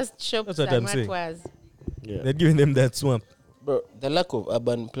No, the swamp. first shops That's what and I'm what saying. was. Yeah. They're giving them that swamp. Bro, the lack of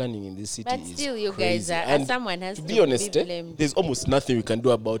urban planning in this city But is still, you crazy. guys are. And Someone has to to be honest, be blamed. there's almost nothing we can do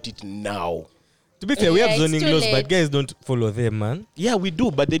about it now. To be fair, we Yeah, have it's zoning too laws, late. but guys don't follow them, man. Yeah, we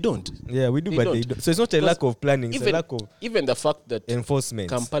do, but they don't. Yeah, we do, They but don't. they don't. So it's not a Because lack of planning, it's a Even, lack of even the fact that enforcement.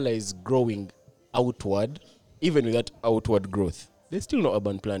 Kampala is growing outward, even with that outward growth, there's still no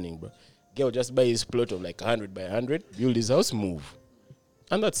urban planning, bro. Guy will just buy his plot of like 100 by 100, build his house, move.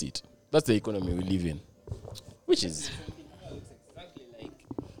 And that's it. That's the economy we live in. Which is...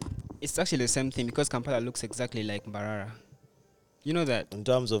 It's actually the same thing because Kampala looks exactly like Mbarara. You know that? In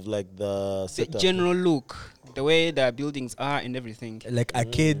terms of like the The setup. general look, the way the buildings are and everything. Like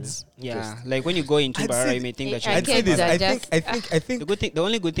arcades. Yeah, like when you go into I'd Mbarara, say- you may think that I'd I'd you're say in this. Arcades Kampala. are I think. The good thing, the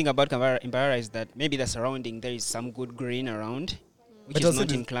only good thing about Mbarara is that maybe the surrounding there is some good green around, which But is also not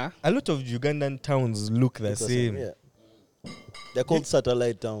the- in Kla. a lot of Ugandan towns look the same. Yeah. They're called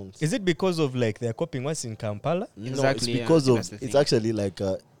satellite towns. Is it because of like they're copying what's in Kampala? No, Exactly, it's yeah. because That's the of it's thing. actually like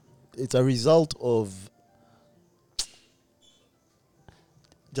it's a result of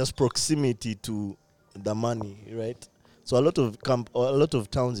just proximity to the money, right? So a lot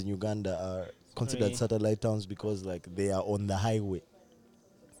of towns in Uganda are considered Sorry. satellite towns because like they are on the highway.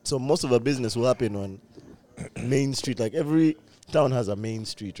 So most of the business will happen on Main Street. Like every town has a main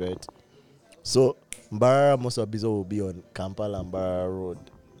street, right? So Mbarara, most of the business will be on Kampala Mbarara Road.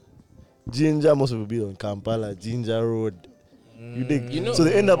 Ginger, most of it will be on Kampala Ginger Road. You dig? You know- So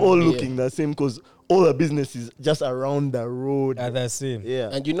they end up all Yeah. looking the same because all the business is just around the road. Are the same? Yeah.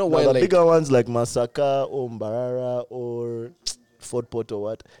 And you know Now why, the like- bigger ones like Masaka or Mbarara or Fort Portal,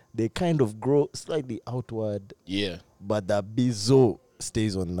 what they kind of grow slightly outward, Yeah. but the bizo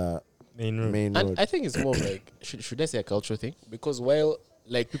stays on the Main road. main And road. I think it's more like, should I say a cultural thing? Because while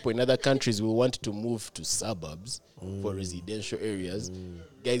like people in other countries will want to move to suburbs for residential areas.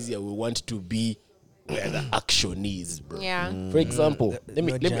 Guys here will want to be where the action is, bro. Yeah. For example, let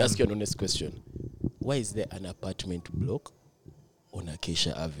me jam. ask you an honest question. Why is there an apartment block on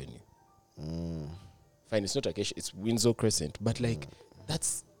Acacia Avenue? Fine, it's not Acacia, it's Windsor Crescent, but like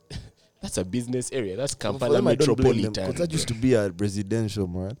that's a business area. That's Kampala metropolitan. Because that used to be a residential,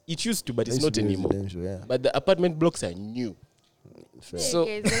 man. It used to, but That it's used not to be anymore. residential, yeah. But the apartment blocks are new. So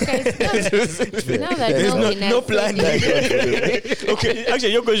Okay, now that There's Melvin no has plan. said it, Okay,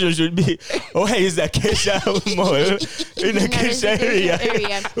 actually, your question should be, why is Acacia Mall in Acacia area?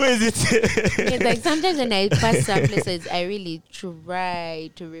 Where is it? it's like sometimes when I pass some places, I really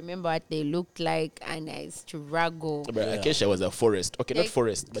try to remember what they looked like, and I struggle. but Acacia was a forest. Okay, not Like-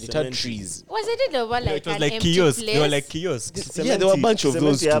 forest, but it had Cement. trees. Was it over like It was an like empty kiosks. place? They were like kiosks. Yeah, there were a bunch of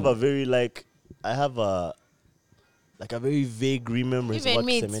those I have too. a very I have a very vague remembrance of Even what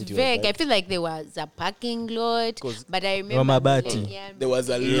me, it's Cementi was vague. I like. feel like there was a parking lot, 'Cause- but I remember Mabati. There was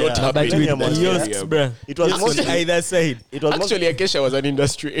a Yeah, lot but happening. But with Millennium was there. kiosks, bruh. It was Kiosks on mostly either side. it was Actually, Acacia was an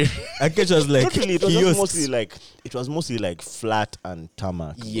industry area. Acacia was like not really, it was just kiosks. mostly like flat and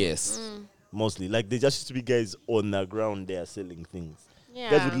tarmac. Yes. Mostly. Like they just used to be guys on the ground there selling things.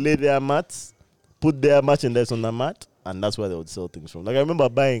 Guys Yeah. would lay their mats, put their merchandise on the mat, and that's where they would sell things from. Like I remember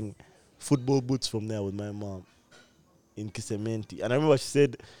buying football boots from there with my mom in Kisementi. And I remember she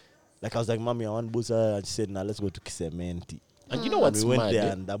said, like I was like, Mommy, I want boots. And she said, nah, let's go to Kisementi. And you know And what's we went mad?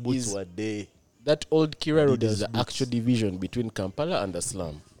 there and the boots is were there. that old Kira Road is Adidas the boots. actual division between Kampala and the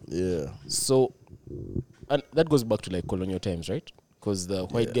slum. Yeah. So, and that goes back to like colonial times, right? Because the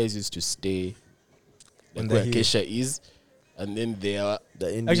white guys used to stay On like the where hill. Acacia is, and then they are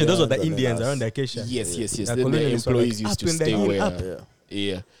Actually, those were the and then Indians us. around Acacia. yes. The Then the colonialists were employees like, used up to in the stay hill, where, up.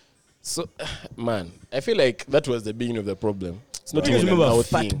 yeah. So, man, I feel like that was the beginning of the problem. It's not Do you even a remember now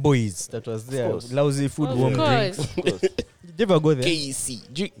Fat thing. Boys that was there? course. Lousy food, Of warm course. drinks. Of course. Did you ever go there? KEC.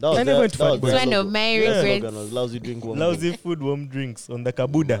 That was I never their- went to that Fat was Boys. their It's one of logo. my Their regrets. slogan was lousy drink warm. Lousy food, warm drinks on the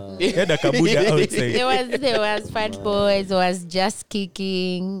Kabuda. They had a Kabuda outside. There was Fat Boys, there was Just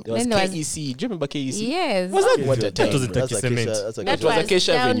Kicking. There was Then there was KEC. Do you remember KEC? yes. Was that what a That time? wasn't That's Acacia Cement. Acacia. That's That It was was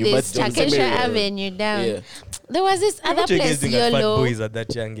Acacia down Avenue, this but Acacia Samaria. Avenue down. Yeah. There was this other What you guys place, think at Fat YOLO. Boys at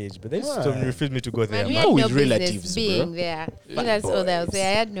that young age? But they used to refuse me to go there. Man, we man. had How no with business relatives, being bro? there. That's all I was saying.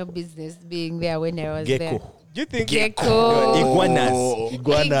 I had no business being there when I was there. Gecko. Do you think Gecko. iguanas?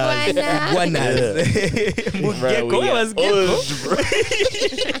 Iguanas. Iguana. Gecko. Where was Gecko?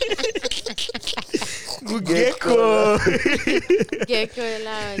 Gecko. Gecko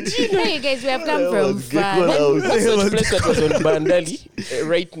Lounge. Hey, you guys, we have come That from was Gecko far. Lounge. What's that place that was on Bandali,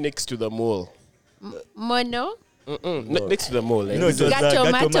 right next to the mall? Mono. Next to the mall. Like, No, it was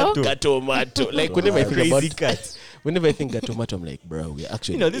Gatomato. Gatomato. Like whenever I think Crazy about, cat. whenever I think Gatomato, I'm like, bro, we're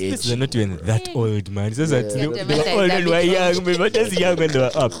actually. You know, these places are not even that old, man. It's just that they Yeah. were old when we were young. We were just young when they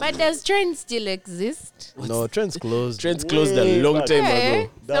were up. But does Trend still exist? No, Trends closed. Trends closed a way long back. time Eh? ago.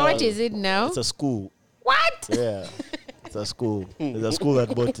 So what is it now? It's a school. What? Yeah. It's a school. There's a school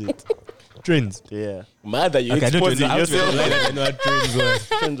that bought it. Trends. Yeah. Mother, you Okay, I don't exposing know. yourself. I know what trends was.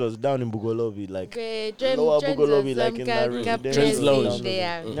 Trends was down in Bugolobi, like Okay, Trend, lower Trends Bugolobi, or like some in kind the of residential Trends place Lounge.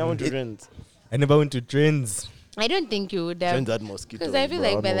 there. I went to Trends. I never went to trends. I don't think you would have. Trends had mosquitoes. Because I feel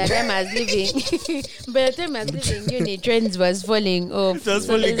bro, like by no. the time I was leaving, by the time I was leaving uni, Trends was falling off. It was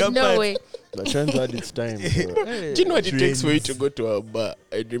So falling there's no apart. way. But Trends had its time, bro. Do you know what it takes for you Trends. to go to a bar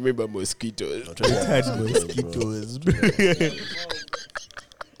and remember mosquitoes? Trends Had mosquitoes. mosquitoes.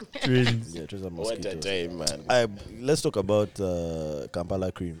 Trends. Yeah, Trends had What a mosquitoes. time, man. Let's talk about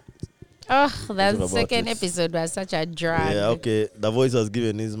Kampala Creme. Oh, that about second it. episode was such a drag. Yeah, okay. The voice has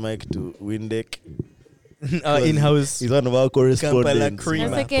given his mic to Windek. Our in-house. He's one of our correspondents.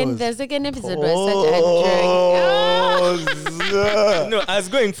 Creme. The second episode was such a drag. Oh, No, I was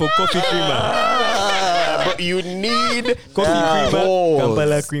going for coffee creamer. But you need Coffee creamer. balls.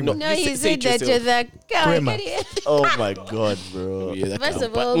 Kampala creamer. No, You he say said it that you're yourself. the Crema. oh my God, bro. Yeah, that First can-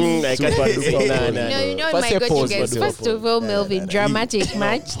 of all, I can't Super do duper Nah, balls. nah, No, you know, First my say God, you pause, guys. but First of all, Melvin, dramatic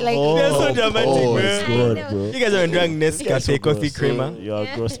match. Like, They're so dramatic, oh bro. my God, bro. You guys haven't drank Nescafe coffee creamer. You are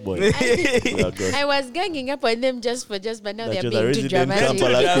a gross boy. You are a gross. I was ganging up on them just, but now That they're you're the being too resident dramatic.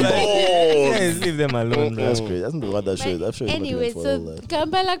 Kampala Creme. Guys, leave them alone, bro. That's crazy. That's not what that shows. That shows Anyway, for so all that.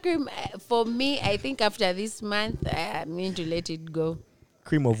 Kampala Cream, for me, I think after this month, I'm going to let it go.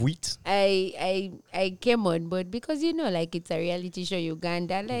 Cream of wheat. I came on board because, you know, like it's a reality show,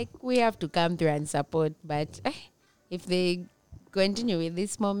 Uganda. Like, we have to come through and support. But if they continue with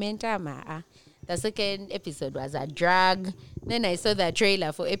this momentum, The second episode was a drag. Then I saw the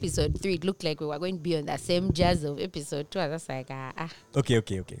trailer for episode 3. It looked like we were going to be on the same jazz of episode 2. I was like,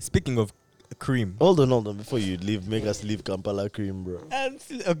 Okay. Speaking of Creme. Hold on. Before you leave, make us leave Kampala Creme, bro.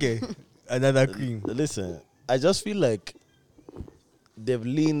 Okay. Another Creme. Listen, I just feel like they've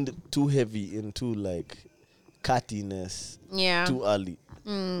leaned too heavy into like cattiness yeah. too early.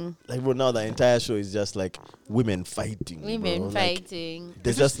 Like, bro, now the entire show is just like women fighting. Women bro. fighting. Like,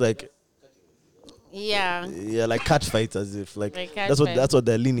 they're just like, yeah. like cat fights, as if like Like that's what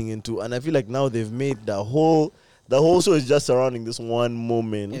they're leaning into. And I feel like now they've made the whole show is just surrounding this one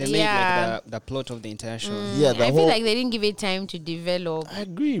moment. They made like the plot of the entire show. Yeah, I feel like they didn't give it time to develop. I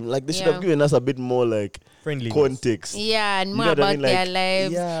agree. Like they should have given us a bit more like Friendly context. Yeah, and You more know what I about mean? their Like,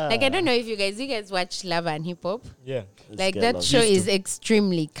 lives. yeah. Like I don't know if you guys watch Love and Hip Hop. Yeah. Like This guy that loves show it. is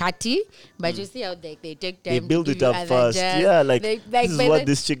extremely catty, but you see how they take time. They build to it give you up other fast. jazz. Yeah, like Like this is by what the-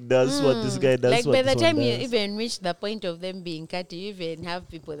 this chick does, this is what this guy does. Like what by the this one time you does. even reach the point of them being catty, you even have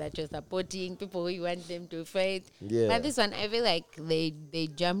people that you're supporting, people who you want them to fight. Yeah. But this one, I feel like they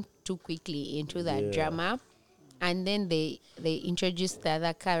jump too quickly into that Yeah. drama, and then they introduce the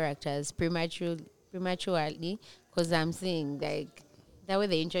other characters prematurely. Because I'm seeing like the way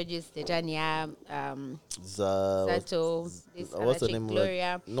they introduced Titania, Sato, this what's other the chick, name?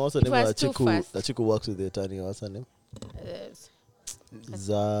 Gloria. No, what's the It name of was the too chick who fast. the chick who works with the attorney? What's her name?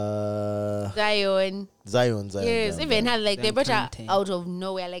 Zion. Zion. Yes, even had like they Zion brought her Plantain. out of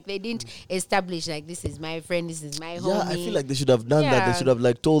nowhere. Like they didn't establish like this is my friend, this is my homie. Yeah, I feel like they should have done that. They Yeah. should have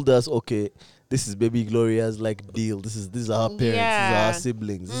like told us, okay, this is baby Gloria's like deal. This is our parents. This is Yeah. our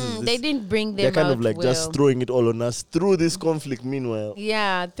siblings. This is this. They didn't bring them They're kind out of like well. just throwing it all on us through this conflict. Meanwhile,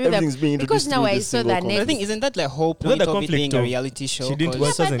 Yeah, through everything's being because introduced now through I this saw single the But next. I think isn't that like whole Isn't that point the of it conflict being a of reality show? she didn't 'Cause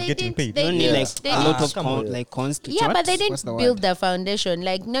work, but wasn't they getting didn't- paid. they you don't need didn't- like they a lot didn't- of come on. like constant. Yeah, but they What's didn't the build word? the foundation.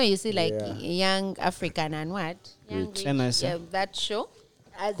 Like no, you see, like Yeah. young African and what young Rich. MS, yeah, that show.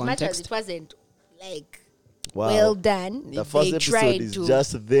 As much as Context. it wasn't like wow. well done, The first they episode tried is to.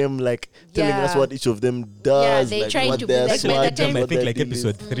 just them like telling us Yeah. what each of them does. they like tried what to be they're like, by the smart, time- I what think their like deal is.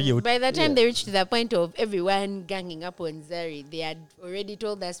 episode 3 or By the time Yeah. they reached to the point of everyone ganging up on Zari, they had already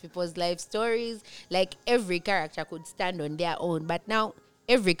told us people's life stories. Like every character could stand on their own, but now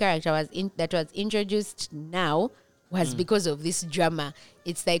every character that was introduced now was because of this drama.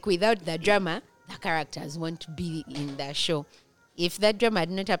 It's like without the drama, the characters won't be in the show. If that drama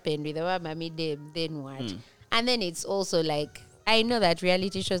had not happened with our Mami Deb, then what? And then it's also like I know that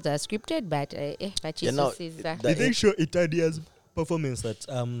reality shows are scripted, but now, is Did they show Italia's performance at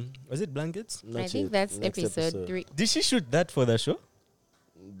was it Blankets? Not I think yet. that's Next episode 3. Did she shoot that for the show?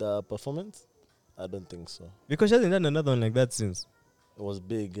 The performance? I don't think so. Because she hasn't done another one like that since. It was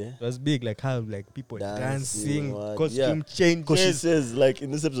big, eh? It was big, like how like people dancing, what- costume Because she changes. says, like,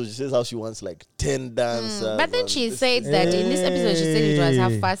 in this episode, she says how she wants, like, 10 dancers. But then and she this said thing. that in this episode, she said it was her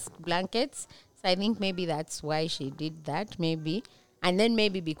Hey. first blankets. So I think maybe that's why she did that, maybe. And then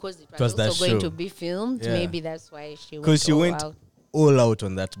maybe because it was that also going show. to be filmed, Yeah. maybe that's why she went Because she all went out. all out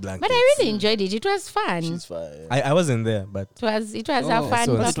on that blanket. But I really enjoyed it. It was fun. She's fine. I wasn't there, but It was a fun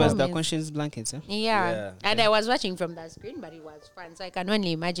so It was the performance. conscience blankets. Yeah. And I was watching from the screen, but it was fun. So I can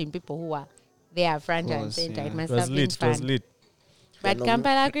only imagine people who are there front and Was, center. yeah. It must it was have been lit. It was fun. lit. But Yeah, no,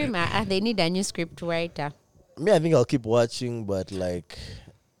 Kampala Creme, they need a new script writer. Me, I think I'll keep watching, but, like,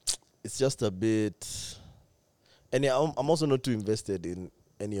 it's just a bit... And yeah, I'm also not too invested in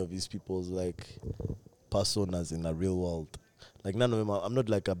any of these people's, like, personas in the real world. Like, none of them I'm not,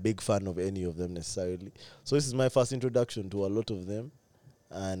 like, a big fan of any of them necessarily. So this is my first introduction to a lot of them.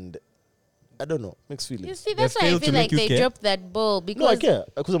 And I don't know, mixed feelings. You see, that's why I failed to feel like make you they care? dropped that ball because No, I care,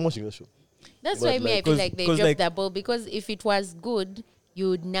 because I'm watching the show. that's But why me I like- feel like they 'cause dropped like- that ball because if it was good, you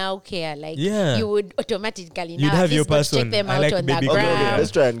would now care. Like Yeah. you would automatically You'd now have at your least go person. check them I out like on the baby Okay, girl. ground.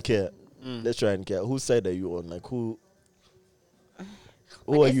 let's try and care. Let's try and care. Whose side are you on? Like, who are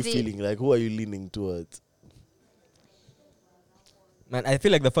you Honestly- feeling? Like, who are you leaning towards? Man, I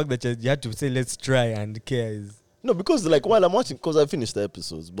feel like the fact that you had to say let's try and care is No, because like while I'm watching, because I finished the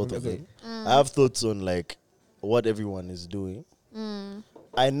episodes, both of them, I have thoughts on like what everyone is doing.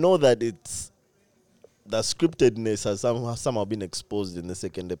 I know that it's the scriptedness has somehow been exposed in the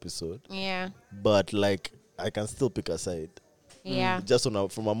second episode, Yeah, but like I can still pick a side. yeah. Just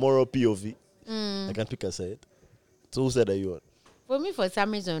from a moral POV, I can pick a side. So whose side are you on? For me, for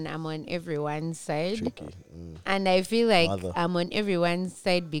some reason, I'm on everyone's side. Tricky. And I feel like Mother. I'm on everyone's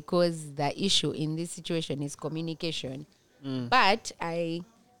side because the issue in this situation is communication. But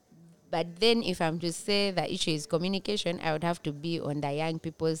then if I'm to say the issue is communication, I would have to be on the young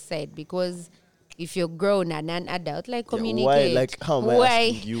people's side because if you're grown and an adult, like Yeah, communicate. why? Like, how am I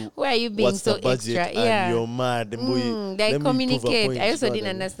asking you? Why are you being What's so the budget? extra? And you're mad. Let me Like prove a communicate. point. I also No, didn't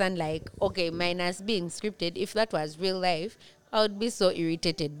no, no. understand, like, okay, minus being scripted. If that was real life, I would be so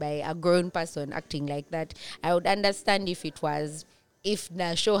irritated by a grown person acting like that. I would understand if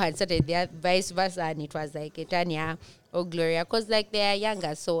the show had started there, vice versa, and it was like Etania or Gloria, because like they are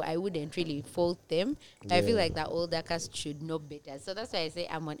younger, so I wouldn't really fault them. But I feel like the older cast should know better. So that's why I say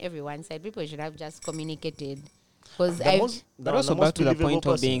I'm on everyone's side. People should have just communicated. Because But also back to the point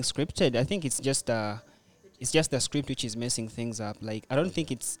of being scripted, I think it's just the script which is messing things up. Like, I don't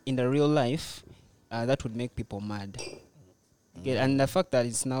think it's in the real life that would make people mad. And the fact that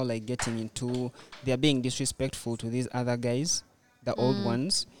it's now like getting into, they're being disrespectful to these other guys, the old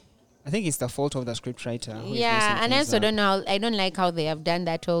ones. I think it's the fault of the scriptwriter. Yeah, and I also don't know. I don't like how they have done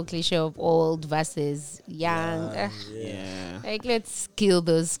that whole cliche of old versus young. Yeah. Like, let's kill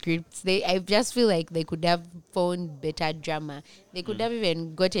those scripts. I just feel like they could have found better drama. They could have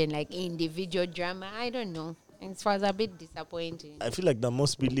even gotten like individual drama. I don't know. It was a bit disappointing. I feel like the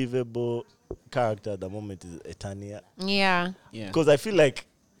most believable character at the moment is Etania. Yeah. Because I feel like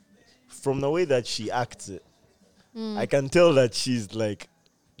from the way that she acts it, I can tell that she's like,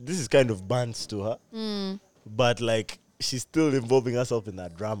 this is kind of bands to her. But like, she's still involving herself in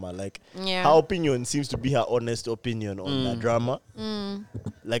that drama. Like, her opinion seems to be her honest opinion on that drama.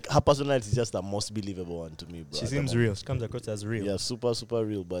 Like, her personality is just the most believable one to me, bro. She seems real. She comes across as real. Yeah, super, super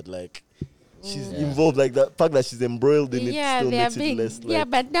real. But like, she's involved. Like, the fact that she's embroiled in it still makes it less like... Yeah,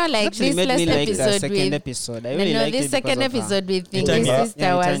 but now like Actually this made last me like the episode second episode. I really no, liked this it second because of her. episode with his Tanya.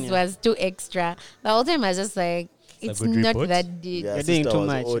 sister was too extra. The whole time I was just like, it's good not report. that deep. Yeah, You're doing sister too was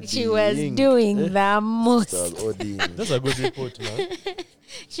much. ODing. She was doing the most. Sister was ODing. That's a good report, man.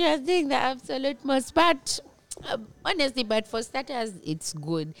 She was doing the absolute most. But honestly, but for starters, it's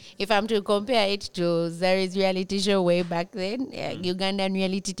good. If I'm to compare it to Zari's reality show way back then, Ugandan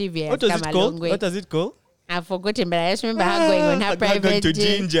reality TV has What was come it a called? long way. What was it called? I've forgotten, but I just remember her going on her Going private to jet.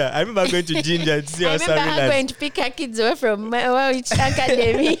 Ginger. I remember going to Ginger to see I our remember her going to pick her kids away from which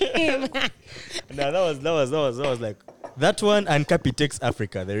academy. No, that was like that one and Cappy Takes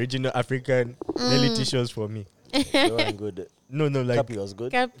Africa, the original African reality shows for me. They weren't good. No, like Cappy was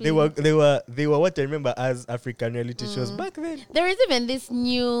good. Cappy. they were what I remember as African reality shows back then. There is even this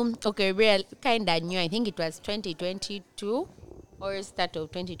new, real kind of new. I think it was 2022 or start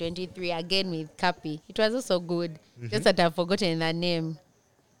of 2023 again with Cappy. It was also good. Just that I've forgotten the name.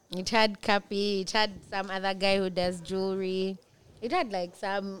 It had Cappy. It had some other guy who does jewelry. It had like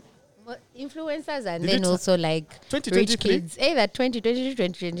some influencers and Did then it- also like rich 2023? kids. Either 2022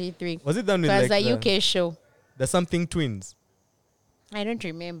 2023. Was it done It with was like a UK show. the something twins? I don't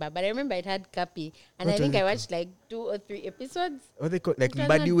remember, but I remember it had Cappy. And What I think was I it watched like 2 or 3 episodes. What they call like It was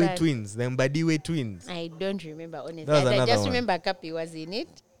not Mbadiwe bad. twins? The Mbadiwe twins. I don't remember, honestly. That was I another just one. remember Cappy was in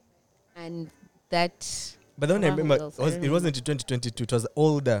it. And that... But the one I Who remember else? I was don't it wasn't in 2022. It was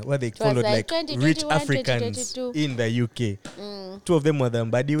older where they was followed like like rich 2021, Africans 2022. in the UK. 2 of them were the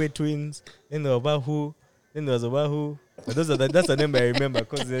Mbadiwe twins. Then there was Obahu. Then there was Obahu. But that's the name I remember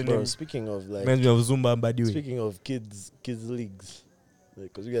because the Bro, name speaking of like, reminds me of Zumba Mbadiwe. speaking of kids leagues,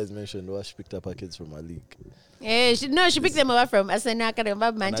 because you guys mentioned Wash picked up her kids from a league. Yeah, she picked them over from Arsenal Academy,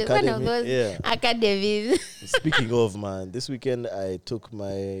 Manchester, one of academy, those yeah. academies. Speaking of, man, this weekend I took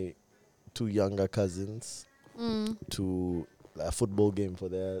my 2 younger cousins to a football game for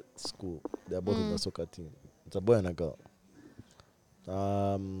their school. They're both on the soccer team. It's a boy and a girl.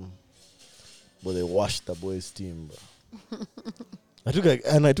 But they washed the boys' team, bro. I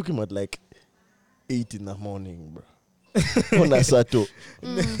took him at like 8 in the morning, bro. On a Sato.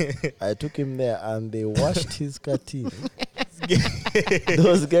 I took him there and they washed his cartoon.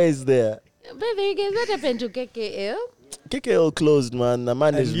 Those guys there. But the guys, what happened to KKL? KKL closed, man. The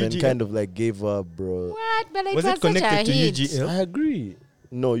management UGL? kind of like gave up, bro. What? But it Was was it connected such a to hit. UGL? I agree.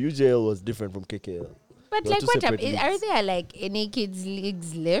 No, UJL was different from KKL. But They were like, two what separate happened? Are leagues. there like any kids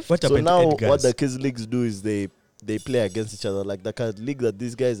leagues left? What So happened now to what Edgar's? the kids leagues do is they play against each other. Like the league that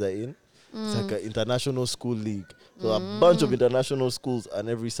these guys are in, it's like an international school league. So a bunch of international schools, and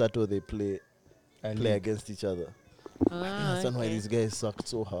every Saturday they play against each other. I don't understand why these guys sucked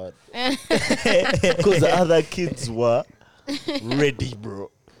so hard. Because the other kids were ready,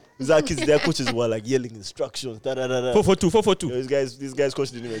 bro. These other kids, their coaches were like yelling instructions. Da, da, da, da. 442. Yo, these guys coach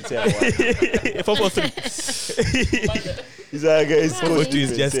didn't even say a word. 443. These other guys coach 442 is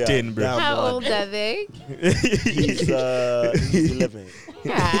didn't just say a 10, bro. damn How word. old are they? He's 11.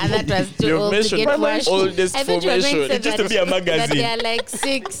 That was too You old to mentioned get my washed. oldest I thought you were going to say formation. Just to be a that magazine. they are like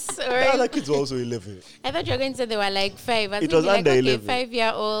 6. The Or other kids were also 11. I thought you were going to say they were like 5. I It was was thinking under like, okay, 11.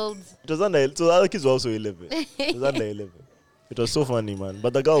 5-year-olds. It was under, so the other kids were also 11. It was under 11. It was so funny, man.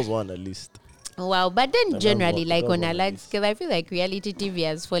 But the girls won at least. Wow, but then The generally, girls like won on a at large least. scale, I feel like reality TV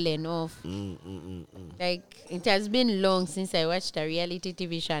has fallen off. Like, it has been long since I watched a reality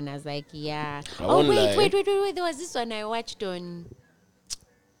TV show and I was like, yeah. I Oh, won't wait, lie. wait. There was this one I watched on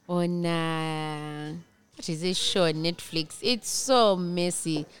what is this show on Netflix? It's so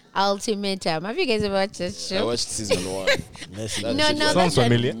messy. Ultimatum. Have you guys ever watched that I show? watched season 1. Messy. That No, shit no, was Sounds that one-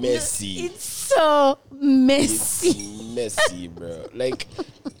 familiar. Messy. It's so messy. It's messy, bro. Like,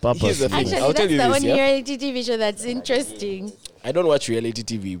 Papa here's the Smith. thing. Actually, I'll tell that's you the this, only yeah? reality TV show that's interesting. I don't watch reality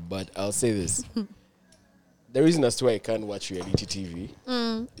TV, but I'll say this. The reason as to why I can't watch reality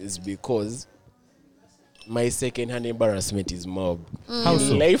TV is because my second-hand embarrassment is mob. How In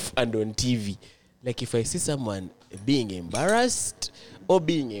so? life and on TV. Like, if I see someone being embarrassed or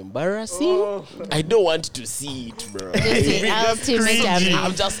being embarrassing, I don't want to see it, bro. Just the ultimatum.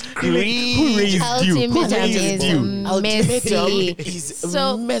 I'm just Who raised you? Who Ultimatum raised is you? messy. Ultimatum is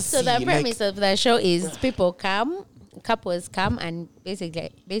So messy. the Like, premise of the show is couples come, and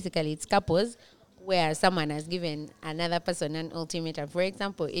basically it's couples where someone has given another person an ultimatum. For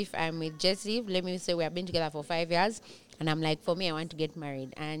example, if I'm with Jessie, let me say we have been together for 5 years, and I'm like, for me, I want to get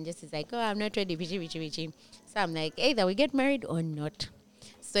married. And Jessie's like, oh, I'm not ready, bichi. So I'm like, either we get married or not.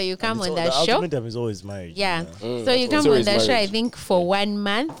 So you come on that show. Ultimatum is always marriage. Yeah. Mm, So you it's come on always that show, I marriage. think, for 1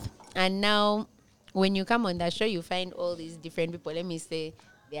 month. And now, when you come on that show, you find all these different people. Let me say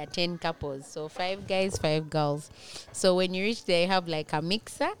there are 10 couples. So 5 guys, 5 girls. So when you reach there, you have like a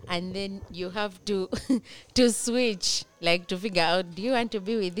mixer. And then you have to to switch, like to figure out, do you want to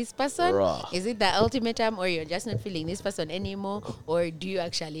be with this person? Raw. Is it the ultimatum, or you're just not feeling this person anymore? Or do you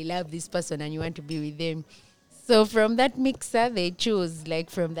actually love this person and you want to be with them? So from that mixer, they choose like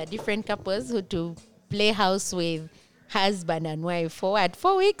from the different couples who to play house with husband and wife for what?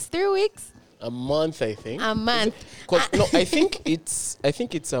 4 weeks, 3 weeks, a month, I think. a month. No, I think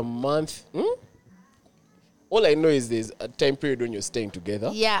it's a month. All I know is there's a time period when you're staying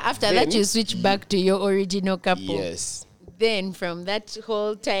together. Yeah. After Then that, you switch back to your original couple. Yes. Then from that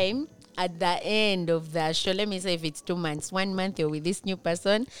whole time, at the end of the show, let me say if it's 2 months, 1 month you're with this new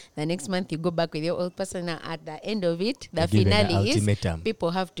person, the next month you go back with your old person. Now at the end of it, the You're given an finale is ultimatum.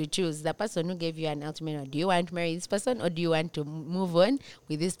 people have to choose the person who gave you an ultimatum. Do you want to marry this person, or do you want to move on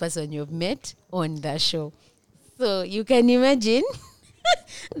with this person you've met on the show? So you can imagine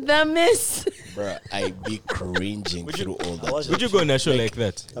the mess. Bruh, I be cringing through all that. Would you go on a show like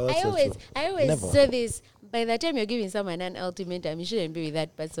that? I always Never. say this. By the time you're giving someone an ultimatum, you shouldn't be with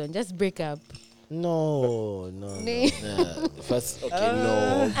that person. Just break up. No. First, okay,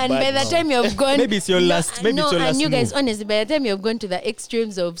 no. And but by the time you've gone, Maybe it's your last- maybe it's your and last you guys, move. honestly, by the time you've gone to the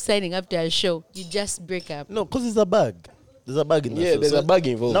extremes of signing up to a show, you just break up. No, because it's a bag. There's a bag in the Yeah, show. there's a bag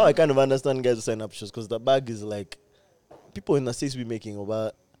involved. Now I kind of understand guys who sign up shows because the bag is like people in the States be making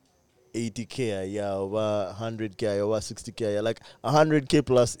over 80K a year, over 100K a year, over 60K a year. Like 100K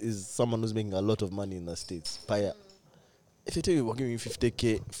plus is someone who's making a lot of money in the States per year. If you tell me we're giving you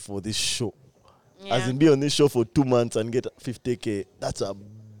 50K for this show, as in be on this show for 2 months and get 50K, that's a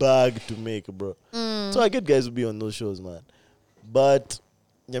bag to make, bro. So I get guys who be on those shows, man. But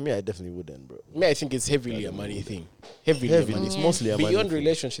yeah, me, I definitely wouldn't, bro. Me, I think it's heavily a money thing. Heavily a money It's thing. mostly a money Beyond thing.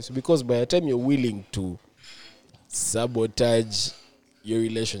 relationships, because by the time you're willing to sabotage your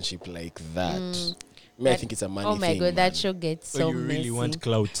relationship like that, me, I think it's a money thing. Oh my god, man. that show gets so So you messy. really want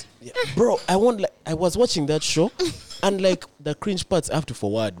clout? Yeah. Bro, I was watching that show, and like the cringe parts I have to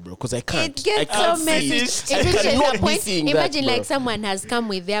forward, bro, because I can't. It gets I can't so see messy. it. It I reaches cannot a be point. seeing Imagine that, bro. like someone has come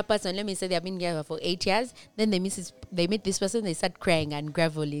with their person. Let me say they've been together for 8 years. Then they meet this person. They start crying and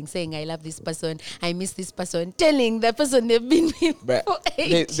groveling, saying, "I love this person. I miss this person." Telling the person they've been with But for 8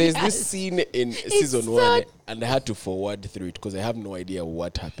 there's years. this scene in season so- 1, and I had to forward through it because I have no idea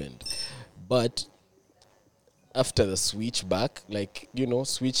what happened. But after the switch back, like,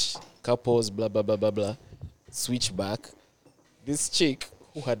 switch couples, blah, blah, blah, blah, blah, switch back, this chick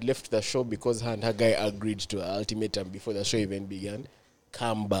who had left the show because her and her guy agreed to an ultimatum before the show even began,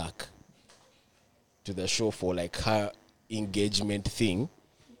 come back to the show for like her engagement thing.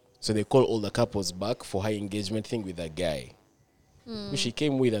 So they call all the couples back for her engagement thing with a guy who she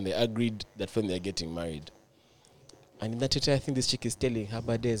came with, and they agreed that when they're getting married. And in that letter, I think this chick is telling her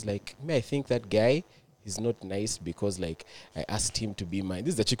Bades, like, I think that guy is not nice because, like, I asked him to be mine.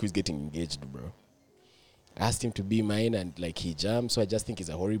 This is the chick who's getting engaged, bro. I asked him to be mine, and, like, he jammed, so I just think he's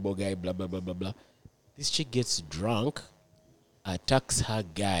a horrible guy, blah, blah, blah, blah, blah. This chick gets drunk attacks her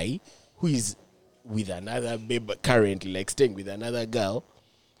guy who is with another babe currently, like staying with another girl,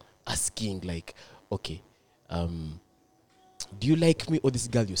 asking like, okay, do you like me or this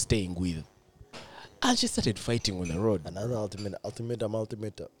girl you're staying with? And she started fighting on the road. Another ultimatum.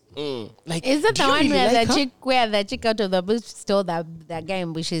 Like, Is that do the you one really where like her? the chick out of the bush told the guy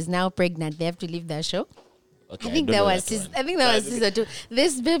in bush is now pregnant? They have to leave the show. Okay, I think don't that know was season 2.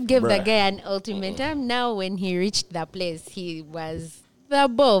 This babe gave the guy an ultimatum. Now, when he reached the place, he was the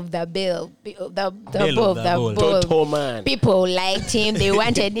bull of the bill, the bull of the bull. Toto man. People liked him. They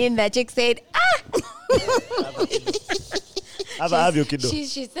wanted him. The chick said, Have your kiddo. She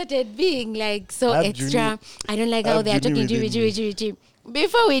started being like so Have extra. Juni- I don't like have how they are Juni talking within to.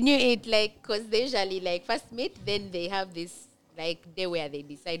 Before we knew it, like, because they usually like first meet, then they have this like day where they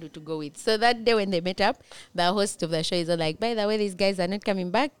decide who to go with. So that day when they met up, the host of the show is all like, by the way, these guys are not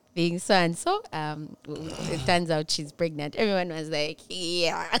coming back. Being so and so, it turns out she's pregnant. Everyone was like,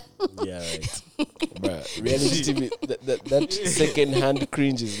 yeah. Yeah, right. Bruh, reality TV, that second-hand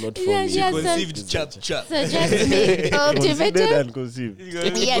cringe is not for Yeah, me. yeah, so- Conceived chap. So just me, Conceived ultimatum. and conceived.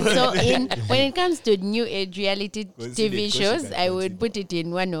 Yeah, so when it comes to new age reality Consider TV it, shows, consider, I would put it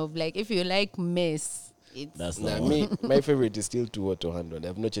in one of like, if you like mess, it's That's Nah, not me, my favorite is still Too Hot to Handle.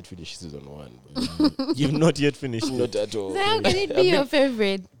 I've not yet finished season 1. You've not yet finished. Not at all. so how can it be your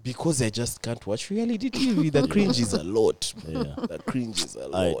favorite? Because I just can't watch reality TV. The cringe is a lot. Yeah. The cringe is a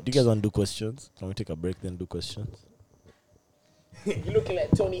lot. Alright, do you guys want to do questions? Can we take a break then do questions? You're looking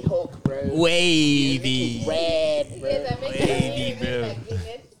like Tony Hawk, bro. Wavy. Red, bro. Wavy, bro.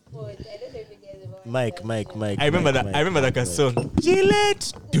 Mike. I remember that. I remember that song.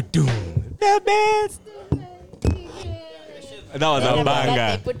 Gillette. Do the best. That was a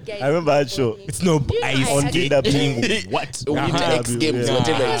banger. I remember that show. It's no ice On skating. What? Winter X Games, Yeah.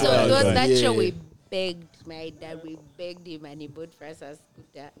 whatever it So it was. was that Yeah. show we begged my dad, we begged him and he bought for us a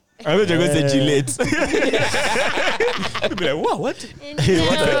scooter. I thought you were going to say Gillette. You'd be like, what?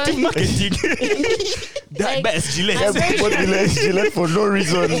 No, Marketing. That Like, best I'm Gillette. very But Gillette for no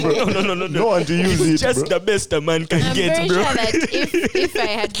reason, bro. No. No one to use it, Just bro. the best a man can I'm get, very bro. sure that if I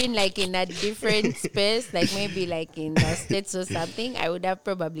had been like in a different space, like maybe like in the States or something, I would have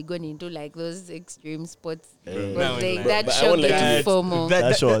probably gone into like those extreme sports. Now Because it's like- that But I show won't gave let me you- FOMO.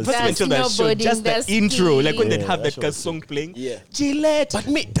 That show was- First That's mention that show, snowboarding, just the that's intro, like when skiing. they'd have Yeah, that that show was song playing. Yeah. Gillette. But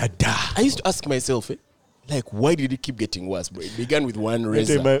me, Dada. I used to ask myself, like, why did it keep getting worse, bro? It began with one Let me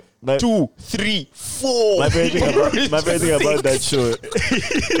tell you, razor. my- 2, 3, 4. My favorite thing about that show,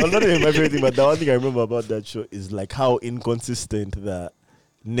 well, not even my favorite thing, but the one thing I remember about that show is like how inconsistent the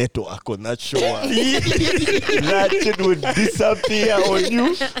network on that show was. That shit would disappear on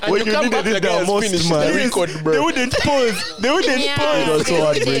you when you come back needed it like I the was most, finished the man. record, They bro. wouldn't pause. They wouldn't Yeah. pause. It was so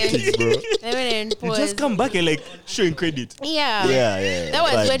heartbreaking, bro. They wouldn't You pause. just come back and like showing credit. Yeah. Yeah. That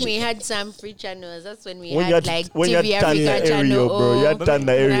was Like, when we had some free channels. That's when we when had you like when you TV had Tanya Africa area, channel. bro. You had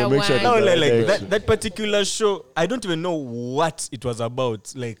Tanya area. Make sure that Now, one. that like direction. that particular show, I don't even know what it was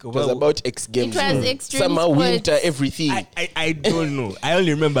about. Like, It was about X Games. It was extreme Summer, sports. winter, everything. I don't know. I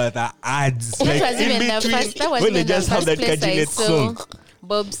only remember the ads. That Like was in even the between, first. That was when they when the just have first that place I Gillette saw song.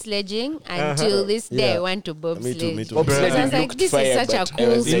 bobsledging. Until this day, Yeah. I went to bobsledge. Me too. Bobsledge So I was like, looked this fire, is such a but I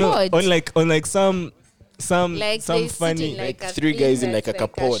cool was You know, sport. on like some Like some they sit funny in like a three thing guys in that's like a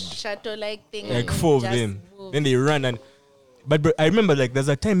pod. shuttle-like thing. like and 4 of just them. move. Then they run and. But bro, I remember like there's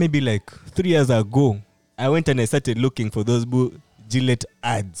a time maybe like 3 years ago, I went and I started looking for those Gillette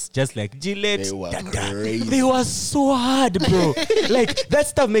ads, just like Gillette. They were Dada. crazy. They were so hard, bro. Like that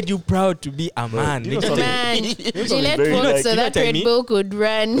stuff made you proud to be a man. you know They just something- Man, something Gillette very worked like- so you know that what I Red mean? Bull could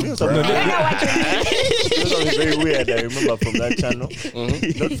run. Something very weird I remember from that channel.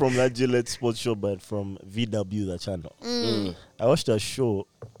 Not from that Gillette sports show, but from VW, the channel. I watched a show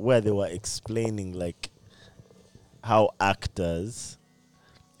where they were explaining like how actors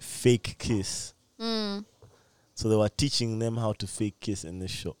fake kiss. So they were teaching them how to fake kiss in this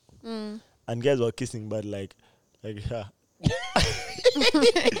show. And guys were kissing, but like yeah.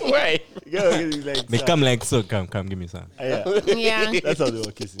 Why? Guys were kissing like They that. come like so. Come, give me some. Yeah. Yeah. That's how they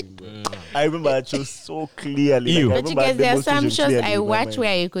were kissing, bro. I remember that show so clearly. Ew. Like, I But you remember guys, there are some demonstration shows clearly I in my watch mind.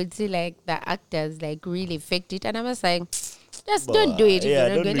 where you could see like the actors like really faked it, and I was like, just But, don't do it if yeah, you're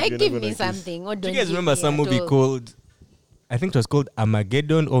not don't going. do it Like, if give you're me not gonna kiss. something. Or Do don't you guys give remember me some at movie all. called? I think it was called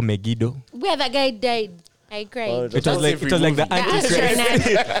Armageddon or Megiddo. Where the guy died. I cried. Oh, It was like the The Antichrist.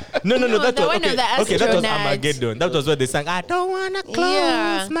 astronaut. No, that the was one of the okay. That was astronauts. Armageddon. That was what they sang. I don't wanna close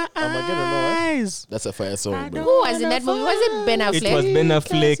Yeah. my Armageddon, no, what? eyes. That's a fire song, bro. Who was in that movie? Was it Ben Affleck? It was Ben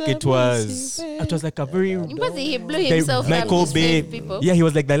Affleck. It was like a very He blew himself Michael up to Bay. save people. Yeah, he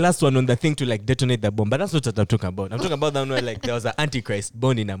was like the last one on the thing to like detonate the bomb. But that's not what I'm talking about. I'm talking about that one where like there was an Antichrist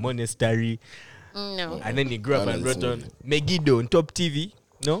born in a monastery, No. and then he grew up and Balance wrote on Megiddo on Top TV.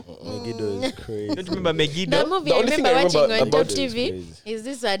 No, Megiddo is crazy. don't you remember Megiddo? The movie The I only thing remember I watching remember on Top about it is TV crazy. is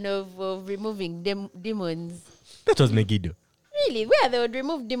this one of removing demons. That was Megiddo. Really? Where they would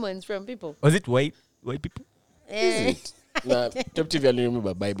remove demons from people? Was it white people? Eh. Nah, Top TV, I only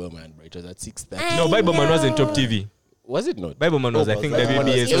remember Bible Man, bro. It was at 6:30. No, Bible Man wasn't Top TV. Was it not? Bible Man was, I think, the Bible Man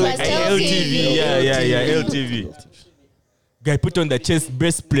was VBS. It was LTV. LTV. Yeah, LTV. Guy put on the chest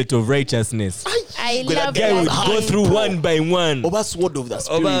breastplate of righteousness. I But love that Guy that. would go through one by one. Over sword of the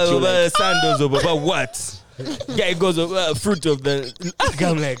spirit. Over you're like, sandals, over what? Guy goes over fruit of the.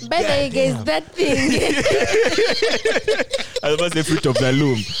 I'm like, By the way, guys, that thing. I was about to say fruit of the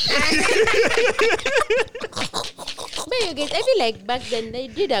loom. But you guys, I feel like back then they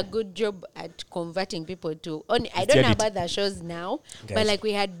did a good job at converting people to. I don't know Christianity. about the shows now, but Guys, like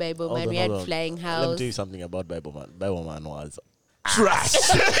we had Bible Man, we had Flying Let me House. tell you something about Bible Man. Bible Man was Trash.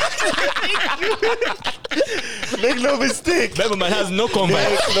 make no mistake. Bible Man has no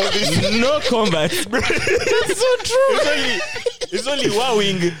combat. No combat. That's so true. It's only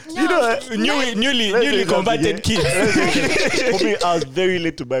wowing. No. You know, Newly converted kids. For me, I was very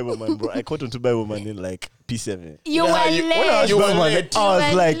late to Bible Man, bro. I caught on to Bible Man in like P7. You were When I late. You were Bible Man, late. I was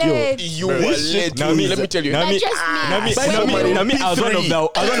You were like, yo, late. You Bro, were this shit late. Now me- Let me tell you. now Not me- just me. Now me, I was one of the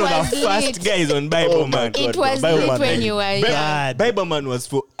was first lit. guys on Bible Oh my Man. God. It was Bible lit Man, when like, you were young. Bible Man was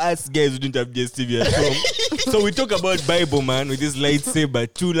for us guys who didn't have DSTV at home. So we talk about Bible Man with his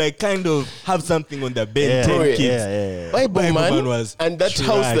lightsaber to like kind of have something on the Ben 10 kids. yeah. Bible Man was and that trash.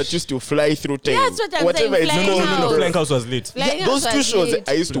 house that used to fly through time. That's what I'm Whatever saying, it's Flying called. House. Flying House was lit. Flying Yeah, those House two was shows, lit.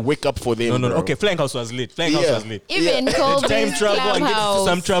 I used to wake up for them. No. bro. Okay, Flying House was lit. Flying House Yeah. was lit. Even called Time travel and get into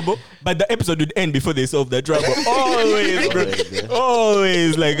some trouble, but the episode would end before they solve the trouble. Always, bro.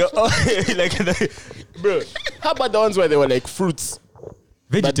 Always, bro. How about the ones where they were like fruits?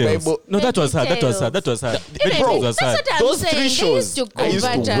 VeggieTales. Bible- No, that was her. That was her. VeggieTales was her. That's what I'm Those saying. three They shows, used to I used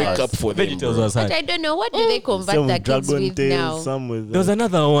to convert wake us. up for them. VeggieTales bro. was her. But I don't know, what do they convert Some the with kids Dragon with Tail, now? some with There was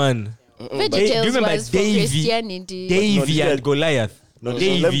another one. Do VeggieTales you remember was for Davey? Christianity. Davey No, and Goliath. No,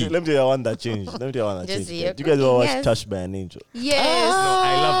 Davey. let me tell you one that changed. Let me tell you one that Just changed. here. Do you guys ever watch Yes. Touched by an Angel? Yes.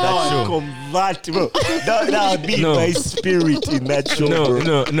 I love that show. Convert, bro. That would be No. my spirit in that show,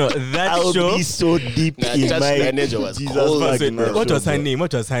 bro. No. I That would show. be so deep Nah, in Touched my by an Angel was Jesus cold. fucking What show, was her bro. name?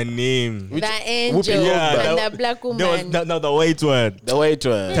 What was her name? Which- The angel Yeah, and the black There was woman. now the white one. The white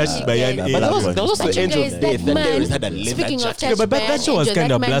one. Touched by an But angel. But there was also But you Angel guys, of that Death. That man, there had a leather speaking of jacket. touched but by that an show was angel, kind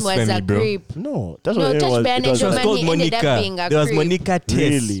that of man was blasphemy, a bro. creep. No, that's No, what it Touched was. by an It was Angel It was man, called he ended up Monica. being a There was creep. Monica Tess.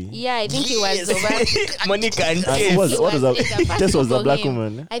 really. Yeah, I think he was over. Monica and And Tess. what was that? It was Tess was the for black him.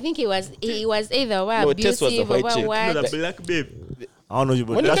 woman. I think he was either No, Tess was the abusive white or chick. what. No, the black babe. I don't know you,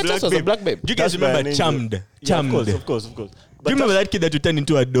 but Monica that's Tess was a black babe. Do you guys Touched by remember an Angel. Charmed? Yeah, Charmed. of course. Do you remember that kid that would turn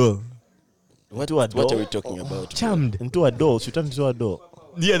into a doll? What are we talking about? Charmed. Into a doll. She turned into a doll.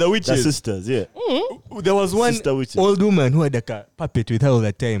 Yeah, the They're witches. sisters, yeah. There was one Sister witches. old woman who had like a puppet with her all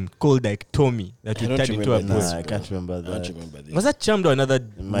the time called like Tommy that I would don't turn into a remember ghost. this. Nah, I can't remember I don't that. remember this. Was that Charmed or another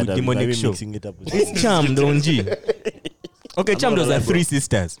Might have demonic been show? mixing it up with It's Charmed, Onji. Okay, Charmed was gonna lie, the bro. three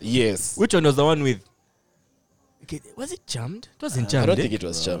sisters. Yes. Which one was the one with? Okay, was it Charmed? It wasn't I Charmed. don't eh? think it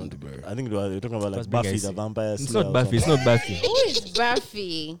was Charmed, bro. I think you're talking about was like big, Buffy I the see. Vampire It's Slayer. not or Buffy. It's something. not Buffy. Who is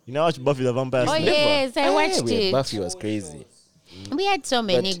Buffy? You know watch Buffy the Vampire Oh Slayer? yes, I watched Yeah, it. Buffy was crazy. We had so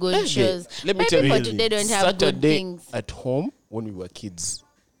many But, good hey, shows. let me But tell you, people today don't have good Saturday things. at home when we were kids.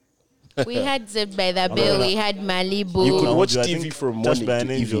 We had Saved by the Bell. We had Malibu. You could I watch I TV think from Touched morning by an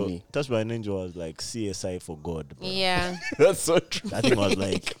to Angel. evening. Touched by an Angel was like CSI for God, bro. Yeah. That's so true. I think it was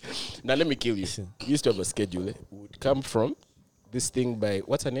like Now let me kill you. We used to have a schedule. We would come from this thing by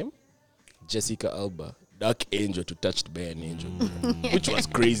what's her name? Jessica Alba. Dark Angel to Touched by an Angel, which was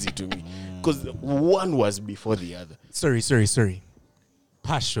crazy to me because one was before the other. Sorry.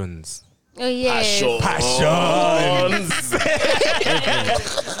 Passions. Oh yes. Passions.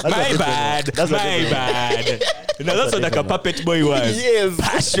 My bad. That's a My different bad. No, that's what like a puppet boy was. Yes,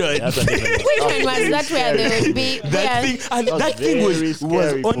 Passion. that's a different Which one was that where they would be? That where- thing, and That that thing very was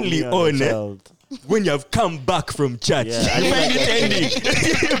scary for only me as a on child. when you have come back from church. Yeah, I you don't find like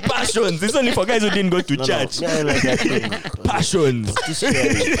it ending. Passions. It's only for guys who didn't go to No, church. no, me, I like that thing. Passions. Too scary.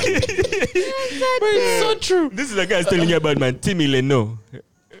 It's so true. This is the guy telling you about man, Timmy Leno.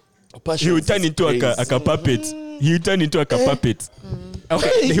 he would turn into a puppet. He would turn into a puppet.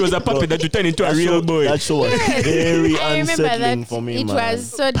 Okay, he was a puppet that would turn into a real boy. That show was very I remember unsettling that for me, it man. was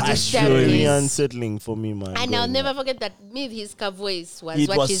so Very disturbing. unsettling for me, man. And I'll God, never man. forget that his car voice was It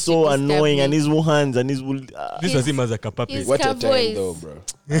what was used so to disturb annoying, me. and his hands and his. This was him as a puppet. his What a car time voice. though, bro.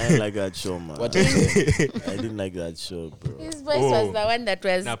 I didn't like that show, man. What a time. I didn't like that show, bro. His voice Oh. was the one that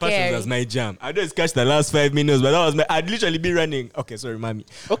was Now, Passions scary. was my jam. I just catch the last 5 minutes, but that was I'd literally be running. Okay, sorry, mommy.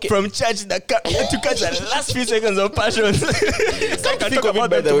 Okay. From church to catch the last few seconds of Passions. So I can talk about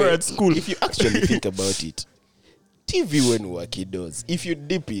that tomorrow at school. If you actually think about it, TV when we were kiddos, if you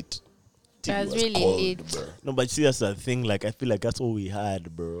dip it, TV was was really cold, lit. bro. No, but see, that's the thing. Like, I feel like that's all we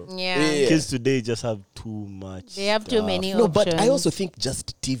had, bro. Yeah. Yeah. Kids today just have too much. They have too stuff. many No, options. but I also think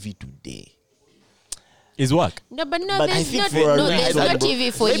just TV today. Is work. No, but no, But I there's think not, for a no, there's reason, no bro.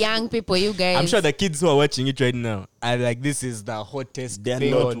 TV for young people, you guys. I'm sure the kids who are watching it right now are like, this is the hottest They're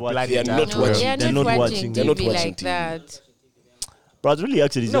thing not on watching- planet they're not Earth. no, watching- they're they're not not watching watching- TV they're not watching like TV. that. But really,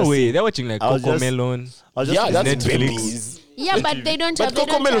 actually, No just way, they're watching like I was Coco just- Melon. I was just Yeah, that's Netflix. babies. Yeah, but they don't But have. They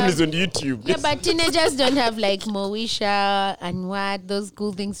Coco don't Melon have is on YouTube. yeah, but teenagers don't have like Moesha and what those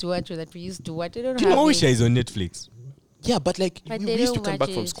cool things to watch that we used to watch. They don't Do you have. know it. Moesha is on Netflix? Yeah, but like But we they used to don't come watch back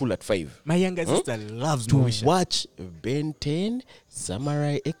from it. school at 5 My younger sister loves to Moesha. watch Ben 10,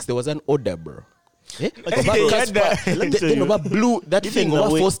 Samurai X. There was an order, bro. Eh? Hey, Oba yeah, Casper, that- Let me then tell you. Oba Blue, that Even thing, the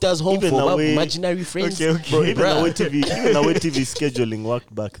Oba way- Foster's Home even for the Oba way- imaginary friends. Okay, okay. bro, even Bruh. the way TV scheduling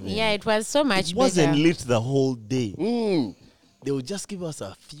worked back then. Yeah, it was so much It wasn't better. lit the whole day. Mm. They would just give us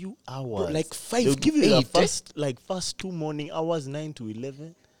a few hours, like 5 They would to give you the 8, eh? first 2 morning hours, 9 to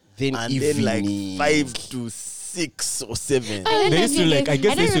 11, Then and evening. then like 5 to 6 or 7. I don't know They if used to you like, I guys-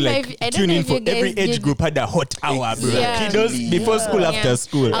 guess I they used to don't remember like if- I don't tune know in if for you guys every age did- group had a hot hour, bro. Yeah. Kiddos before school, after Yeah.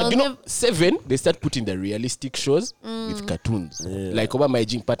 school. I'll You know, nev- 7, they start putting the realistic shows with cartoons. Yeah. Like Oba My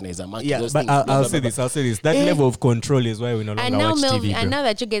Gym Partner is a monkey. Yeah, those but things, blah, I'll blah, say blah, this. I'll say this. That Eh. level of control is why we no longer And now, watch TV, bro. and now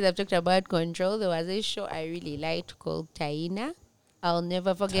that you guys have talked about control, there was a show I really liked called Taina. I'll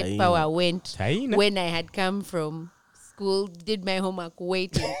never forget Taina. how I went Taina? when I had come from school, did my homework,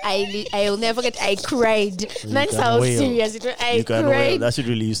 waiting. I'll never forget. I cried. That's can how wail. serious it was. I You can wear cried. that shit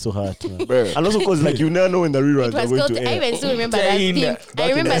really used to hurt, man. Bro. And also because like you never know when the reruns It are was going called. to I air. even still remember that Taina. theme. I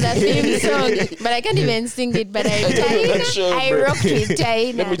remember that theme song, but I can't even sing it. But That Taina, show, I bro. rocked with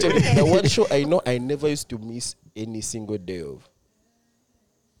Taina. Let me tell you, the one show I know I never used to miss any single day of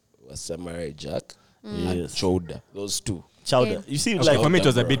was Samurai Jack and Yes. Chowder. Those two. Chowder. Yeah. You see, Okay, like for me, it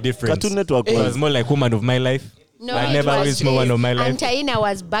was a bro. bit different. Cartoon Network It was was more like Woman of My Life. No, I it never was wins Woman of My And Life. Taina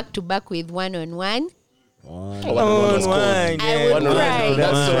was back to back with One on One. one. Oh, one-on-one was cold. I would One-on-one. cry.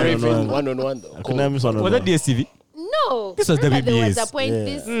 That's so One-on-one. even one-on-one though. I couldn't miss one of Was that them. DSTV? No, This was remember there was WBS. a point. Yeah.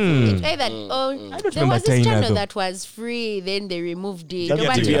 This Mm. it's either oh, don't there remember was this Taina, channel though. that was free. Then they removed it. WBS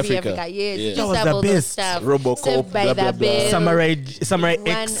Nobody Africa. Yes, Yeah. just That was have the all those best. stuff. Robocop, Saved by blah, the blah, blah. Bell. Samurai One-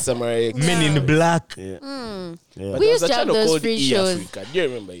 X, Samurai X. Men in Black, Yeah. Mm. Yeah. But We there used was a to have channel those called free E shows. Africa. Do you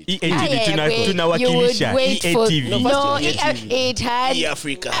remember it? EATV, Ah, yeah, tuna- wait, you would tunawakilisha, wait for EATV. No, no, first it had E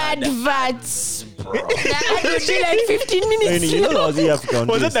Africa had adverts. That would be like 15 I minutes. mean, you know, was the African.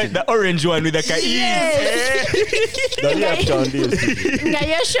 Was that like the orange one with the Kai's? Yes. the African DSTV. Now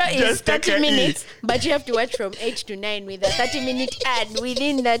your show is Just take 30 a minutes, but you have to watch from 8 to 9 with a 30-minute ad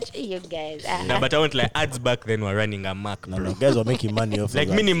within that. You guys, No, but I want like ads back then were running a Mac, No, bro. no, guys were making money off Like of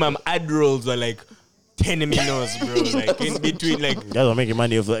that. minimum ad rolls were like 10 minutes, bro. Like in between, like Guys were making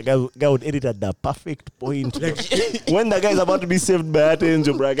money off that. Guy would edit at the perfect point. When the guy's about to be saved by that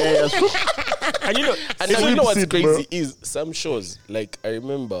angel, bro. Guys, and you know, And It's you know what's lip-sync, crazy bro. is some shows, like I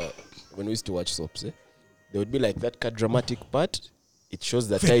remember when we used to watch soaps, there would be like that dramatic part. It shows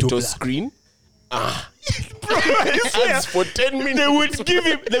the Fade to title black. screen. I swear, Ads for 10 minutes. they would give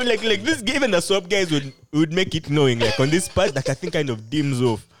him they would like this. Even the soap guys would make it knowing like on this part that I think kind of dims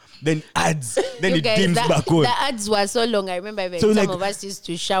off. Then ads, then you it guys, dims back on. the ads were so long. I remember when So, some like- of us used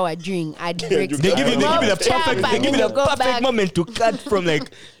to shower during ad breaks. They give you the Go perfect tap they and give you then the go perfect back. moment to cut from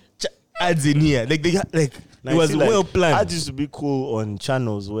like ads in here. Like they like Now, it you was see, like, well planned. Ads used to be cool on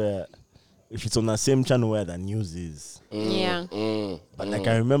channels where, if it's on the same channel where the news is. Yeah. But like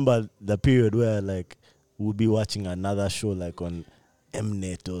I remember the period where like we'll be watching another show like on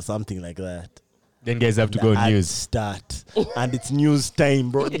Mnet or something like that. Then guys have to The go on ads news. start and it's news time,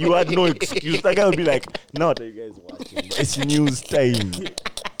 bro. You had no excuse. That guy would be like, "Now what are you guys watching? Bro? It's news time.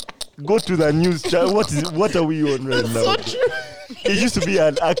 Go to the news channel. What are we on right now?" It used to be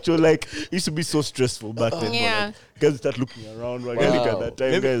an actual like. It used to be so stressful back then. Yeah. Like, guys start looking around. Like, look at that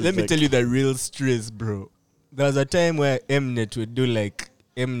time, guys. Let me like, tell you the real stress, bro. There was a time where Mnet would do like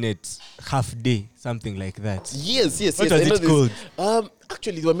Mnet half day, something like that. Yes. What I was know it this. called?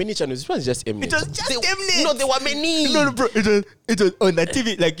 Actually, there were many channels. It was just Mnet. It was just Mnet. No, there were many. No, bro. It was on the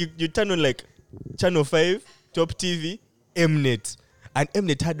TV. Like you turn on like Channel 5, Top TV, Mnet, and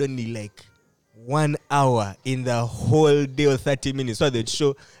Mnet had only like 1 hour in the whole day or 30 minutes. So they'd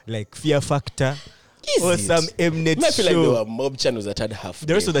show like Fear Factor or some Mnet I show. feel like there were mob channels that had half.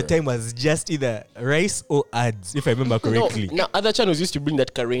 The rest of the time was just either rice or ads, if I remember correctly. No, other channels used to bring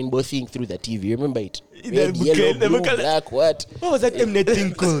that rainbow thing through the TV. Remember it? The Red, bucket, yellow, the blue, bucket. black, what? What was that Mnet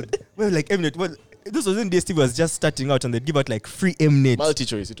thing called? Well, like Mnet. Well, this was when DSTV was just starting out and they'd give out like free Mnet.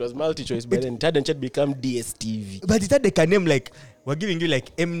 Multi-choice. It was multi-choice, but then it hadn't yet become DSTV. But it had like a name like, we're giving you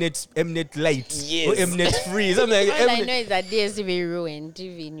like Mnet Light Yes. or Mnet Free. Something like All I Mnet. know is that DSTV ruined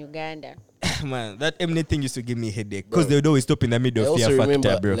TV in Uganda. Man, that Mnet thing used to give me a headache because they would always stop in the I middle of also Fear remember,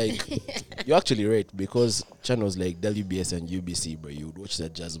 Factor, bro. like, you're actually right, because channels like WBS and UBC, bro, you would watch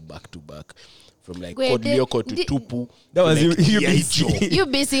that just back to back. From like Wait, Code Lyoko to did- Tupu. That was like UBC.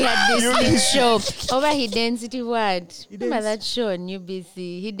 UBC had this thing show over Hidden City. What? Remember that show on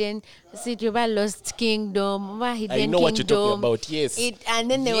UBC? Hidden City over Lost Kingdom. Over Hidden I know Kingdom. what you're talking about, yes.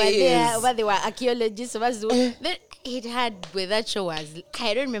 And then they were there. Over they were archaeologists. Then it had where that show was.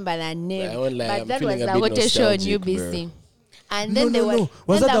 I don't remember the name, I won't lie, but I'm that feeling was a the bit hottest show on nostalgic, UBC. bro. And then there No. was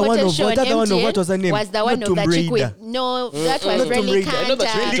Was that the one hottest of- show was that the one of- MTN what was her name? Was the Not one of Tomb the chick Raider. with no, that was Not Tomb Really Raider. I know Kanta.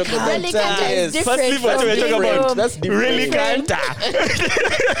 that you're talking about. Really Kanta Yes. is different. Firstly, what from we're talking Kingdom. about. That's different. Really Different. Kanta.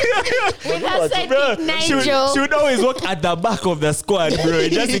 With her sidekick Bro, she Nigel. would always walk at the back of the squad, bro,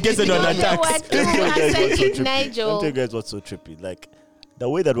 just in case anyone No, they attacks. were too. Her Let me tell sidekick you Nigel. guys what's so trippy. Like the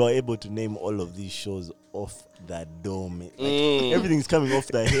way that we're able to name all of these shows off the dome. Like, everything's coming off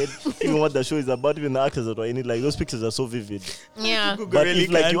the head. Even what the show is about, even the actors that were in it, like those pictures are so vivid. Yeah. But Really if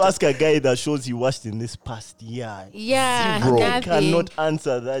like you can't. ask a guy that shows he watched in this past year, Yeah, zero, nothing. cannot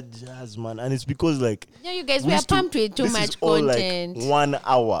answer that jazz, man. And it's because like Yeah, you guys, we we are used to- pumped with too this much is all content. like 1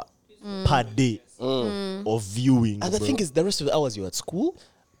 hour per day of viewing. And the bro. thing is, the rest of the hours you're at school,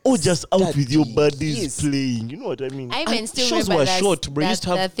 or just out study. with your buddies Yes. playing. You know what I mean? I even And still shows remember were that, short, bro. You used to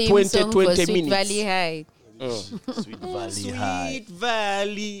that have the theme 20 song for Sweet minutes. Valley High. Sweet Valley High. Sweet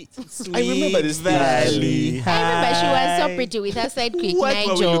Valley. Sweet I remember this thing. Valley. I remember she was so pretty with her sidekick What were we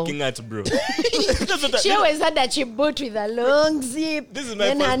Nigel. looking at, bro? That's what I- She always had that cheap boot with a long zip. This is my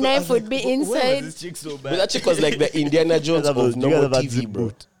Then first her thought. I knife was would like, be why was inside. this chick so but bad? that chick was like the Indiana Jones You guys of have normal that TV, zip bro.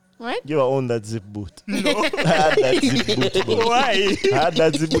 boot. What? You own that zip boot. No. I had that zip boot, bro. Why? I had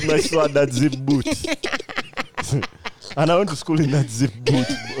that zip boot. My sister had that zip boot. And I went to school in that zip boot.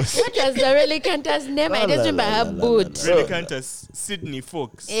 boss. What was the really Kanta's name? I just remember her boot. Really can't Sydney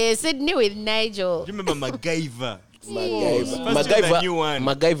Fox. Sydney with Nigel. Do you remember MacGyver? MacGyver, First year, the new one.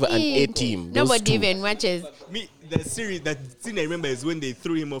 MacGyver and A-Team. those Nobody two. even watches. Me, the series, that scene I remember is when they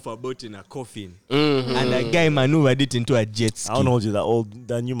threw him off a boat in a coffin. And the guy maneuvered it into a jet ski. I don't know what you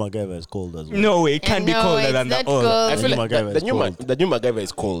that new MacGyver is called as well. No way, it can't be No, colder it's than the not old. called. I feel New like MacGyver the is new cold. the new MacGyver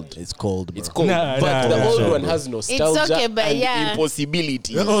is cold. It's cold, bro. It's cold. Nah, But the nah, old nah. one has nostalgia okay, but and yeah.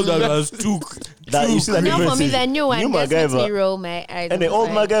 impossibility. The old one was too. That, you see that No, for difference me, is the new one new just makes me MacGyver. roll my eyes. And the old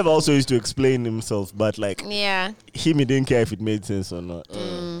I'm like, MacGyver also used to explain himself, but like Yeah. him, he didn't care if it made sense or not.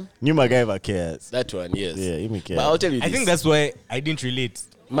 New MacGyver cares. That one, yes. Yeah, him cares. But I'll tell you this. I think that's why I didn't relate.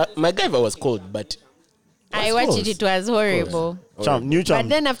 MacGyver was cold, but I watched it. It was horrible. New Champ. But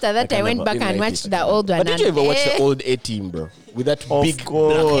then after that, I went back didn't and like watched it. the old one. But did you and ever watch the eh, old A-Team, bro? With that Of big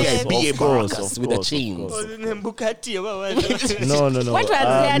course, black guy, of course, Baracus of with the course, of chains. course. Bukati, what was it? No. What was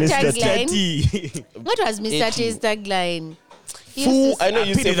their Mr. tagline? Tati. What was Mr. 18. T's tagline? He Fool, used to I know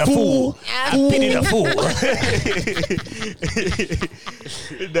you Pity say the fool. Pity the fool.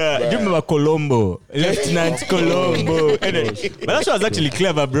 Do you remember Colombo? Lieutenant Colombo. Anyway, but that show was actually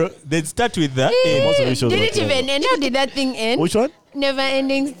clever, bro. They'd start with that. most of these shows Did were it even end? How did that thing end? Which one? Never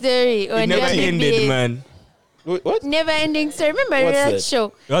ending story. Or It never WBA. ended, man. What? Never ending story. Remember What's that that?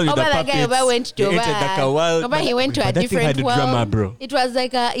 show? Well, with Oba the the guy puppets, Oba went to they entered like a wild- Oba he went to but a that thing different had world. drama, bro. It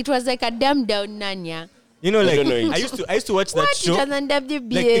was like a dumbed down Nanya. You know, like don't know it. I used to watch that What? show. It was on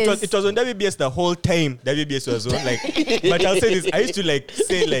WBS. Like it was on WBS the whole time. WBS was on. Like, but I'll say this: I used to like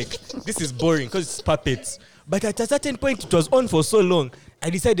say like this is boring because it's puppets. But at a certain point, it was on for so long.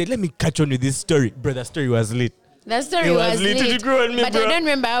 I decided let me catch on with this story. Bro, the story was lit. The story It was was lit. lit, It grew on me, but bro. I don't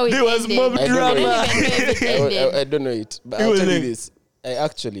remember how it There was ended. mob I don't drama. know. I don't even know if it ended. I don't know it. But It I'll was tell you like- this. I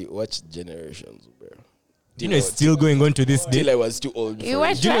actually watched Generations, bro. Do you know it's still going on to this Till day? I was too old. You for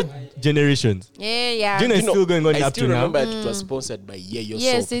watched it. Do you what? know Generations? Yeah. Do you know it's still going on I up still to now? remember it was sponsored by Yayo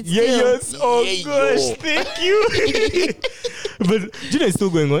Yes, Soap. it's Yeah, still. yes. Oh Yeah, gosh, yo. thank you. But do you know it's still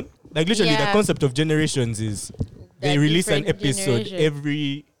going on? Like literally, the Yeah. concept of Generations is they The release an different episode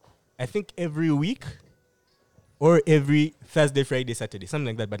generation. every week or every Thursday, Friday, Saturday, something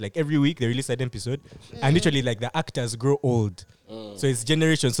like that. But like every week they release an episode, and literally like the actors grow old. So it's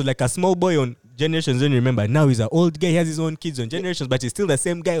generations. So like a small boy on Generations, don't remember. Now he's an old guy. He has his own kids on Generations, but he's still the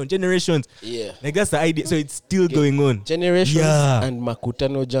same guy on Generations. Yeah. Like that's the idea. So it's still going on. Generations Yeah. and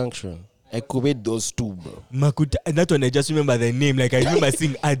Makutano Junction. I could wait those two, bro. Makuta. And that one I just remember the name. Like I remember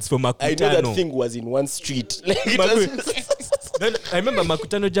seeing ads for Makutano. I know that thing was in one street. Like it was Then I remember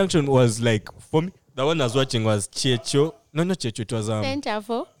Makutano Junction was like, for me, the one I was watching was Checho. No, not Checho. It was Center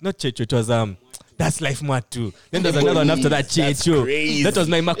for? not Checho. It was That's Life Mart too. Then there's another one after that, Checho. crazy. That was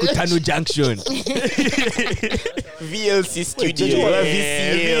my Makutano Junction. VLC Studio.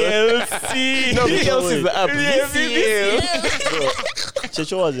 Yeah, VLC. No, VLC is the app. VCL.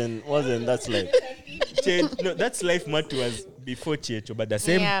 Checho wasn't That's Life. No, That's Life Mart was before Checho, but the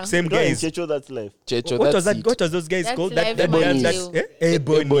same Yeah. same No, in guys. Checho, That's Life. Checho, What was that's that? it. What was those guys That's called? Life Ebonies.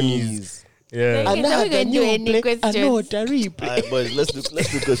 Ebonies. Yeah. Okay, so we're going to do any questions. Alright, boys, let's do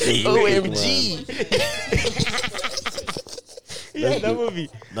questions. OMG. Yeah, that movie.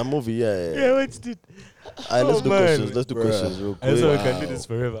 The movie, yeah. Yeah, what's it? Alright, let's Oh, do man. questions. Let's do Bruh. questions real I thought we quick. can do this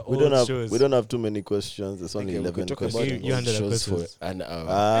forever. We don't have too many questions. There's only Okay, we 11 could talk about questions. You handle the shows for questions. an hour.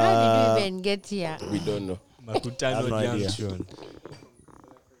 How did you even get here? We don't know. I have Makutano no idea. Junction.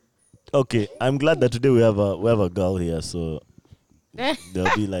 Okay, I'm glad that today we have a girl here, so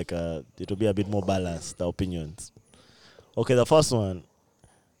there'll be like it'll be a bit more balanced, the opinions. Okay, the first one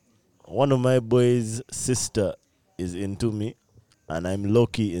of my boys' sister is into me, and I'm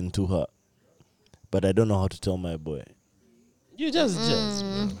low-key into her, but I don't know how to tell my boy. You just jazz.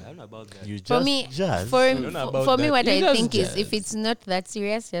 I don't know about that. You just For me, jazz. don't know about for me, that. what You I just think is jazz. if it's not that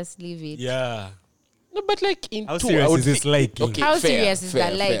serious, just leave it. Yeah. No, but like in How two, serious I would is this think- liking? Okay, How fair, serious is fair,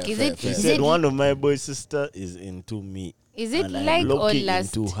 that like? fair, Is fair, it- He fair. is said it- one of my boys' sister is into me. Is it and I'm like or low-key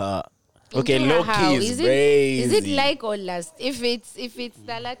lust? into her. Okay, Into low how? key is Is it crazy. like or lust? If it's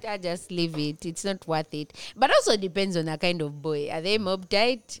the latter, just leave it. It's not worth it. But also depends on the kind of boy. Are they mob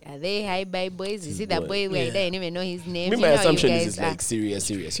tight? Are they high by boys? Is it the boy where I don't even know his name? Me, You my know how you assumption is guys it's are. like serious.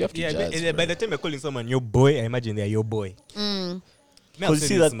 You have to Yeah, jazz. by bro. the time you're calling someone your boy, I imagine they're your boy. Me, I'll Because say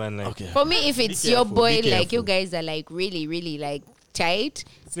see this, that man, like, okay. For me, if it's your careful, boy, be like you careful. guys are like really, really like tight,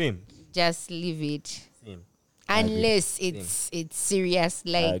 Same. just leave it. Same. Unless it's serious, I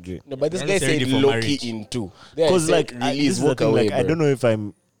like agree. No, but this You're guy not ready said for low marriage. key into. Because like this release, is the walk thing, away. like I bro. don't know if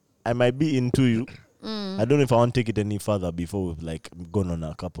I might be into you. I don't know if I want to take it any further before we've like gone on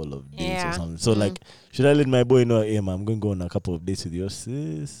a couple of dates Yeah. or something. So like, should I let my boy know, hey man, I'm going to go on a couple of dates with your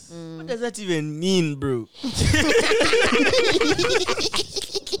sis? What does that even mean, bro?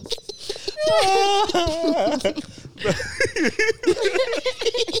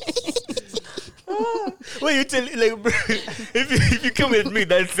 What you tell like, bro? If you come with me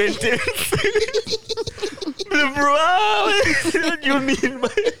that sentence, bro, what do you mean?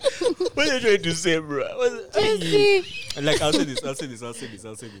 What are you trying to say, bro? Like I'll say this.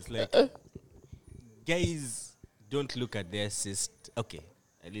 Like guys don't look at their sister. Okay,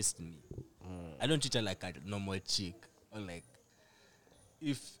 at least me. I don't treat her like a normal chick. Or like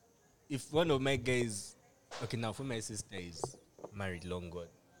if one of my guys, okay, now for my sister is married, long gone.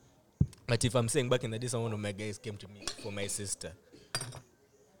 But if I'm saying back in the days, one of my guys came to me for my sister,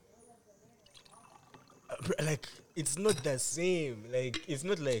 like it's not the same. Like it's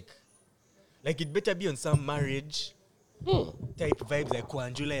not like it better be on some marriage type vibes, like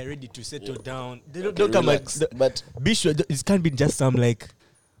Kwanjula, you're ready to settle down. They don't come Relax. like But be sure it can't be just some like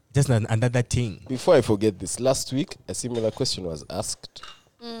just another thing. before I forget this, last week a similar question was asked,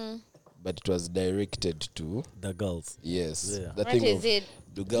 but it was directed to The girls. yes, Yeah. the what thing is of it?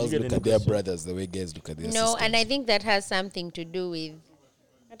 do girls Did you look get at any their question? brothers the way guys look at their No, sisters? and I think that has something to do with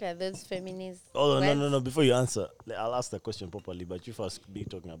what are those feminists? Oh words? no! Before you answer, like, I'll ask the question properly. But you first be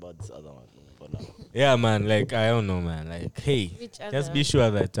talking about this other one for now. Yeah, man. Like I don't know, man. Like hey, Which just other? be sure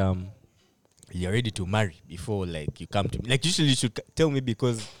that you're ready to marry before like you come to me. Like usually you should tell me,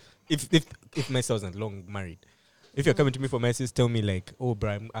 because if my spouse isn't long married, if you're coming to me for my sis, tell me like, oh,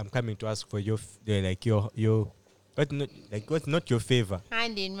 bro, I'm coming to ask for your what's not your favor.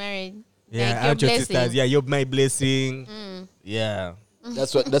 Hand in marriage. Yeah, Like your aren't your blessing. sisters. Yeah, you're my blessing. Yeah,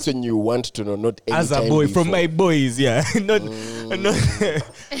 That's when you want to know, not any as a time boy before. from my boys. Yeah, not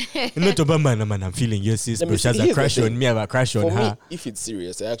Obama. No, man, I'm feeling your sis. Let me Bro, she has see, a here's the crush thing. on me. I have a crush on For her. me, if it's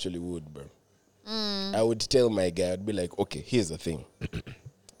serious, I actually would, bro. I would tell my guy, I'd be like, okay, here's the thing.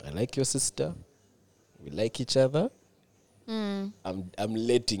 I like your sister. We like each other. I'm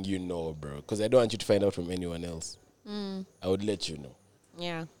letting you know, bro, because I don't want you to find out from anyone else. I would let you know.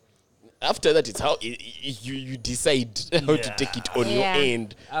 Yeah. After that, it's how you decide how to take it on your Yeah.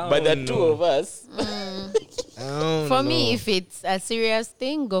 end. I But the don't two know. of us, For me, if it's a serious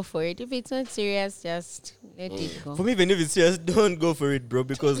thing, go for it. If it's not serious, just let it go. For me, even if it's serious, don't go for it, bro,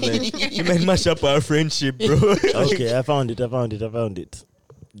 because like you might mash up our friendship, bro. Okay, I found it.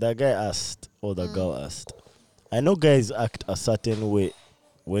 That guy asked, or the girl asked, I know guys act a certain way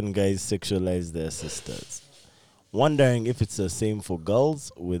when guys sexualize their sisters. Wondering if it's the same for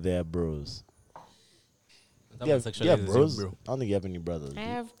girls with their bros. Yeah, bros. I don't think you have any brothers. I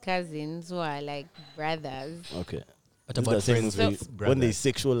have cousins who are like brothers. Okay. What Is about the same friends with with when they brothers?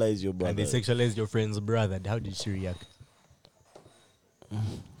 sexualize your brother? And they sexualized your friend's brother. How did she react?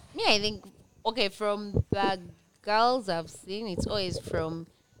 Yeah, I think okay, from the girls I've seen, it's always from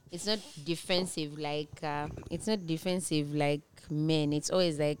it's not defensive like men. It's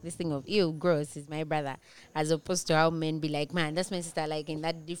always like this thing of ew, gross, is my brother, as opposed to how men be like, man, that's my sister, like in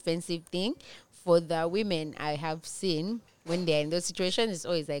that defensive thing. For the women I have seen when they're in those situations, it's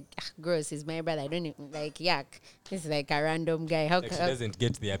always like, gross, is my brother. I don't even like yuck. This is like a random guy. How Like she doesn't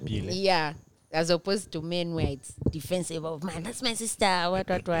get the appeal. yeah. As opposed to men where it's defensive of man, that's my sister. What.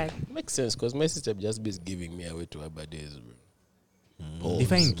 Makes sense because my sister just be giving me away to her birthdays, bro.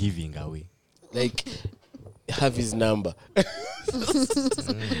 Define giving away. Like, have his number.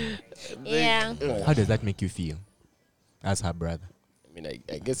 Yeah. How does that make you feel as her brother? I mean,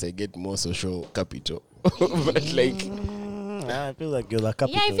 I guess I get more social capital. But like, I feel like you're the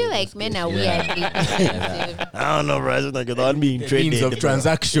capital. Yeah, I feel like men are weirdly defensive. I don't know, bro. I feel like you're the one being traded. Means of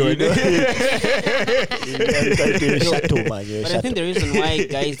transaction. But I think the reason why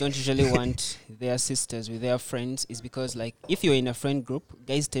guys don't usually want their sisters with their friends is because, like, if you're in a friend group,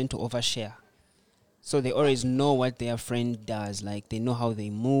 guys tend to overshare. So they always know what their friend does. Like, they know how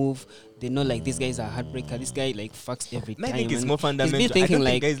they move. They know, like, this guy's a heartbreaker. This guy, like, fucks every time. I think it's And more he's fundamental. been thinking, I don't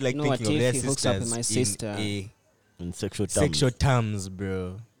like, think guys like no, thinking what of their if he hooks up with sisters my sister? In sexual terms. Sexual terms,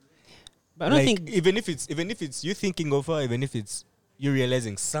 bro. But I don't Like, think... even if it's you thinking of her, even if it's you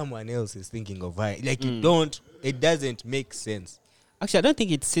realizing someone else is thinking of her, like it doesn't make sense. Actually, I don't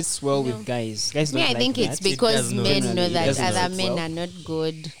think it sits well with guys. Guys don't Yeah, I like think that. it's because It does not. men know It that doesn't other sit men well. are not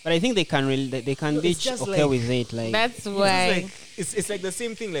good. But I think they can they can be just okay like- with it. Like, That's why. It's like the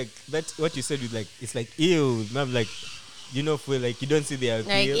same thing, like that what you said with like it's like ew, man, like you know, for like you don't see their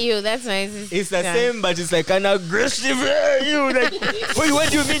Like, appeal. ew, that's my sister. It's the same, but it's like an aggressive you. Like,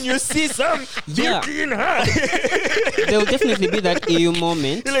 what do you mean? You see some Yeah. beauty in her? there will definitely be that ew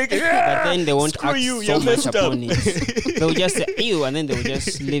moment, Like, but then they won't screw act you, so you're much messed up. upon it. They'll just say ew, and then they'll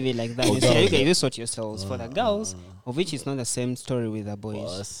just leave it like that. You say, okay, you sort yourselves. For the girls, of which it's not the same story with the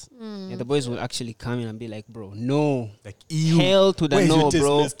boys. Yeah, the boys will actually come in and be like, bro, no. Like, ew. Hell to the Where's no, your taste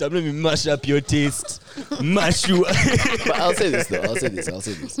bro. messed up? Let me mash up your taste. Mash you. but I'll say this though. I'll say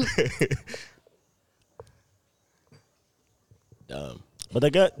this. But the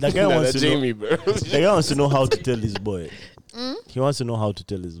guy wants to know. Jamie, bro. The guy wants to know how to tell his boy. He wants to know how to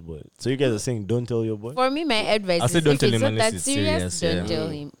tell his boy. So you guys are saying, don't tell your boy. For me, my advice I'll is say don't if tell it's him not unless that it's serious, serious, don't yeah. tell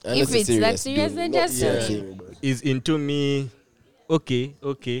him. Unless If it's it's that serious, serious, then do not just tell tell him. him. Is into me.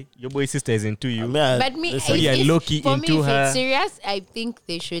 Okay. Your boy's sister is into you. But me, listen, yeah, low-key for me, into if her. it's serious, I think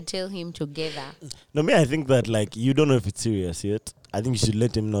they should tell him together. I think that like you don't know if it's serious yet. I think you should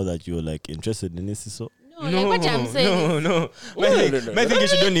let him know that you're like interested in this. So No, like what I'm saying. is- No. I think you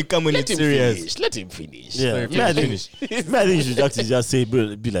should only come when it's serious. Let him finish. yeah, Sorry, I think you should actually just say,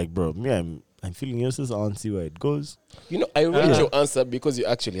 bro, be like, bro, me, I'm feeling your sister. I want to see where it goes. You know, I read your answer because you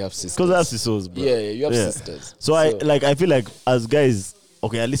actually have sisters. Because I have sisters, bro. Yeah, you have sisters. So I feel like as guys,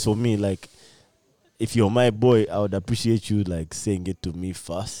 okay, at least for me, like if you're my boy, I would appreciate you like saying it to me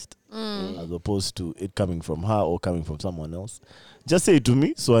first, as opposed to it coming from her or coming from someone else. Just say it to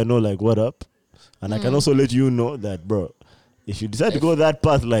me so I know like what up, and I can also let you know that, bro, if you decide to go that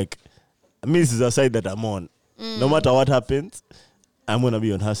path, like this is a side that I'm on. No matter what happens, I'm gonna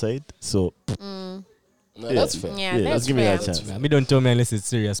be on her side. So No, that's fair. Yeah, yeah, that's just give me fair. that chance. Me don't tell me unless it's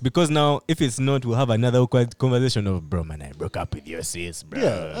serious. Because now, if it's not, we'll have another awkward conversation of, bro, man, I broke up with your sis, bro.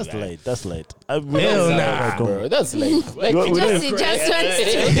 Yeah, that's light. That's light. Hell nah, Bro, that's like You- Just he just wants to.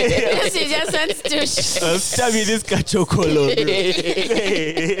 Just he just wants to. I'll stab you this cachocolo, bro.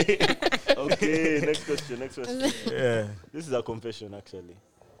 Okay, next question. Yeah. This is a confession, actually.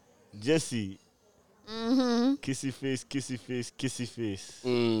 Jesse. Kissy face.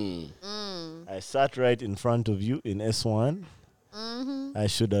 I sat right in front of you in S1. I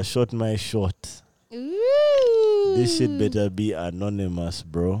should have shot my shot. Ooh. This shit better be anonymous,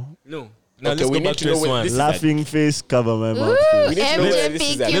 bro. No. Now Okay, let's we go need back to to know what S1. this is. Laughing face, cover my mouth. We need to know where this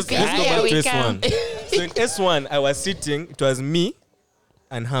is at. Let's go Here back we to come. S1. So in S1, I was sitting, it was me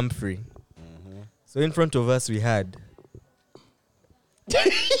and Humphrey. So in front of us, we had.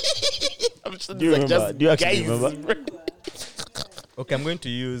 I'm questions Do you are remember? just Do you actually guys. remember? Okay, I'm going to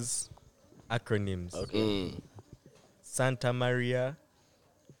use acronyms. Mm. Santa Maria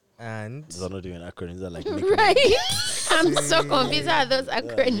and These are not even acronyms. They're like Right? I'm so confused. Are those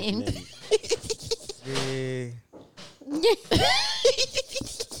acronyms? I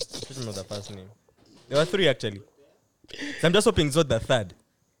don't remember the first name. There were 3 actually. So I'm just hoping it's not the third.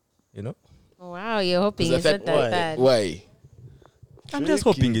 You know? Wow, you're hoping Was it's that not that bad. Why? I'm just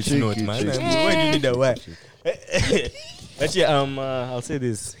hoping it's not, man. tricky. Why do you need a why? But yeah, I'll say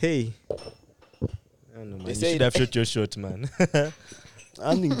this. Hey. I don't know, man. They You say- should have shot your shot, man.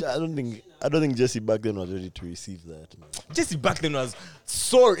 I don't think Jesse back then was ready to receive that. Man. Jesse back then was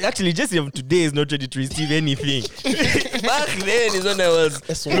sorry. Actually, Jesse of today is not ready to receive anything. Back then is when I was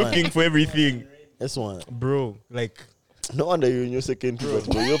S1. looking for everything. S1. Bro, like, No wonder you're in your second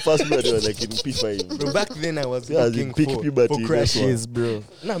puberty, bro. Your first puberty was like in P5. bro, back then I was Yeah, as looking in peak for puberty, crashes, bro.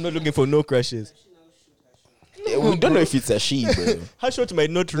 No, I'm not looking for no crashes. We don't know if it's a she, bro. How short might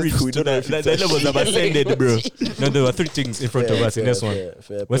not reach We to don't know if the it's a levels of ascended, bro. No, there were 3 things in front of us in this one.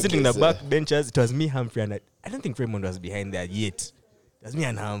 We're sitting in the back benches. It was me, Humphrey, and I don't think Raymond was behind there yet. It was me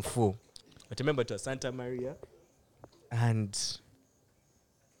and Humphrey. But I remember it was Santa Maria. And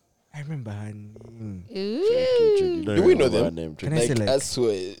I remember her name. Ooh. Do we know them? Name, Can I say like Us,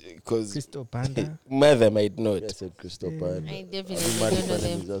 because Crystal Panda? mother might not. I said Crystal Pan. I definitely My don't know name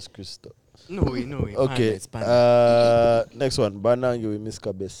them. is just Crystal. No way. Panda, Okay. it's Panda. Next one. Bana, you will miss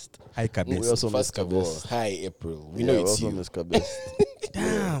Kabest. Hi, We Kabes. also miss First of all, Kabest. hi April. We Yeah, know we it's also you. miss Kabest.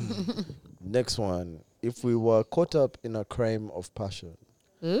 Damn. Next one. If we were caught up in a crime of passion,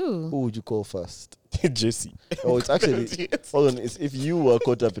 Ooh. who would you call first? Jesse. Oh, it's actually hold on. It's if you were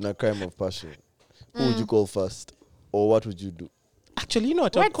caught up in a crime of passion, who would you call first, or what would you do? Actually, you know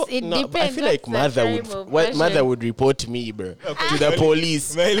what? It I depends. feel like What's the mother crime would. of What passion? mother would report me, bro, to the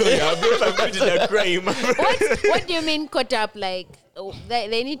police. My lord, I've never committed a crime. What do you mean caught up? Like,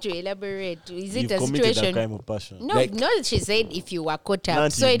 they need to elaborate. Is it You've a committed a situation? crime of passion. No, Like- no, she said if you were caught up.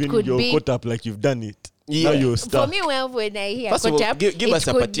 Nancy, So it could you're be. caught up like you've done it. Yeah. Now you're For stuck. me, well, when I hear First of caught all, up, give it us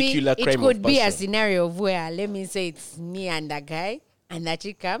a could particular be, crime It could of be a passion. scenario of where, let me say, it's me and the guy, and that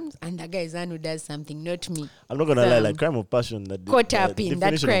he comes, and the guy is the one who does something, not me. I'm not gonna lie, Um, like crime of passion. That caught up the in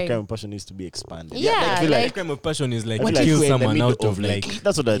that definition crime. of crime of passion needs to be expanded. Yeah, I feel like like- crime of passion is like What you if kill we're in the someone middle out of of, like like-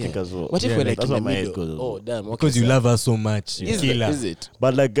 That's what I think as well. What if Yeah, we're like, like that's in the what my head middle? goes. Oh damn! Okay, because you so love her so much. You Is kill it? her. Is it?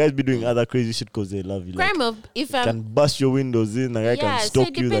 But like guys be doing other crazy shit because they love you. Like, Crime of, if can I'm. bust your windows in, like I Yeah, can so stalk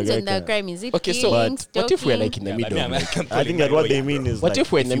it you, depends like on the I can. crime. Is it Okay, so killing, what if we're stalking? like in the middle? Of, like, I think that what they mean is What like,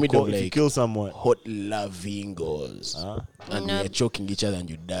 if we're in the you middle of, if you like- kill someone? hot loving girls and No. we're choking each other and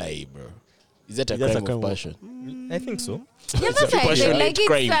you die, bro? Is that a That's crime a crime of of- passion? I think so. Yeah, that's why I said, like, it's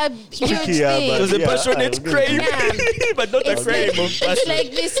crime. a huge Yeah, thing. but- It was a Yeah, passionate I agree. crime, Yeah. but not a It's crime like, of it's passion.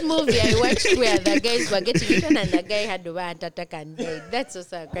 like this movie I watched where the guys were getting eaten and the guy had a heart attack and died. That's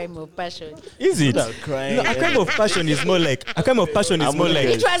also a crime of passion. Is it? Not a crime. No, a crime of passion is more like a crime of passion is I'm more gonna like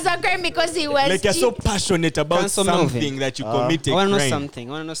It was a crime because he was like you're so cheap. passionate about Cancel Melvin. something that you commit I a want to know crime. something.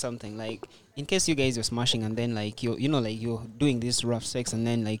 I want to know something. Like, in case you guys are smashing and then like like you're doing this rough sex and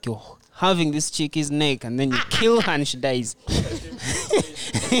then like you're having this chick's neck and then you kill her and she dies.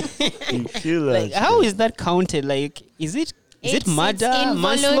 You kill her. Like, how is that counted? Like, is it murder,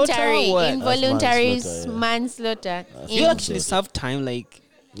 manslaughter, or what? Involuntary That's manslaughter. You actually serve time. Like,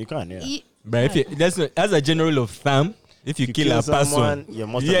 You can, yeah. But if you, that's not, as a general rule of thumb, if you kill a someone, person, you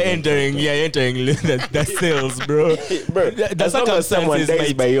must you're have been entering the cells, bro. Bro, The as long as someone circumstances dies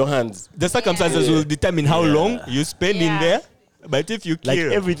might- by your hands, The circumstances will determine how long you spend in Yeah. there. But if you Like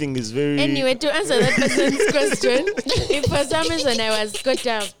kill, everything is very. Anyway, to answer that person's question, if for some reason I was caught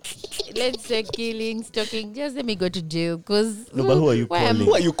up, let's say killing, stalking, just let me go to jail. Because No, but who are you calling?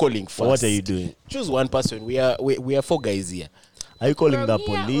 who are you calling first? What are you doing? Choose one person. We are 4 guys here. Are you calling From the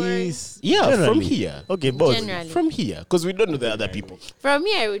here or- police? Yeah, from Generally. here. Okay, boss. Generally. From here, because we don't know the other people. From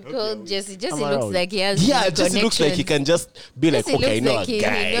me, I would call Jesse. Jesse I'm looks around. like he has Yeah, good it just looks like he connections. can just be like, Jesse okay, I looks know like a he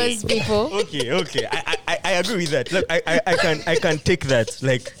guy. knows people. okay, I agree with that. Look, I can take that.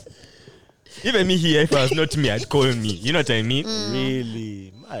 Like, even me here, if it was not me, I'd call me. You know what I mean?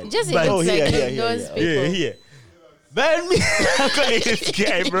 Really? Man. Jesse But- looks Oh, here, like here, he here, knows here. people. Yeah, here. But me, I'm calling this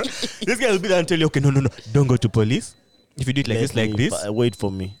guy, bro. This guy will be there and tell you, okay, no, don't go to police. If you do it like this, like this, Wait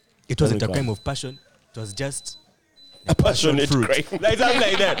for me. it wasn't a Let me crime come. of passion. It was just A passionate fruit. crime. Like something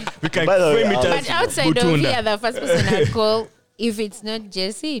like that. We can By the way, frame it I'll- as But outside of Butunda. here, the first person I'd call, if it's not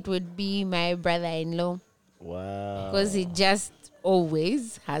Jesse, it would be my brother-in-law. Wow. Because he just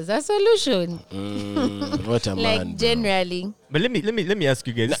always has a solution. What a Like man, bro. generally. But let me ask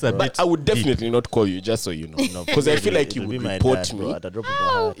you guys. This is a But bit I would deep. definitely not call you, just so you know. Because I feel like you It'll would be my report dad, me. bro, at the drop of a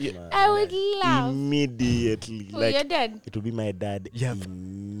Oh, hat, man. I would laugh. Immediately. Oh, Like your dad. it will be my dad. You have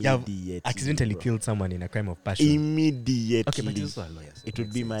Immediately. accidentally bro. killed someone in a crime of passion. Immediately. Okay, but you're also a lawyer. So It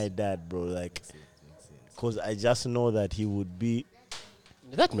would be my dad, bro. Like, because I just know that he would be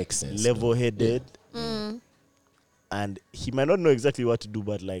That makes sense. level-headed, and he might not know exactly what to do,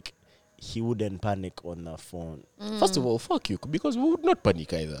 but like, he wouldn't panic on the phone. First of all, fuck you, because we would not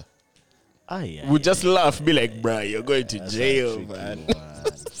panic either. We'd just laugh, be like, bruh, you're going to jail, man.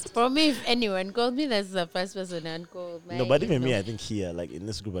 For me, if anyone called me, that's the first person I'd call. No, but even me, I think here, like in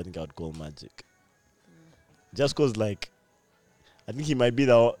this group, I think I would call Magic. Just cause, like, I think he might be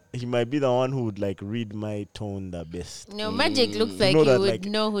the one who would like read my tone the best. No, Magic looks like know you that, would like,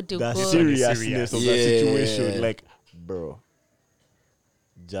 know who to The call. seriousness of the Yeah. situation, like, bro,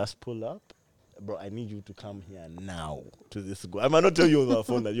 just pull up. Bro, I need you to come here now to this go. I might not tell you on the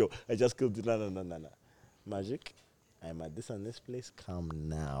phone that, yo, I just killed it. No. Magic, I'm at this and this place. Come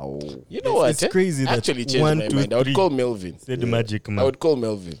now. You know what? It's crazy that Actually changed 1, my 2, mind. I would 3 call Melvin. Said the magic man. I would call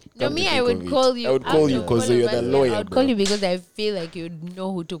Melvin. No, Come me, to I think would of it. call you. I would call you after because all you're of the us. lawyer, I would bro. call you because I feel like you'd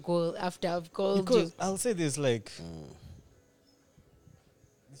know who to call after I've called Because you. I'll say this, like,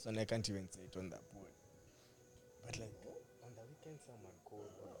 this one I can't even say it on that board. But like, on the weekend, someone called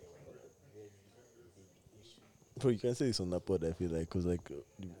when they were in a very big issue. Bro, you can say this on the pod, I feel like, because like,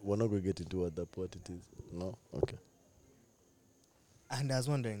 we're not going to get into what the pod it is. No? Okay. And I was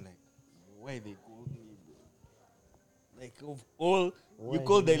wondering, like, why they called me, bro. Like, of all, you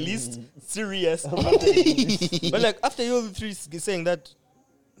call the least serious. But like, after you all three saying that,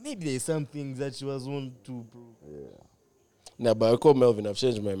 maybe there's some things that she was on to, bro. Nah, but I'll call Melvin. I've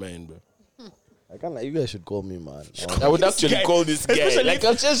changed my mind, bro. I can't like, you guys should call me, man. I would actually guy. call this guy. Especially Like,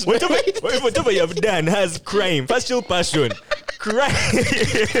 I've changed my mind. Whatever you have done has crime, facial passion, crime.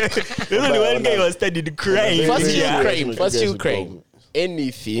 There's only one guy who studied crime. First Yeah. you crime. You First guys you should call crime. me.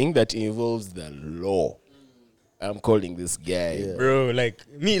 Anything that involves the law, I'm calling this guy. Yeah. Bro, like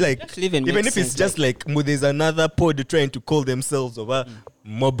me, like Actually, even even makes if it's sense, just like there's another pod trying to call themselves over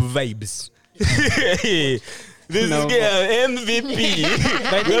mob vibes. This No, guy MVP.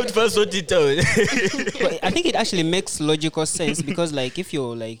 We have to first sort it out. But I think it actually makes logical sense because, like, if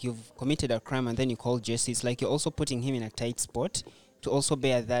you're like you've committed a crime and then you call Jesse, it's like you're also putting him in a tight spot to also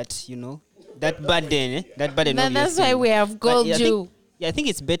bear that, that burden. That burden. That's obviously. why we have But called yeah, you. I think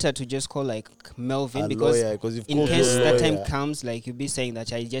it's better to just call like Melvin A because lawyer, 'cause you've in called case your that lawyer. time comes, like you'll be saying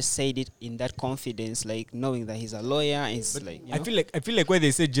that I just said it in that confidence, like knowing that he's a lawyer. It's like I feel like why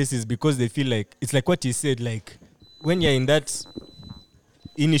they say Jesse is because they feel like it's like what he said, like when you're in that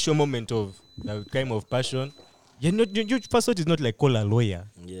initial moment of the crime of passion, you're not your first thought is not like call a lawyer.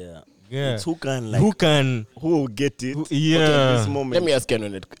 Yeah. Yeah. It's who can, like, who will get it? yeah. at this moment. Let me ask you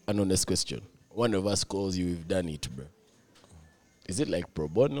an honest question. One of us calls you, we've done it, bro. Is it like pro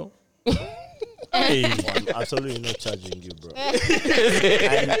bono? Hey. I'm absolutely not charging you, bro.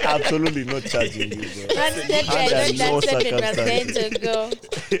 I'm absolutely not charging you, bro. That's the Under no that's it was going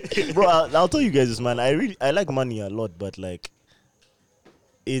circumstance. to go. Bro, I'll tell you guys this, man. I like money a lot, but like,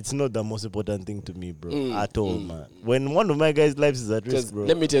 it's not the most important thing to me, bro, at all, man. When one of my guys' lives is at risk, bro,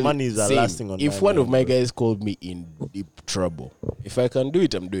 Let me tell money you, is a same. lasting on If my one of mind, my bro. guys called me in deep trouble, if I can do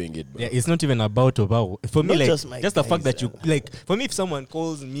it, I'm doing it, bro. Yeah, it's not even about for me, Not like just my just the fact guys, that you like for me if someone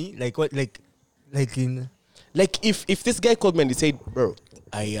calls me like what like in Like if this guy called me and he said, bro,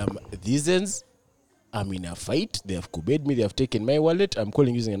 I am these ends, I'm in a fight, they have kubed me, they have taken my wallet, I'm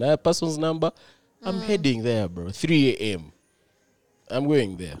calling using another person's number, I'm heading there, bro. 3 a.m. I'm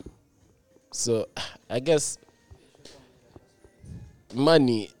going there. So I guess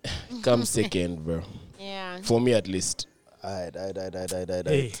money comes second, bro. Yeah. For me at least.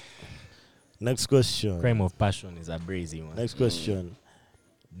 hey, Next question. crime of passion is a brazy one. Next question.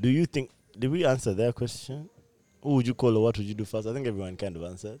 Do you think, did we answer their question? Who would you call or what would you do first? I think everyone kind of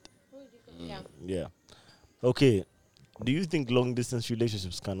answered. Yeah. Yeah. Okay. Do you think long distance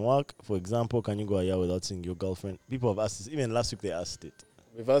relationships can work? For example, can you go a year without seeing your girlfriend? People have asked this. Even last week they asked it.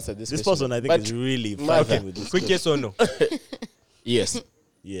 We've answered this This question. person, I think, But is really Martha, fighting with this. Quick yes or no? yes.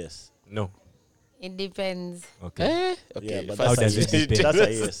 Yes. No. It depends. Okay. Okay. Yeah, but How that's does a it yes. depend? That's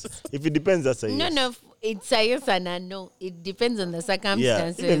a yes. If it depends, that's a yes. No, it's a yes and a no. It depends on the Yeah,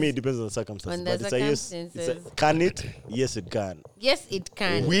 circumstances. even me, it depends on the circumstances. On the but it's a yes. circumstances. Can it? Yes, it can. Yes, it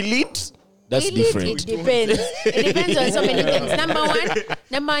can. Will it? That's Really, different. It depends. It depends on so many things.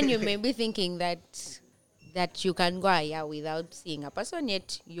 Number one, you may be thinking that you can go a year without seeing a person,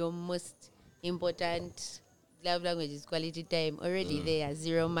 yet your most important love language is quality time. Already there,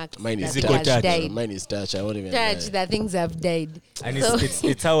 0 marks. Mine is that Physical has touch. died. Mine is touch. I won't even Touch lie. that things have died. And So,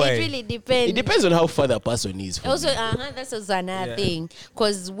 it's how I. it really depends. It depends on how far the person is. From Also, me. that's also another Yeah. thing.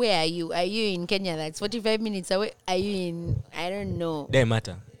 Because where are you? Are you in Kenya? That's 45 minutes away. Are you in? I don't know. They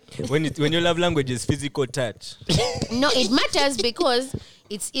matter. When your love language is physical touch. No, it matters because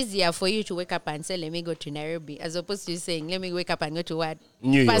it's easier for you to wake up and say, "Let me go to Nairobi," as opposed to you saying, "Let me wake up and go to what?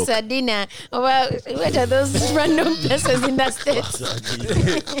 New York. Pasadena." Well, what are those random places in the states?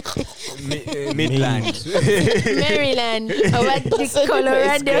 Midland. Maryland, or what?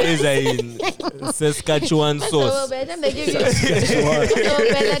 Colorado. Guys are in Saskatchewan So well, sauce. by the time they give you, so by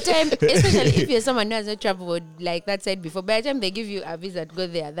the time, especially if you're someone who has not traveled like that side before, by the time they give you a visa to go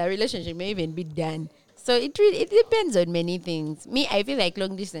there, the relationship may even be done. So it depends on many things. Me, I feel like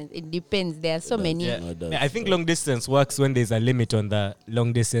long distance. It depends. There are so many. Yeah. No, that's I think long distance works when there's a limit on the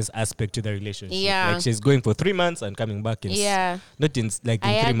long distance aspect to the relationship. Yeah. Like she's going for 3 months and coming back in Yeah. not in like in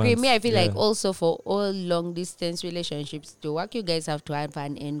I 3 agree. months. Me, I feel like Yeah. also for all long distance relationships to work, you guys have to have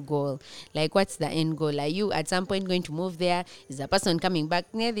an end goal. Like, what's the end goal? Are you at some point going to move there? Is the person coming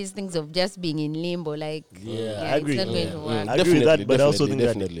back? Near these things of just being in limbo, like I agree. it's not going to work. I agree with that, Definitely, but I also think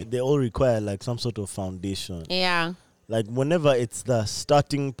definitely. that they all require like some sort of foundation. Yeah. Like whenever it's the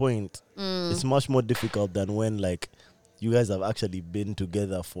starting point, it's much more difficult than when like you guys have actually been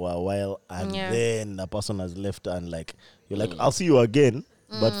together for a while and Yeah. then the person has left and like you're like, I'll see you again,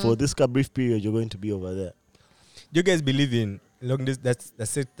 but for this brief period you're going to be over there. Do you guys believe in long distance?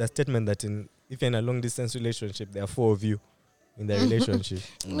 That's the statement that if you're in a long distance relationship, there are 4 of you in the relationship.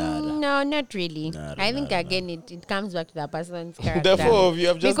 No, not really. Nada, I think nada, again it comes back to the person's character. The 4 of you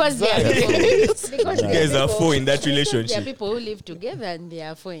have just because there are died. people, because You there guys are people- 4 in that because there are relationship. people who live together and there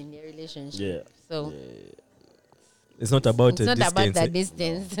are 4 in their relationship. Yeah. So It's not about it's a not distance. about the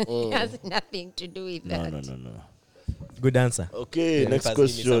distance. It has nothing to do with No, that. no. Good answer. Okay, Yeah, next pass me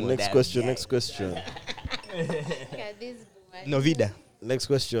question, some of next that. question, next question. Yeah, this boy. Novida. Next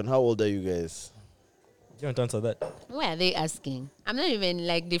question. How old are you guys? You want to answer that? Why are they asking? I'm not even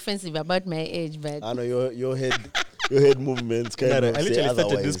like defensive about my age, but I know your head movements kind I of literally say started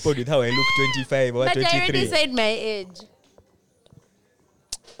otherwise. this pod with how I look 25 or but I already 23. said my age.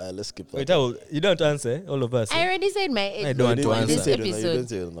 Let's skip that. Wait, how old? You don't answer, all of us. I already said my age. I don't want to You on didn't this answer. say it on the- you didn't episode.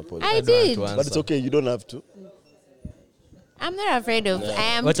 say it on the podcast. I don't want did. to answer. But it's okay. You don't have to. I'm not afraid of. I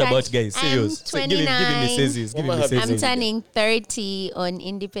am. What about guys? I'm Serious. So give him 29. says give him Mama, says I'm turning 30 on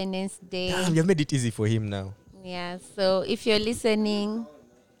Independence Day. Damn, you've made it easy for him now. Yeah, so if you're listening,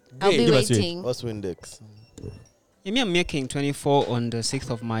 I'll Hey, be give us your- waiting. What's Windex? Yeah, me, I'm making 24 on the 6th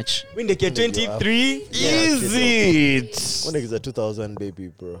of March. When they get 23, Windex is a 2000 baby,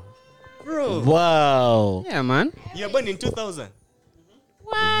 bro. bro. Wow. Yeah, man. You're born in 2000.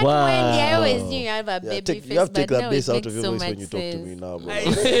 What? Wow. Wendy, I always knew you have a Yeah, baby face, you have to but take that now bass it out makes of your so voice much when you talk to sense. me now, bro.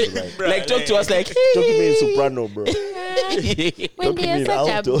 I- Like, talk to us like, Talk to me in soprano, bro. Wendy, me you're in such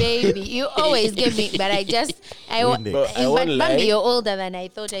a alto. baby. You always give me, but I Windex. Bro, I in won't fact, lie. Bambi, you're older than I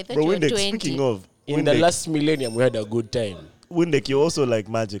thought. I thought Bro, you were Windex, 20. speaking of, in the Windex, last millennium, we had a good time. Windex, you're also like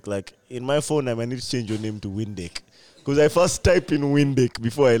magic. Like, in my phone, I might need to change your name to Windex. Because I first type in Windex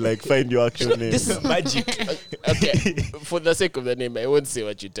before I, like, find your actual name. This is magic. Okay, for the sake of the name, I won't say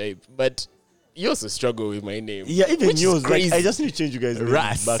what you type, but you also struggle with my name. Yeah, even Which is yours. Like, crazy. I just need to change you guys' names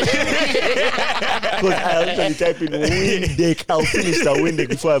Ras. back. Because I'll actually type in Windex. I'll finish the Windex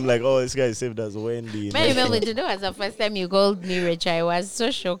before I'm like, oh, this guy is saved as Wendy. I remember today was the first time you called me Rich. I was so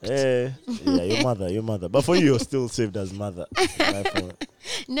shocked. Yeah, your mother. But for you, you're still saved as mother. My phone.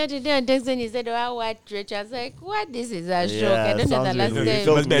 No, today on text when he said, "Oh, what Rich?" I was like, "What? This is a shock." Yeah, I don't know the sounds last really time. weird.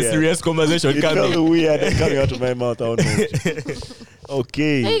 Felt Must be a weird. serious conversation It coming. felt weird and coming out of my mouth. I don't know. So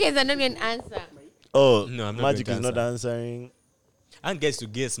Okay. you guys are not going to answer. Oh, No, I'm not Magic going is to not answering. And guys to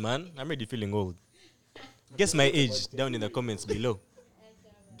guess, man. I'm already feeling old. Guess my age down in the comments below.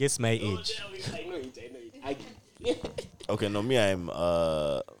 Guess my age. Okay, no, me, I'm.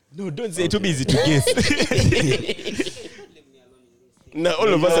 No, don't say too busy to guess. No,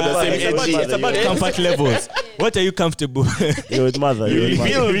 all of us are the Yeah, same it's age. about- It's about comfort levels. What are you comfortable? You're with mother. You're with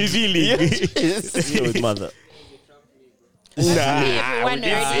mother. revealing. You're with mother. Everyone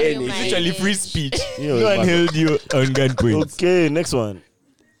didn't already say knew my anything. Literally age. free speech. You're No with one mother. held you on gunpoint. Okay, next one.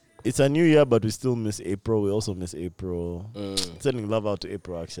 It's a new year, but we still miss April. We also miss April. Sending love out to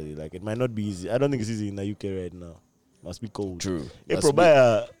April, actually. Like, it might not be easy. I don't think it's easy in the UK right now. Must be cold. True. April, buy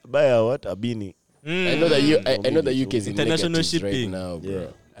a what? A beanie. I know that I know the UK is in International negatives right shipping. now, bro. Yeah.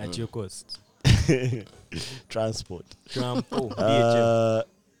 At your cost. Transport. Trump. Oh, DHL.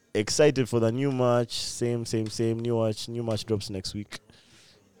 Excited for the new match. Same. New match drops next week.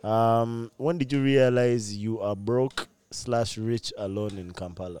 When did you realize you are broke/rich alone in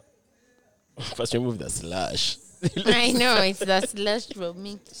Kampala? First, remove the slash. I know it's the slash for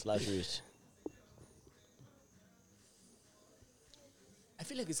me. /rich. I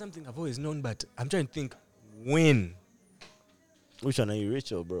feel like it's something I've always known, but I'm trying to think when. Which one are you,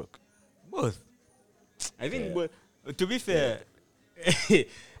 rich or broke? Both. I think, to be fair,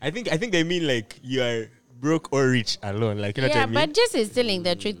 I think they mean like you are broke or rich alone. Like, you know what I mean? But Jess is telling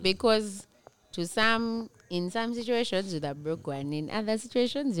the truth because in some situations you're the broke one, in other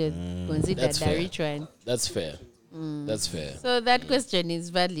situations you're considered That's the fair. rich one. That's fair. That's fair. So that question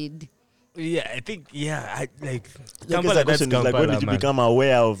is valid. Yeah, I think, I like Yeah, Kampala, the question that's is like, when Kampala, did you man. become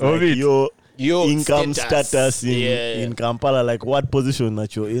aware of Of like, it. your income status in, Yeah. in Kampala? Like, what position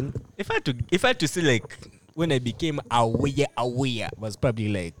that you're in? If I had to say, like, when I became aware was probably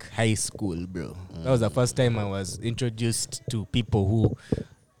like high school, bro. That was the first time I was introduced to people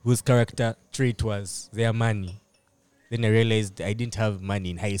whose character trait was their money. Then I realized I didn't have money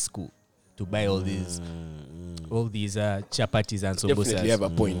in high school to buy all these chapatis and Definitely have sobosas. a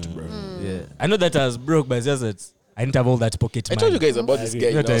point, bro. Yeah, I know that I was broke, but it's just that I didn't have all that pocket I money. told you guys about this guy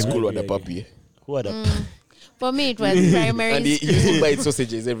in Not our I school agree, with the puppy. Who are the For me, it was primary And he school. used to buy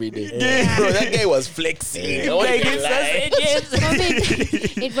sausages every day. Bro, that guy was flexing. I want to lie. For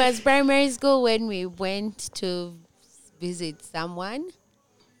me, it was primary school when we went to visit someone,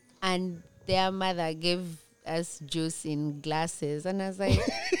 and their mother gave us juice in glasses, and I was like,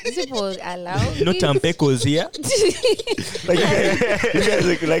 "These people allow No this?" Tampecos here. like, you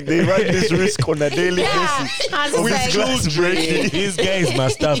guys like they run this risk on a daily Yeah, basis. I was With like, glass breaking. These guys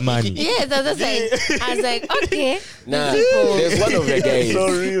must have money. yes, I was like, okay, Nah, these people. there's one of the guys. So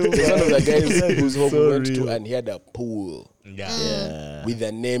real, There's one of the guys whose home So we went real. to, and he had a pool Yeah. with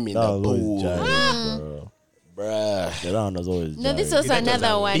a name in That the was always pool. giant, bro. Bruh. Yeah, that one was always No, this giant. was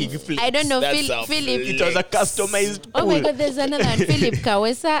another one. big flex. I don't know, That's a Philip. It was a customized Oh my pool. God, there's another one. Philip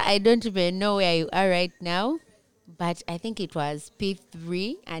Kawesa. I don't even know where you are right now, but I think it was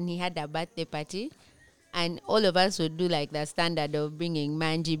P3, and he had a birthday party, and all of us would do like the standard of bringing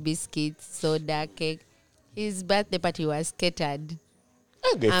manji biscuits, soda, cake. His birthday party was catered.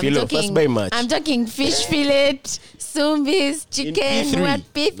 Okay, Philo, first by match. I'm talking fish fillet, sumbis, chicken, P3. what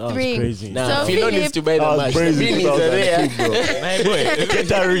That was P3. crazy. Nah, So Philo Philip- needs to buy the That was match. crazy. The beans are there. 2002, bro. My boy.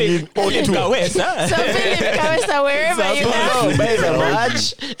 Catering in Philip O2. Kawesa. So Philip Kawesa, wherever you are. No, buy the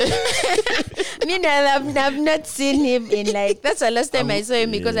match. Meanwhile, I've not seen him in like, that's the last time I saw him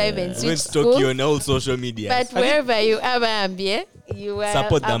because I even Went switched stalk school. you on all social media. But wherever you are, Bambi, you are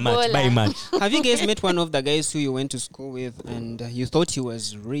Support a the match. Buy baller. match. Have you guys met one of the guys who you went to school with and you thought he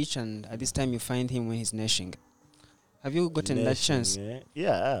was rich, and at this time you find him when he's nashing? Have you gotten that chance? Yeah,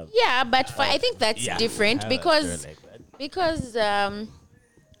 yeah, I have. Yeah, but I think that's different because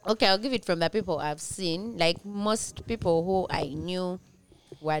okay, I'll give it from the people I've seen. Like most people who I knew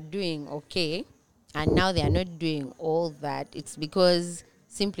were doing okay, and now they are not doing all that. It's because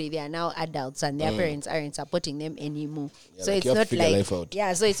simply they are now adults and their parents aren't supporting them anymore. Yeah, So like it's you have not to figure like life out.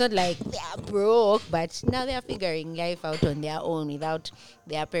 yeah, so it's not like they are broke, but now they are figuring life out on their own without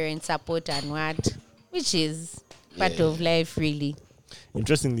their parents' support and what, which is part of life, really.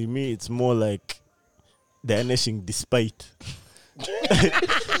 Interestingly, me, it's more like they're nashing despite.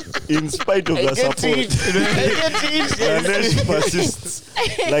 In spite of the support. The nash persists.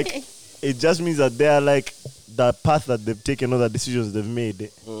 Like, it just means that they are like, the path that they've taken or the decisions they've made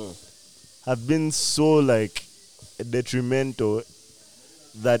have been so like detrimental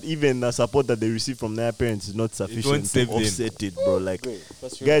that even the support that they receive from their parents is not sufficient to save them. offset it, bro. Like,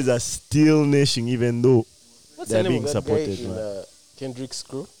 What's guys are still nashing even though What's they're the name being of that guy supported, in man. Kendrick's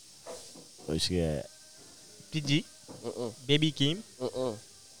crew? Which, yeah, PG. Baby Kim.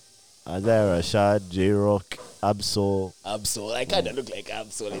 Isaiah Rashad, J-Rock, Absol. Absol. I kind of look like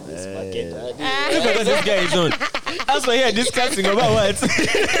Absol in this bucket. Look at what this guy is on. Also here discussing about what?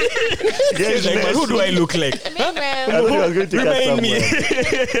 He's like, man, who do I look like? I thought he was going to catch Remind me.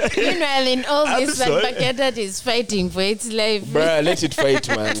 someone. Meanwhile, in all this, that sorry. Baketat is fighting for its life. Bruh, let it fight,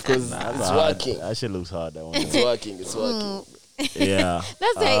 man, because it's Hard. working. That shit looks hard. That one. It's working. It's working. Yeah.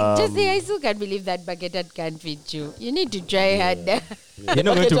 That's like, just say, I still can't believe that Baketat can't fit you. You need to try harder. You're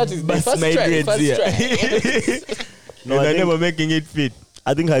not going That to is the bust first my try, grades first here. try. No, You're I think- never making it fit.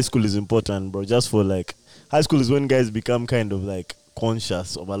 I think high school is important, bro. Just for like, high school is when guys become kind of like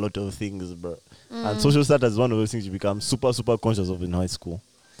conscious of a lot of things, bro. And social status is one of those things you become super, super conscious of in high school.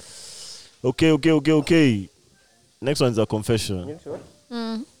 Okay. Next one is a confession.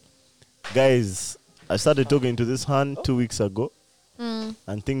 Guys, I started talking to this hand 2 weeks ago,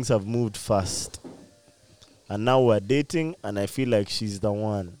 and things have moved fast. and now we're dating, and I feel like she's the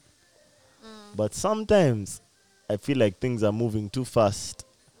one. But sometimes I feel like things are moving too fast.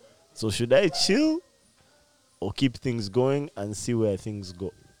 So should I chill or keep things going and see where things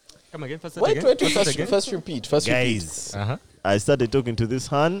go? Come again, first Wait, again. first repeat. Guys, Uh-huh. I started talking to this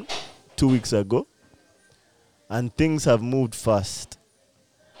Han 2 weeks ago, and things have moved fast.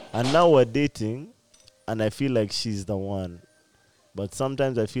 And now we're dating, and I feel like she's the one. But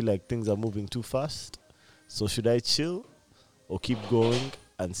sometimes I feel like things are moving too fast. So should I chill or keep going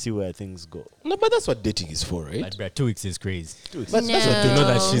and see where things go? No, but that's what dating is for, right? But bruh, 2 weeks is crazy. But So to know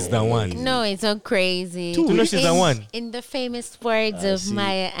that she's the one. No, it's not crazy. To know she's the one. In the famous words of see.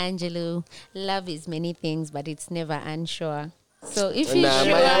 Maya Angelou, love is many things, but it's never unsure. So if he's Nah,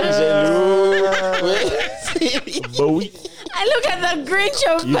 sure, Maya Angelou. Bowie. I look at the Grinch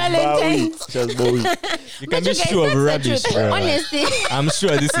of You Bowie. Valentine's. Just Bowie. You can be But you guys, sure of that's the rubbish, truth. bro. Honestly, I'm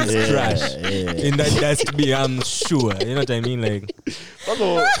sure this is Yeah, trash. yeah. In that dustbin, I'm sure. You know what I mean? Like, First of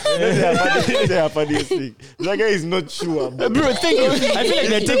all, that's the funniest thing. That guy is not sure. Bro. bro, thank you. I feel like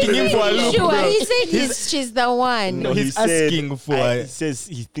they're taking him for a loop, sure. bro. He said she's the one. No, he's asking for- He says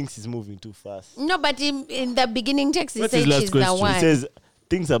he thinks he's moving too fast. No, but in the beginning text, he What's said his last she's question? the He one. says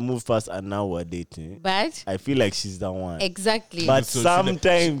things have moved fast and now we're dating. But I feel like she's the one. exactly. But So should I-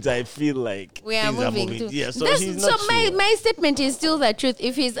 sometimes I feel like we are things moving to. Yeah, so he's not my, sure. my statement is still the truth.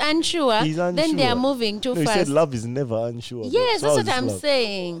 If he's unsure, He's then they are unsure. moving too No, he fast. said love is never unsure. bro. Yes, So that's how what is I'm love?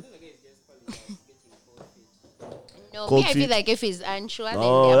 saying. No, Cold me, I feel feet. like if he's unsure, then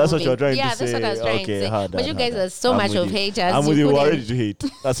Oh, they are that's what moving. you're trying yeah, to say. that's what I was trying Okay, to say. hard, But you guys hard. are so I'm much with of you. haters. I'm with you. We're couldn't- ready to hate.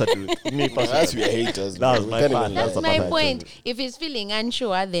 That's the truth. Me That's personally. we are haters. That was bro. We my can't fan. even- That's the my part I point. told If he's feeling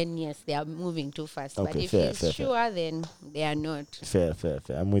unsure, then yes, they are moving too fast. But Okay, if fair, he's fair, fair. sure, then they are not. Fair.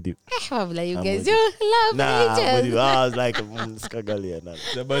 I'm with you. Like you I'm guys, with you love Nah, I'm with haters. you. I was like, skagalia. Nah.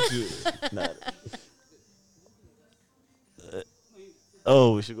 It's about to. Nah.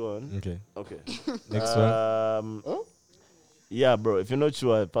 Oh, we should go on. Okay. Okay. Next one. Yeah, bro. If you're not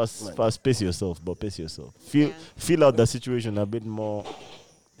sure, first pace yourself, but pace yourself. Feel out the situation a bit more.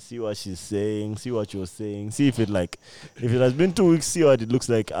 See what she's saying. See what you're saying. See if it has been 2 weeks. See what it looks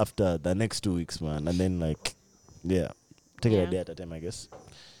like after the next 2 weeks, man. And then take it a day at a time, I guess.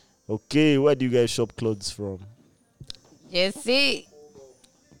 Okay, where do you guys shop clothes from? Jesse.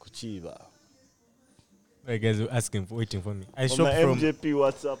 Kuchiba. You guys were waiting for me. I On shop my from. MJP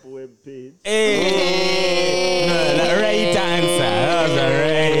WhatsApp web page. Hey! No, the right answer. That was the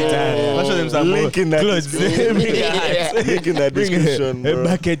right answer. I'll show them some Link in that clothes. description. Bring a hat. Link in the Bring description, a bro.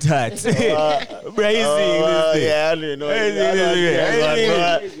 bucket hat. Pricing this thing. Yeah, I don't know. I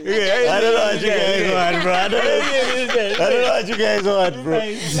I don't know what you guys want, bro. I don't know what you guys want, bro.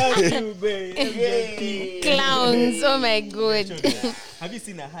 Clowns. Oh my god. Have you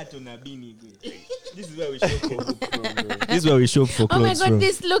seen a hat on a beanie? This is where we shop for clothes. This is where we shop for Oh my clothes god, from.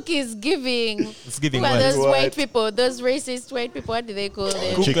 this look is giving. It's giving Who are what? those What? white people? Those racist white people? What do they call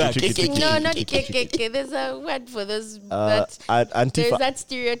them? Ku Chicky, Klux. chicky, chicky. No, not KKK. There's a word for those. There's Antifa. that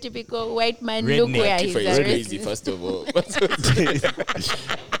stereotypical white man Redneck. look where he's Antifa a is crazy, racist. first of all.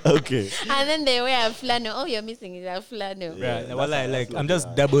 Okay. And then they wear a flannel. Oh, you're missing is a flannel. Yeah, that's well, what- like that's I'm what just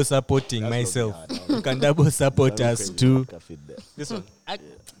we are. double supporting myself. You can double support us too. This one.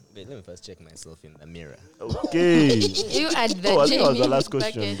 Wait, let me first check myself in the mirror. Okay. You add the Oh, I think that was the Jamie last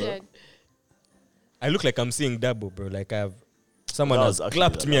question, bucket bro. hat. I look like I'm seeing double, bro. Like someone That has was actually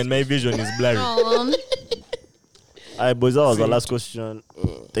clapped the me and my vision is blurry. Um, Alright, boys, that was the last question.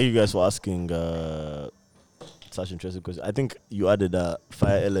 Thank you guys for asking such interesting questions. I think you added a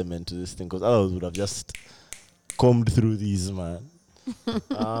fire element to this thing because others would have just combed through these, man.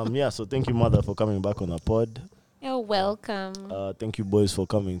 So thank you, mother, for coming back on the pod. you're welcome. Thank you, boys, for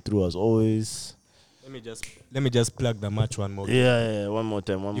coming through as always. Let me just plug the match one more. Yeah, one more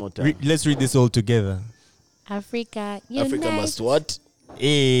time. Let's read this all together. Africa, Africa must what?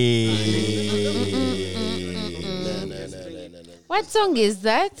 What song is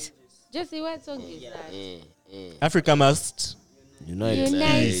that? Jesse, what song is that? Africa must Unite.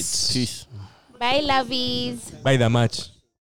 Unite. Peace. Bye, lovies. buy the match.